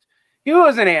anti-communist; he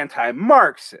was an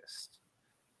anti-Marxist.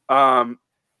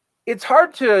 It's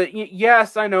hard to.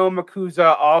 Yes, I know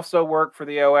Makuza also worked for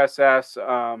the OSS.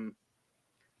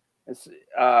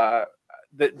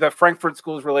 The Frankfurt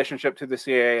School's relationship to the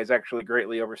CIA is actually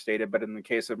greatly overstated, but in the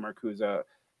case of Marcuse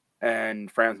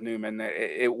and Franz Neumann,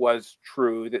 it was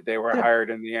true that they were hired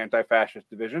in the anti-fascist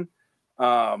division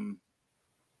in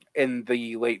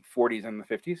the late 40s and the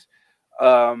 50s.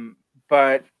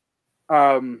 But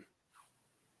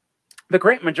the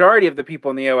great majority of the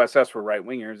people in the OSS were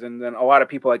right-wingers, and then a lot of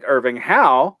people like Irving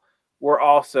Howe were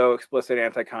also explicit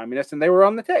anti-communists, and they were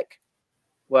on the take.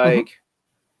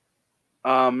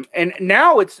 And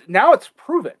now it's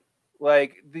proven.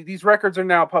 Like these records are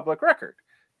now public record,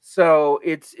 so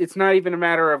it's not even a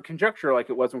matter of conjecture like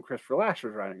it was when Christopher Lasch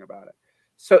was writing about it.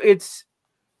 So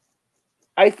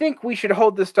I think we should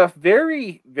hold this stuff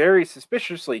very, very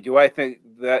suspiciously. Do I think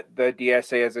that the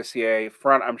DSA is a CIA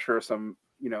front? I'm sure some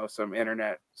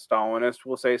internet Stalinists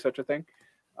will say such a thing.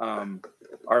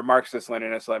 Or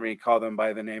Marxist-Leninists, let me call them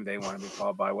by the name they want to be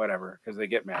called by, whatever, because they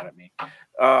get mad at me.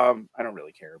 I don't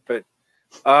really care, but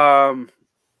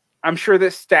I'm sure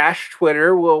that Stash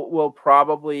Twitter will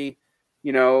probably,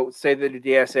 you know, say that the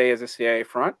DSA is a CIA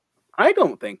front. I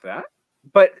don't think that,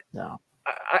 but No.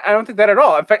 I don't think that at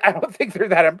all. In fact, I don't think they're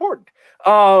that important.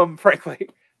 Frankly,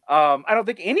 I don't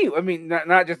think I mean,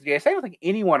 not just DSA. I don't think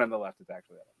anyone on the left is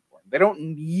actually that important. They don't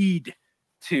need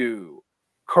to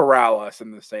corral us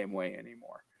in the same way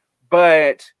anymore.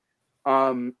 But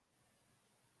I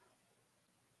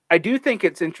do think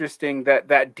it's interesting that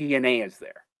that DNA is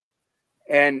there,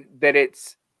 and that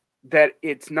it's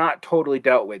not totally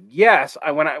dealt with. Yes,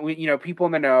 you know, people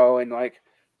in the know and like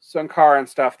Sankara and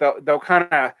stuff, they'll kind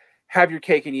of have your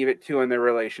cake and eat it too in their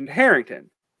relation to Harrington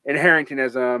and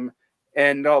Harringtonism,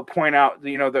 and they'll point out,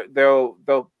 you know,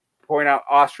 they'll point out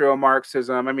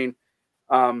Austro-Marxism. I mean,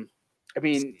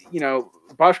 you know,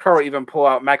 Boschkar will even pull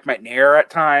out Mac McNair at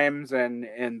times and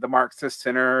the Marxist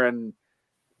Center, and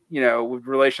you know, with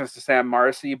relations to Sam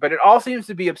Marcy, but it all seems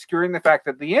to be obscuring the fact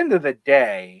that at the end of the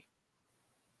day,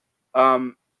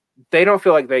 they don't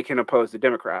feel like they can oppose the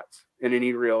Democrats in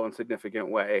any real and significant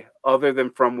way other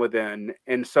than from within.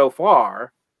 And so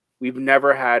far, we've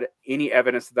never had any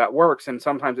evidence that works. And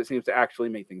sometimes it seems to actually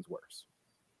make things worse.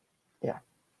 Yeah.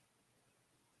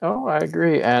 Oh, I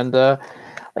agree. And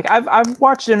like I've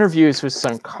watched interviews with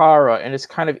Sankara, and it's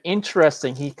kind of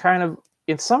interesting. He kind of,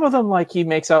 in some of them, like he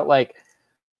makes out like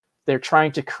they're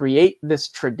trying to create this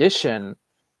tradition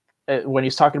when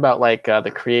he's talking about like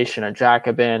the creation of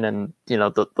Jacobin and, you know,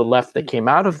 the left that came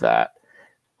out of that.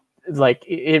 Like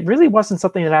it really wasn't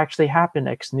something that actually happened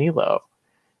ex nihilo.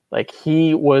 Like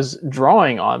he was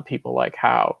drawing on people like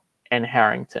Howe and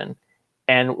Harrington,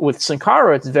 and with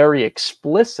Sankara it's very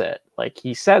explicit. Like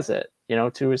he says it, you know,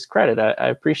 to his credit. I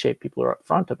appreciate people are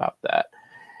upfront about that.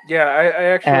 Yeah, I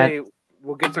actually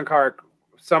will give Sankara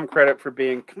some credit for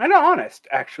being kind of honest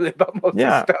actually about most of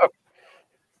the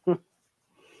stuff.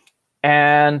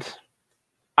 And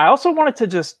I also wanted to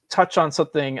just touch on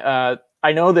something. I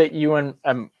know that you and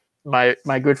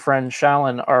my good friend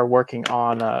Shalin are working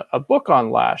on a book on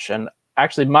Lasch. And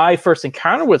actually, my first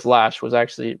encounter with Lasch was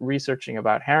actually researching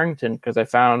about Harrington, because I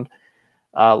found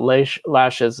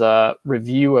Lasch's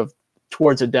review of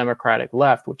Towards a Democratic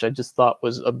Left, which I just thought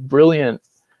was a brilliant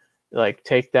like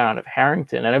takedown of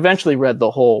Harrington. And eventually read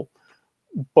the whole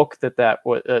book that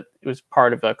was it was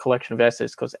part of a collection of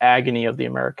essays called Agony of the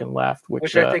American Left,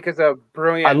 which I think is a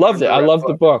brilliant. I loved it. I loved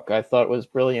the book. I thought it was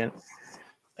brilliant.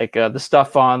 Like the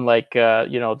stuff on like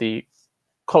you know, the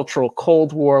cultural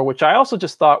Cold War, which I also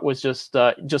just thought was just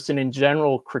an in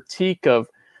general critique of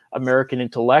American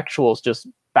intellectuals just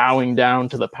bowing down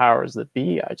to the powers that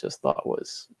be. I just thought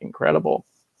was incredible.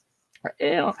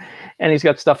 You know, and he's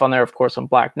got stuff on there, of course, on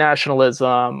Black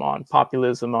nationalism, on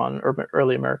populism, on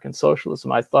early American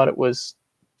socialism. I thought it was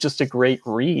just a great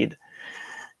read,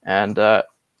 and I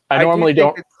normally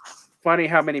don't. It's funny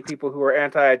how many people who are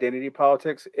anti-identity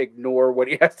politics ignore what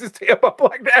he has to say about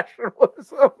Black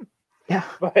nationalism. Yeah,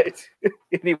 but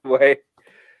anyway,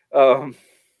 go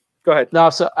ahead. No,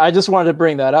 so I just wanted to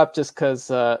bring that up just because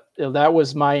that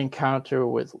was my encounter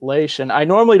with Lasch. And I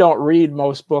normally don't read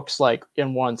most books like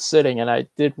in one sitting, and I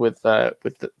did with the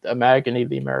Agony of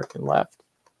the American Left.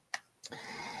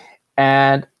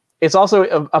 And it's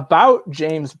also about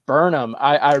James Burnham.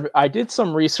 I did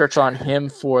some research on him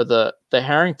for the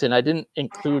Harrington. I didn't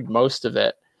include most of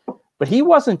it, but he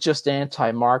wasn't just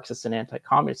anti-Marxist and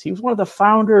anti-communist. He was one of the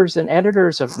founders and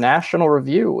editors of National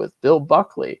Review with Bill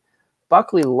Buckley.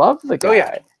 Buckley loved the guy. Oh,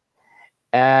 yeah.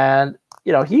 And,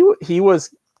 you know, he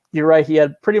was, you're right, he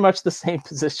had pretty much the same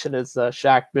position as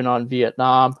Schachtman on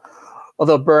Vietnam,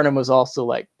 although Burnham was also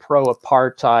like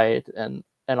pro-apartheid and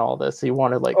all this. He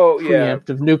wanted like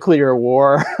preemptive nuclear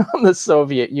war on the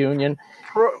Soviet Union.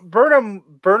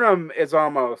 Burnham is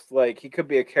almost like he could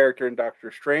be a character in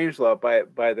Dr. Strangelove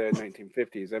by the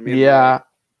 1950s. I mean, yeah.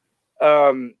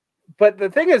 But the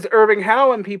thing is, Irving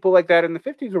Howe and people like that in the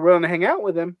 50s were willing to hang out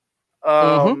with him.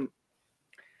 But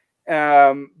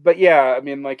yeah, I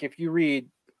mean, like if you read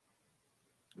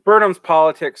Burnham's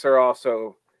politics are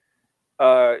also,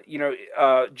 you know,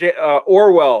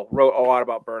 Orwell wrote a lot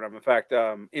about Burnham. In fact,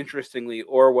 interestingly,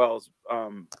 Orwell's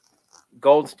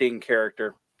Goldstein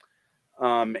character,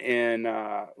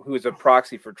 who is a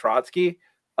proxy for Trotsky,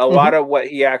 a lot of what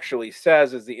he actually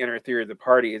says is the inner theory of the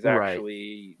party is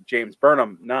actually James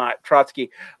Burnham, not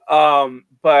Trotsky.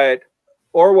 But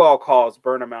Orwell calls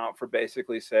Burnham out for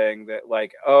basically saying that,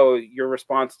 like, oh, your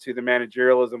response to the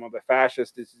managerialism of the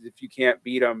fascist is if you can't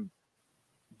beat them,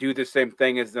 do the same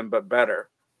thing as them, but better.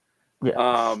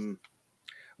 Yeah.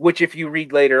 Which, if you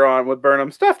read later on with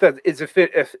Burnham's stuff, that is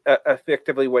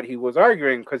effectively what he was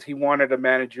arguing, because he wanted a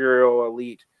managerial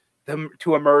elite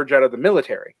to emerge out of the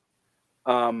military.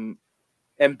 And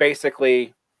and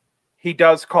basically he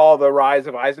does call the rise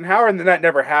of Eisenhower, and then that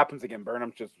never happens again.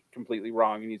 Burnham's just completely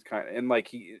wrong, and he's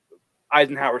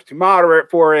Eisenhower's too moderate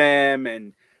for him,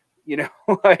 and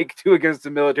like too against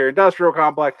the military-industrial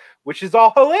complex, which is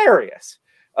all hilarious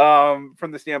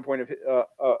from the standpoint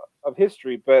of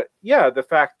history. But yeah, the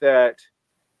fact that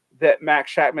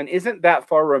Max Schachtman isn't that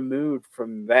far removed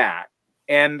from that,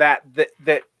 and that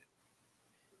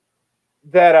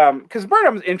because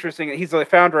Burnham's interesting. He's the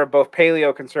founder of both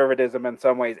paleoconservatism in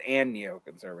some ways and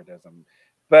neoconservatism.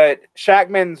 But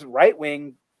Schachtman's right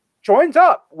wing joins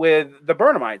up with the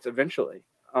Burnhamites eventually.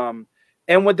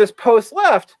 And with this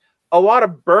post-left, a lot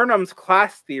of Burnham's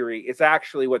class theory is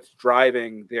actually what's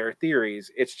driving their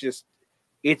theories.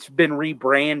 It's been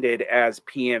rebranded as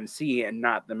PMC and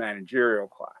not the managerial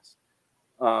class.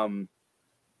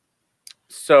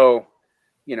 So,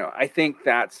 I think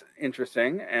that's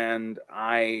interesting, and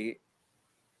I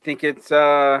think it's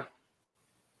kind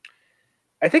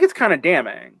of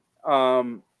damning.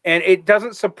 And it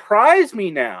doesn't surprise me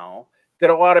now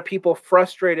that a lot of people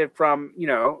frustrated from,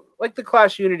 like the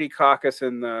Class Unity Caucus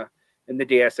in the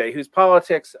DSA, whose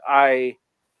politics I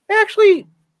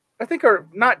think are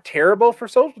not terrible for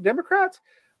social democrats,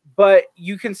 but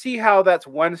you can see how that's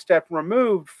one step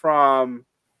removed from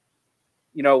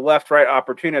left-right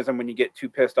opportunism when you get too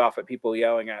pissed off at people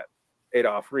yelling at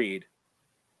Adolph Reed.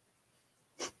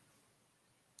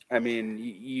 I mean,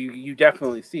 you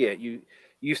definitely see it.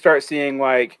 You start seeing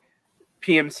like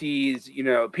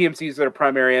PMCs that are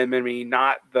primary enemy,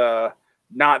 not the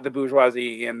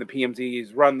bourgeoisie, and the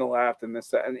PMCs run the left, and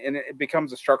and it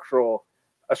becomes a structural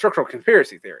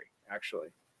conspiracy theory actually,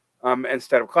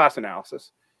 instead of class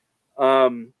analysis.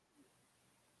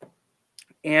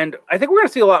 And I think we're going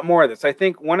to see a lot more of this. I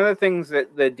think one of the things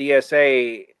that the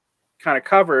DSA kind of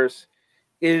covers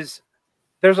is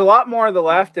there's a lot more of the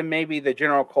left, and maybe the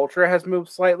general culture has moved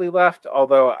slightly left,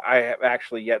 although I have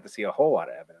actually yet to see a whole lot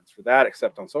of evidence for that,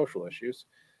 except on social issues.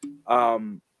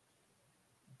 But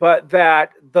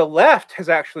that the left has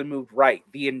actually moved right.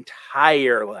 The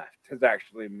entire left has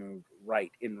actually moved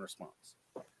right in response.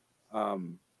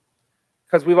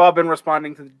 Because we've all been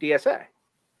responding to the DSA.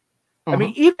 I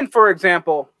mean, even, for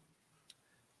example,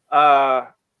 Maoists.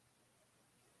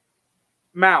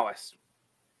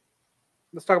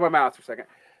 Let's talk about Maoists for a second.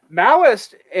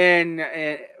 Maoists in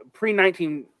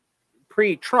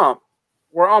pre-Trump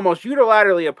were almost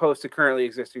unilaterally opposed to currently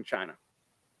existing China.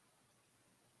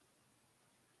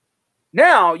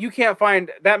 Now, you can't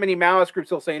find that many Maoist groups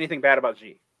that'll say anything bad about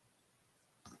Xi.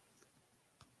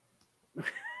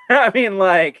 I mean,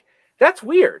 like, that's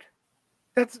weird.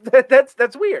 That's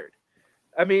weird.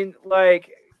 I mean, like,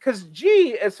 because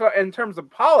Xi, in terms of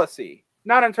policy,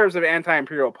 not in terms of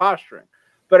anti-imperial posturing,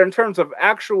 but in terms of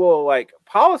actual, like,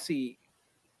 policy,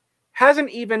 hasn't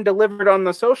even delivered on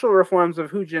the social reforms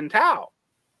of Hu Jintao.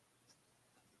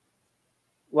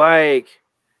 Like,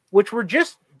 which were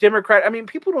just democratic. I mean,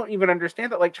 people don't even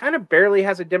understand that, like, China barely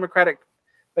has a democratic,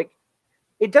 like,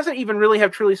 it doesn't even really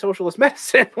have truly socialist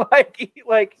medicine. like,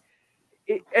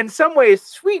 in some ways,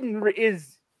 Sweden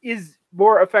is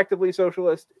more effectively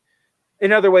socialist.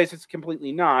 In other ways, it's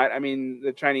completely not. I mean,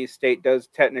 the Chinese state does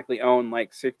technically own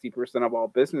like 60% of all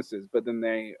businesses, but then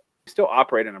they still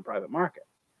operate in a private market.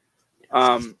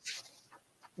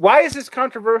 Why is this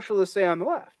controversial to say on the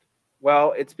left?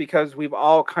 Well, it's because we've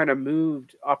all kind of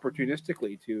moved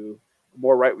opportunistically to a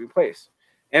more right-wing place.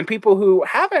 And people who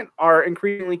haven't are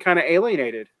increasingly kind of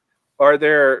alienated, or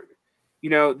they're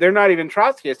not even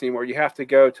Trotskyists anymore. You have to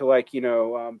go to, like,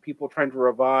 people trying to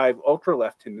revive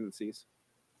ultra-left tendencies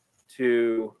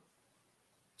to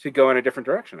go in a different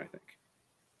direction, I think.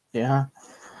 Yeah.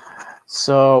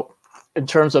 So in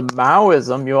terms of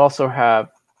Maoism, you also have,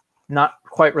 not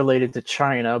quite related to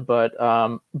China, but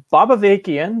Bob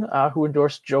Avakian, who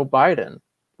endorsed Joe Biden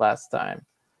last time,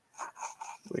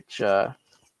 which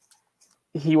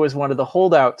he was one of the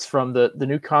holdouts from the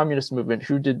new communist movement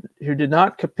who did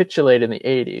not capitulate in the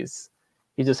 80s.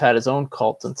 He just had his own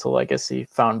cult until, I guess, he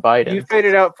found Biden. You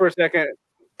faded out for a second.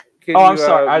 I'm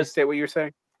sorry. I was say what you were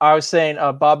saying. I was saying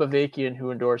Bob Avakian,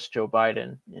 who endorsed Joe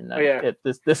Biden in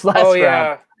this last round.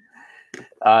 Yeah.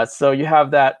 So you have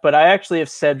that, but I actually have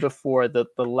said before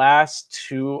that the last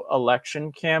two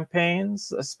election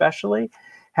campaigns, especially,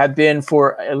 have been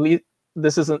for, at least,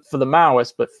 this isn't for the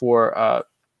Maoists, but for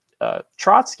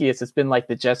Trotskyists, it's been like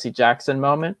the Jesse Jackson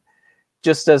moment.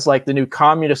 Just as like the new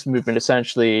communist movement,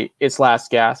 essentially, its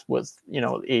last gasp was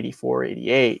 84,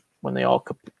 88 when they all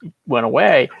went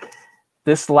away.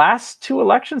 This last two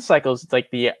election cycles, it's like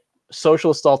the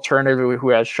socialist alternative, who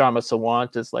has Shama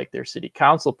Sawant as like their city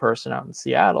council person out in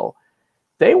Seattle,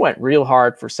 they went real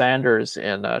hard for Sanders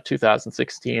in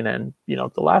 2016 and,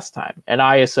 the last time. And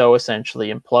ISO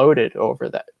essentially imploded over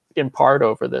that, in part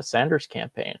over the Sanders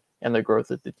campaign and the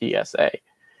growth of the DSA.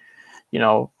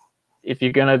 If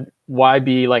you're going to, why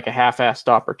be like a half-assed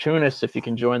opportunist if you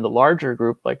can join the larger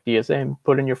group like DSA and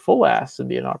put in your full ass and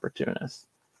be an opportunist?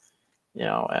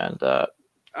 And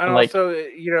also,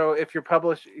 if you're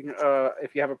publishing,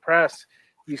 if you have a press,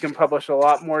 you can publish a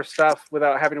lot more stuff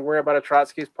without having to worry about a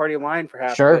Trotskyist party line for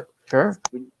half of it. Sure.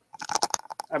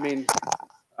 I mean,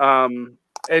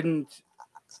 and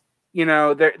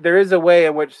there is a way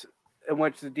in which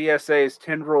the DSA's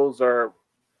tendrils are.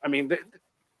 I mean,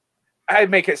 I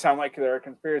make it sound like they're a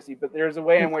conspiracy, but there's a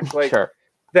way in which sure.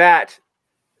 that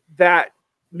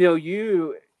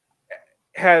milieu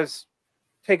has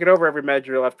taken over every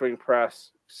major left-wing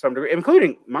press to some degree,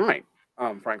 including mine,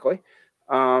 frankly,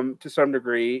 to some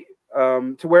degree,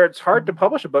 to where it's hard to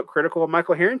publish a book critical of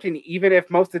Michael Harrington, even if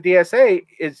most of the DSA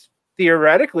is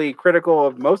theoretically critical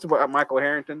of most of what Michael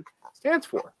Harrington stands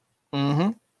for.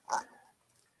 Mm-hmm.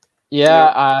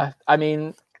 Yeah, I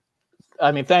mean,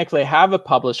 thankfully I have a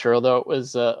publisher, although it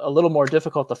was a little more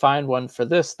difficult to find one for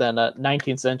this than a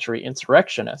 19th century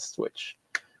insurrectionist, which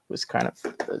was kind of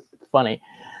funny.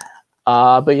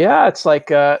 But yeah, it's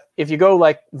like if you go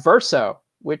like Verso,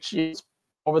 which is,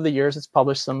 over the years it's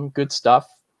published some good stuff.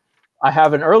 I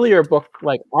have an earlier book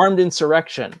like Armed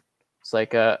Insurrection. It's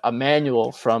like a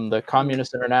manual from the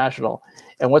Communist International.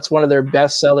 And what's one of their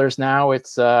best sellers now?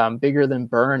 It's Bigger Than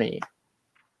Bernie,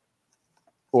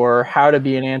 or How to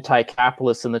Be an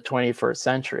Anti-Capitalist in the 21st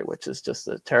Century, which is just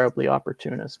a terribly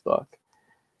opportunist book.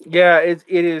 Yeah, it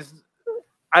is.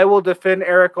 I will defend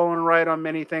Eric Olin Wright on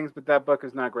many things, but that book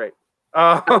is not great.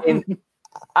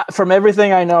 From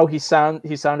everything I know, he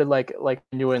sounded like a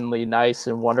genuinely nice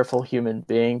and wonderful human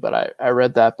being. But I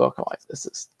read that book. I'm like, this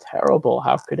is terrible.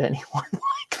 How could anyone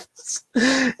like this?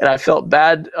 And I felt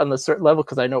bad on a certain level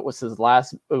because I know it was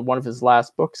one of his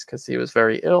last books because he was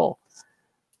very ill.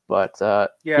 But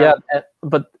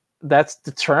but that's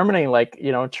determining, like,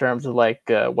 in terms of like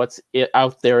what's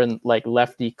out there in like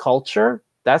lefty culture.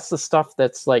 That's the stuff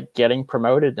that's like getting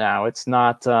promoted now. It's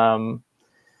not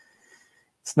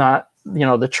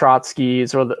the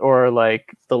Trotskys or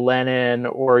like the Lenin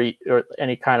or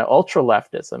any kind of ultra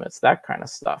leftism. It's that kind of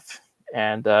stuff.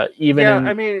 And I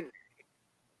mean,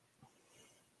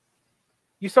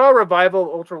 you saw a revival of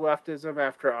ultra leftism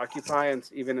after Occupy, and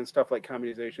even in stuff like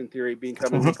communization theory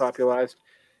becoming popularized.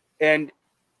 And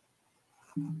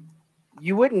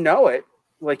you wouldn't know it.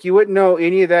 Like, you wouldn't know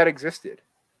any of that existed.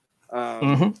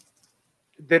 That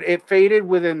it faded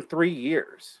within 3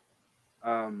 years.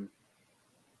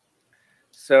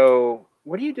 So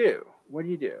what do you do?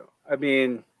 I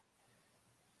mean,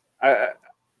 I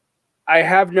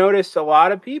have noticed a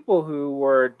lot of people who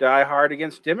were diehard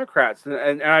against Democrats,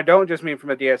 and I don't just mean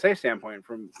from a DSA standpoint,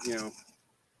 from,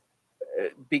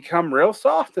 become real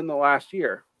soft in the last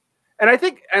year. And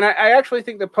I actually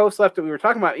think the post-left that we were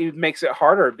talking about, it makes it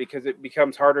harder because it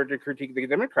becomes harder to critique the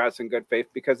Democrats in good faith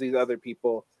because these other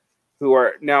people who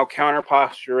are now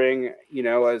counter-posturing,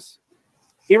 as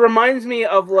he reminds me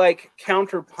of like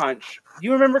Counterpunch. Do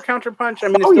you remember Counterpunch? I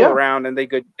mean, it's still around, and they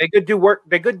do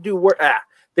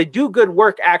good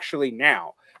work actually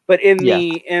now. But in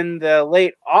the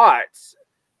late aughts,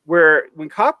 when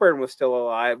Cockburn was still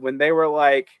alive, when they were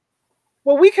like,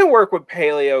 well, we can work with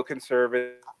paleo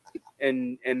conservatives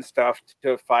and stuff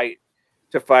to fight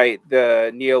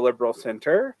the neoliberal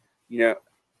center,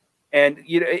 and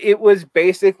it was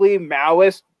basically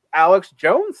Maoist Alex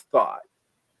Jones thought.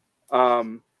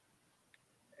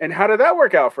 And how did that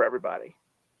work out for everybody?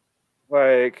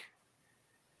 Like,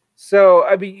 so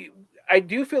I mean, I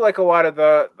do feel like a lot of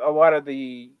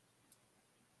the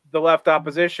left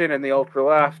opposition and the ultra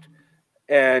left,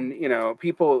 and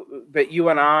people that you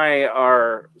and I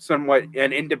are somewhat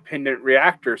an independent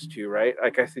reactors to, right?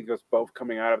 Like, I think us both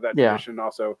coming out of that tradition,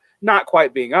 also not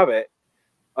quite being of it.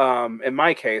 In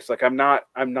my case, like, I'm not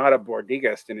a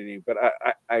Bordigist in any, but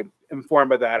I'm informed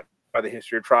by that, by the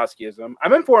history of Trotskyism.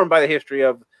 I'm informed by the history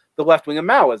of the left wing of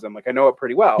Maoism. Like, I know it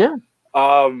pretty well. Yeah.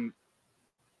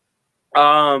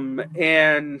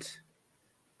 And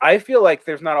I feel like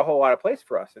there's not a whole lot of place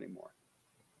for us anymore.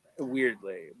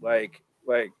 Weirdly, like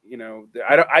I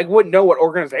wouldn't know what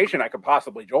organization I could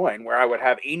possibly join where I would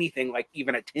have anything like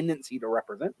even a tendency to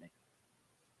represent me.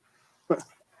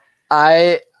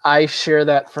 I share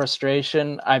that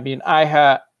frustration. I mean,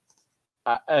 I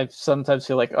sometimes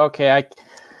feel like, okay, I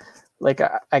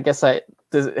guess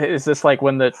is this like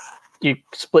when you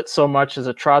split so much as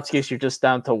a Trotskyist, you're just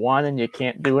down to one and you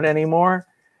can't do it anymore?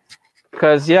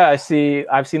 Because yeah,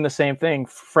 I've seen the same thing.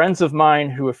 Friends of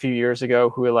mine who a few years ago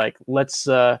who were like, let's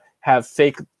have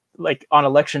fake, like on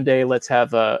election day, let's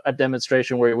have a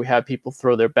demonstration where we have people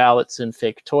throw their ballots in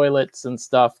fake toilets and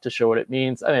stuff to show what it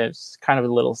means. I mean, it's kind of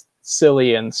a little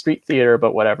silly and street theater,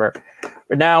 but whatever.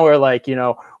 But now we're like, you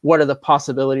know, what are the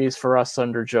possibilities for us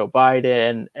under Joe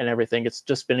Biden and everything? It's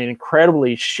just been an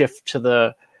incredibly shift to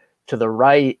the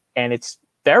right, and it's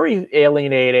very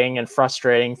alienating and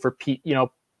frustrating for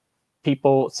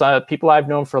people I've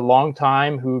known for a long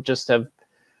time who just have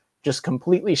just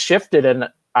completely shifted. And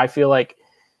I feel like,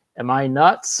 am I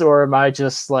nuts, or am I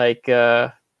just like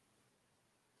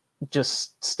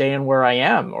just staying where I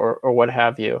am, or what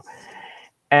have you?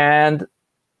 And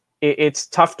it's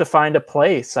tough to find a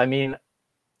place. I mean,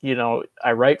 you know,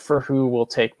 I write for who will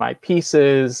take my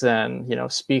pieces and, you know,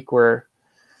 speak where,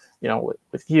 you know,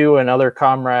 with you and other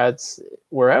comrades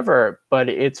wherever, but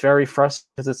it's very frustrating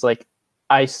because it's like,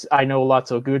 I know lots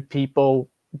of good people,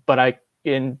 but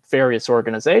in various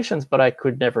organizations, but I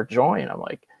could never join. I'm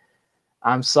like,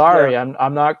 I'm sorry, yeah.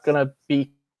 I'm not gonna be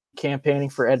campaigning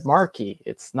for Ed Markey.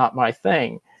 It's not my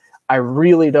thing. I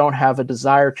really don't have a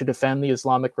desire to defend the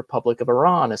Islamic Republic of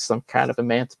Iran as some kind of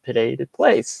emancipated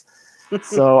place.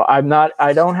 So I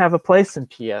don't have a place in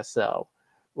PSL,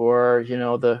 or, you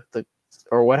know,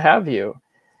 or what have you.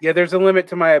 Yeah, there's a limit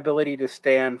to my ability to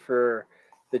stand for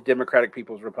the Democratic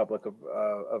People's Republic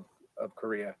of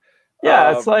Korea.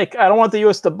 Yeah, it's like, I don't want the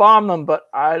U.S. to bomb them, but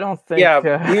I don't think... Yeah,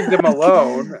 leave them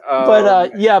alone.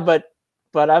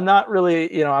 But I'm not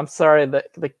really, you know, I'm sorry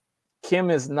that the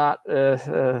Kim is not...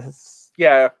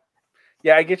 Yeah,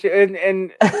 I get you.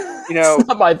 And you know... It's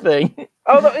not my thing.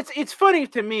 Although it's funny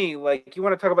to me, like, you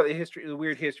want to talk about the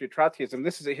weird history of Trotskyism.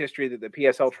 This is a history that the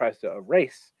PSL tries to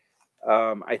erase,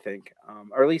 I think,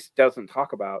 or at least doesn't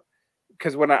talk about.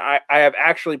 Because when I have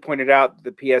actually pointed out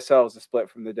the PSL is a split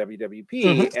from the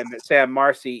WWP, and that Sam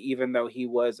Marcy, even though he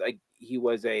was a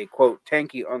quote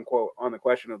tanky unquote on the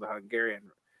question of the Hungarian,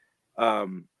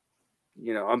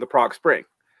 you know, on the Prague Spring,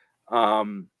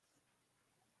 and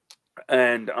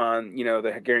on, you know,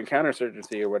 the Hungarian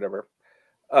counterinsurgency or whatever,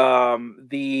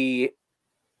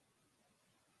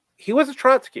 he was a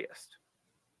Trotskyist.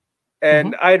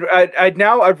 And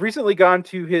I've recently gone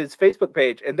to his Facebook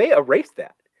page, and they erased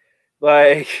that.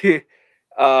 Like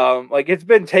it's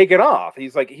been taken off.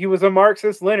 He's like, he was a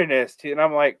Marxist Leninist, and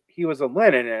I'm like, he was a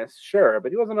Leninist, sure,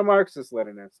 but he wasn't a Marxist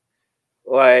Leninist.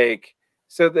 Like,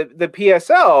 so the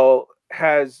PSL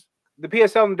and the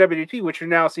WWT, which are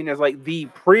now seen as like the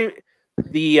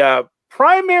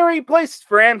primary place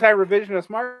for anti-revisionist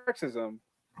Marxism.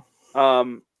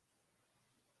 And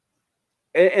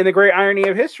the great irony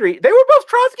of history, they were both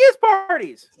Trotskyist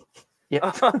parties.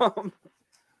 Yeah.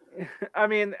 I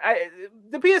mean,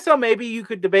 the PSL, maybe you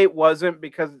could debate wasn't,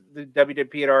 because the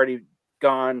WWP had already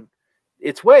gone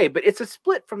its way, but it's a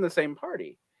split from the same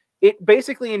party. It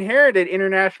basically inherited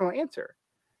International Answer.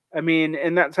 I mean,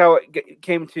 and that's how it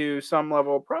came to some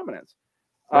level of prominence.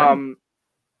 Right.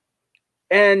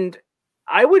 And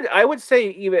I would say,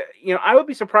 even, you know, I would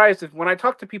be surprised if when I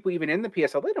talk to people even in the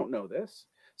PSL, they don't know this.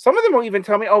 Some of them will even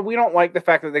tell me, oh, we don't like the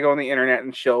fact that they go on the internet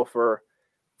and shill for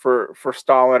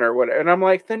Stalin or whatever. And I'm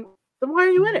like, then why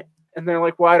are you in it? And they're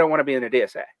like, well, I don't want to be in a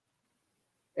DSA.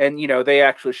 And, you know, they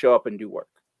actually show up and do work.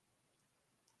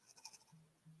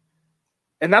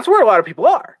 And that's where a lot of people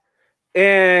are.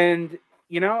 And,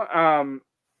 you know,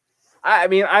 I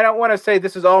mean, I don't want to say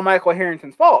this is all Michael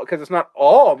Harrington's fault, because it's not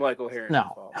all Michael Harrington's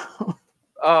fault.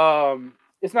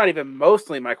 It's not even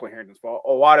mostly Michael Harrington's fault.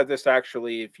 A lot of this,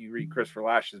 actually, if you read Christopher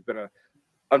Lasch, has been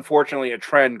unfortunately a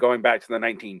trend going back to the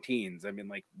 19-teens. I mean,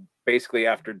 like, basically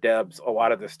after Debs, a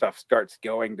lot of this stuff starts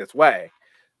going this way.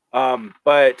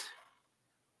 But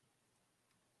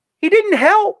he didn't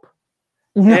help.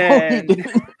 No, he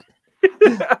didn't.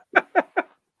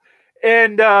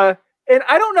 And I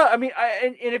don't know. I mean,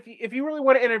 and if you really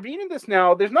want to intervene in this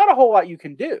now, there's not a whole lot you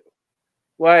can do.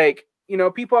 Like, you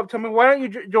know, people have told me, why don't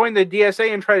you join the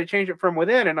DSA and try to change it from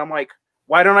within? And I'm like,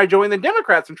 why don't I join the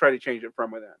Democrats and try to change it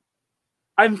from within?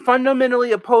 I'm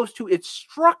fundamentally opposed to its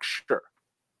structure.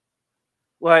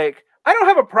 Like, I don't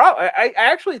have a problem. I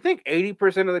actually think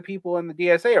 80% of the people in the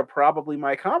DSA are probably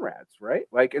my comrades, right?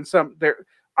 Like,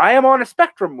 I am on a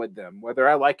spectrum with them, whether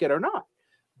I like it or not.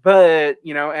 But,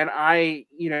 you know, and I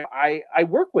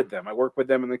work with them. I work with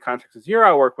them in the context of Zero.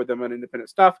 I work with them on independent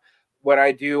stuff. When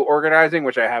I do organizing,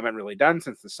 which I haven't really done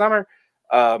since the summer,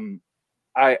 I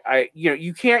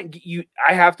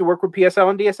have to work with PSL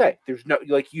and DSA. There's no,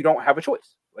 like, you don't have a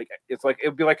choice. Like, it's like,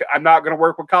 it'd be like, I'm not going to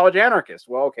work with college anarchists.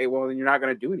 Well, okay, well, then you're not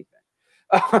going to do anything.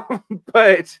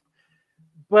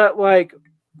 But like,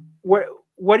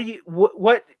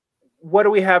 what what do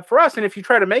we have for us? And if you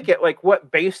try to make it, like,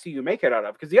 what base do you make it out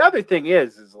of? Because the other thing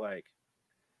is like,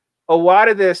 a lot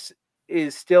of this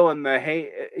is still in the,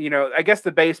 I guess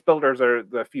the base builders are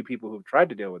the few people who've tried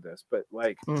to deal with this, but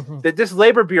like this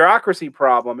labor bureaucracy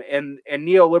problem and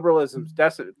neoliberalism's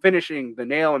finishing the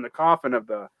nail in the coffin of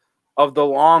the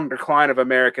long decline of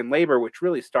American labor, which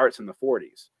really starts in the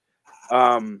 40s.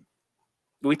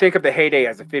 We think of the heyday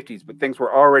as the 50s, but things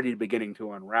were already beginning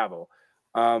to unravel.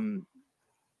 And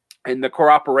the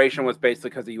cooperation was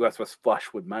basically because the U.S. was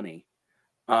flush with money.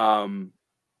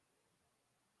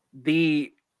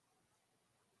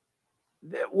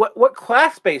 What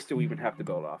class base do we even have to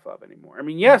build off of anymore? I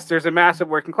mean, yes, there's a massive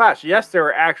working class. Yes, there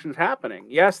are actions happening.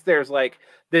 Yes, there's like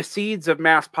the seeds of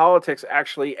mass politics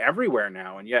actually everywhere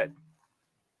now, and yet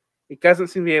it doesn't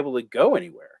seem to be able to go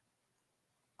anywhere.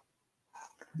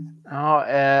 Oh,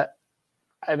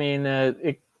 I mean,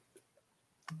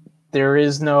 there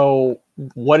is no,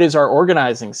 what is our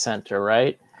organizing center,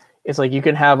 right? It's like you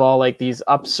can have all like these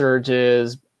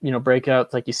upsurges,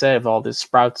 breakouts, like you say, of all these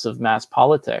sprouts of mass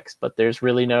politics, but there's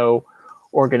really no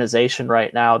organization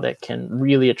right now that can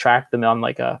really attract them on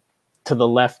like to the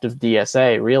left of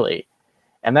DSA, really.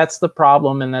 And that's the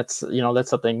problem. And that's, that's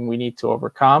something we need to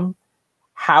overcome.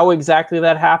 How exactly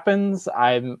that happens,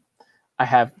 I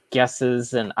have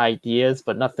guesses and ideas,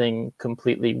 but nothing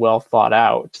completely well thought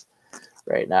out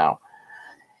right now.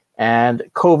 And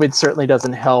COVID certainly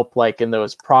doesn't help, like in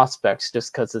those prospects,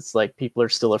 just because it's like people are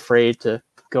still afraid to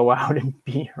go out and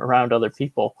be around other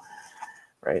people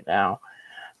right now.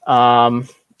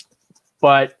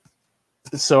 But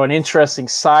so an interesting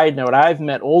side note, I've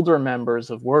met older members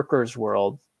of Workers'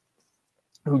 World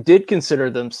who did consider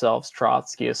themselves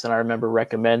Trotskyists, and I remember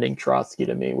recommending Trotsky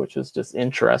to me, which was just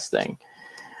interesting.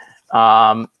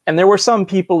 And there were some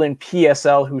people in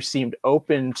PSL who seemed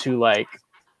open to like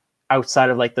outside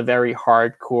of like the very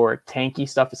hardcore tanky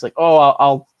stuff. It's like, oh,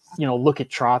 I'll look at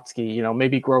Trotsky,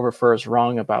 maybe Grover Furr is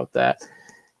wrong about that.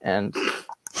 And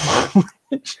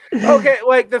okay,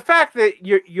 like the fact that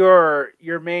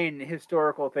your main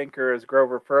historical thinker is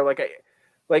Grover Furr,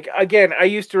 like again, I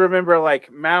used to remember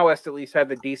like Maoists at least had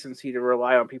the decency to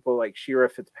rely on people like Shira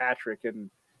Fitzpatrick and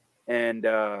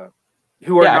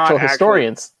who are not actual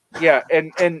historians. Yeah,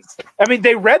 and I mean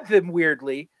they read them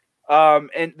weirdly.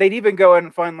 And they'd even go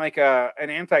and find like an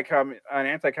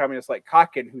anti-communist like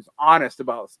Kotkin who's honest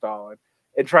about Stalin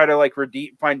and try to like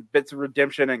find bits of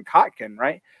redemption in Kotkin,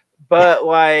 right? But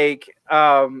like,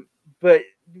 but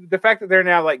the fact that they're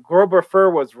now like Grover Furr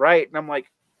was right, and I'm like,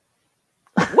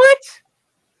 what?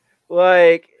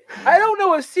 Like, I don't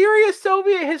know a serious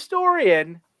Soviet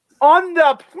historian on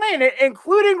the planet,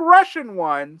 including Russian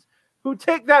ones, who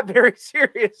take that very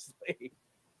seriously.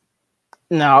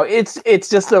 No, it's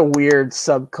just a weird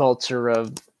subculture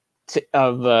of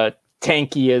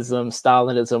tankyism,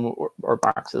 Stalinism, or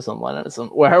Marxism,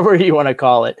 Leninism, whatever you want to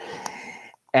call it.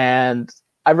 And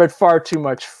I've read far too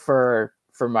much for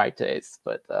my taste,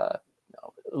 but at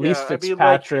least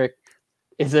Fitzpatrick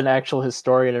is an actual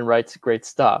historian and writes great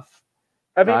stuff.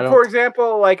 I mean, for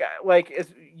example, like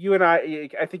you and I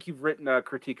think you've written a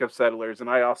critique of Settlers, and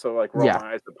I also like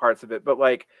romanized the parts of it. But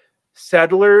like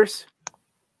Settlers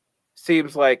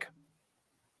seems like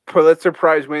Pulitzer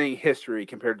Prize winning history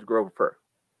compared to Grover Furr.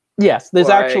 Yes, there's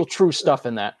actual true stuff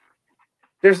in that.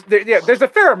 There's a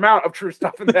fair amount of true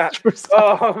stuff in that.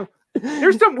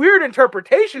 There's some weird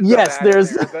interpretations. Yes,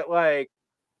 there's but like,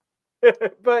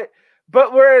 but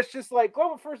where it's just like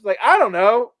Grover Furr's like, I don't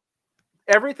know,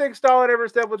 everything Stalin ever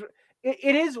said was.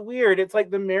 It is weird. It's like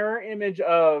the mirror image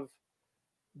of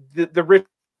the rich.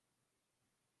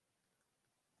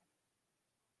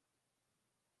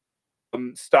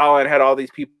 Stalin had all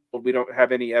these people. We don't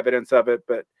have any evidence of it,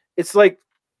 but it's like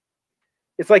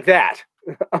that.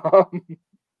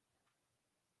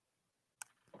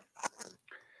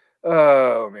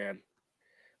 Oh man.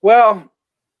 Well,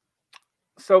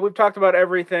 so we've talked about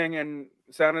everything and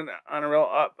sounded on a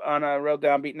real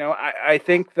downbeat note. I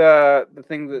think the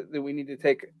thing that we need to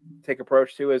take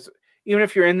approach to is, even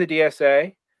if you're in the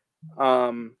DSA,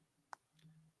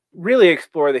 really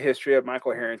explore the history of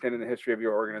Michael Harrington and the history of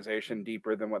your organization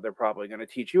deeper than what they're probably going to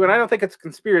teach you. And I don't think it's a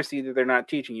conspiracy that they're not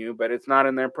teaching you, but it's not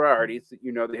in their priorities that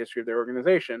you know the history of their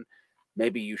organization.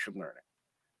 Maybe you should learn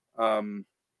it.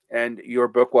 And your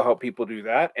book will help people do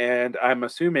that. And I'm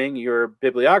assuming your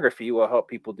bibliography will help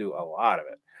people do a lot of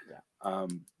it. Yeah.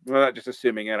 I'm not just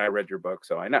assuming it. I read your book,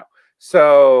 so I know.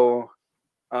 So,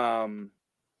 and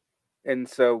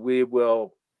so we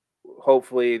will,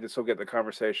 hopefully this will get the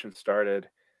conversation started.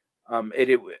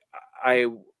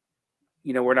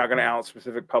 we're not going to out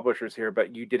specific publishers here,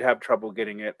 but you did have trouble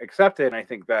getting it accepted. And I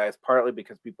think that is partly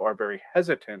because people are very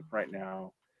hesitant right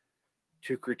now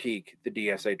to critique the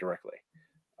DSA directly.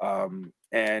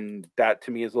 And that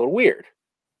to me is a little weird.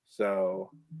 So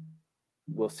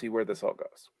we'll see where this all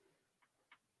goes.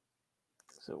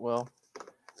 So, well,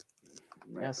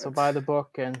 yeah, so buy the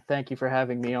book, and thank you for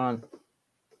having me on.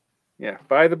 Yeah,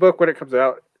 buy the book when it comes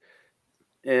out.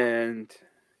 And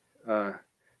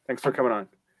thanks for coming on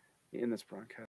in this broadcast.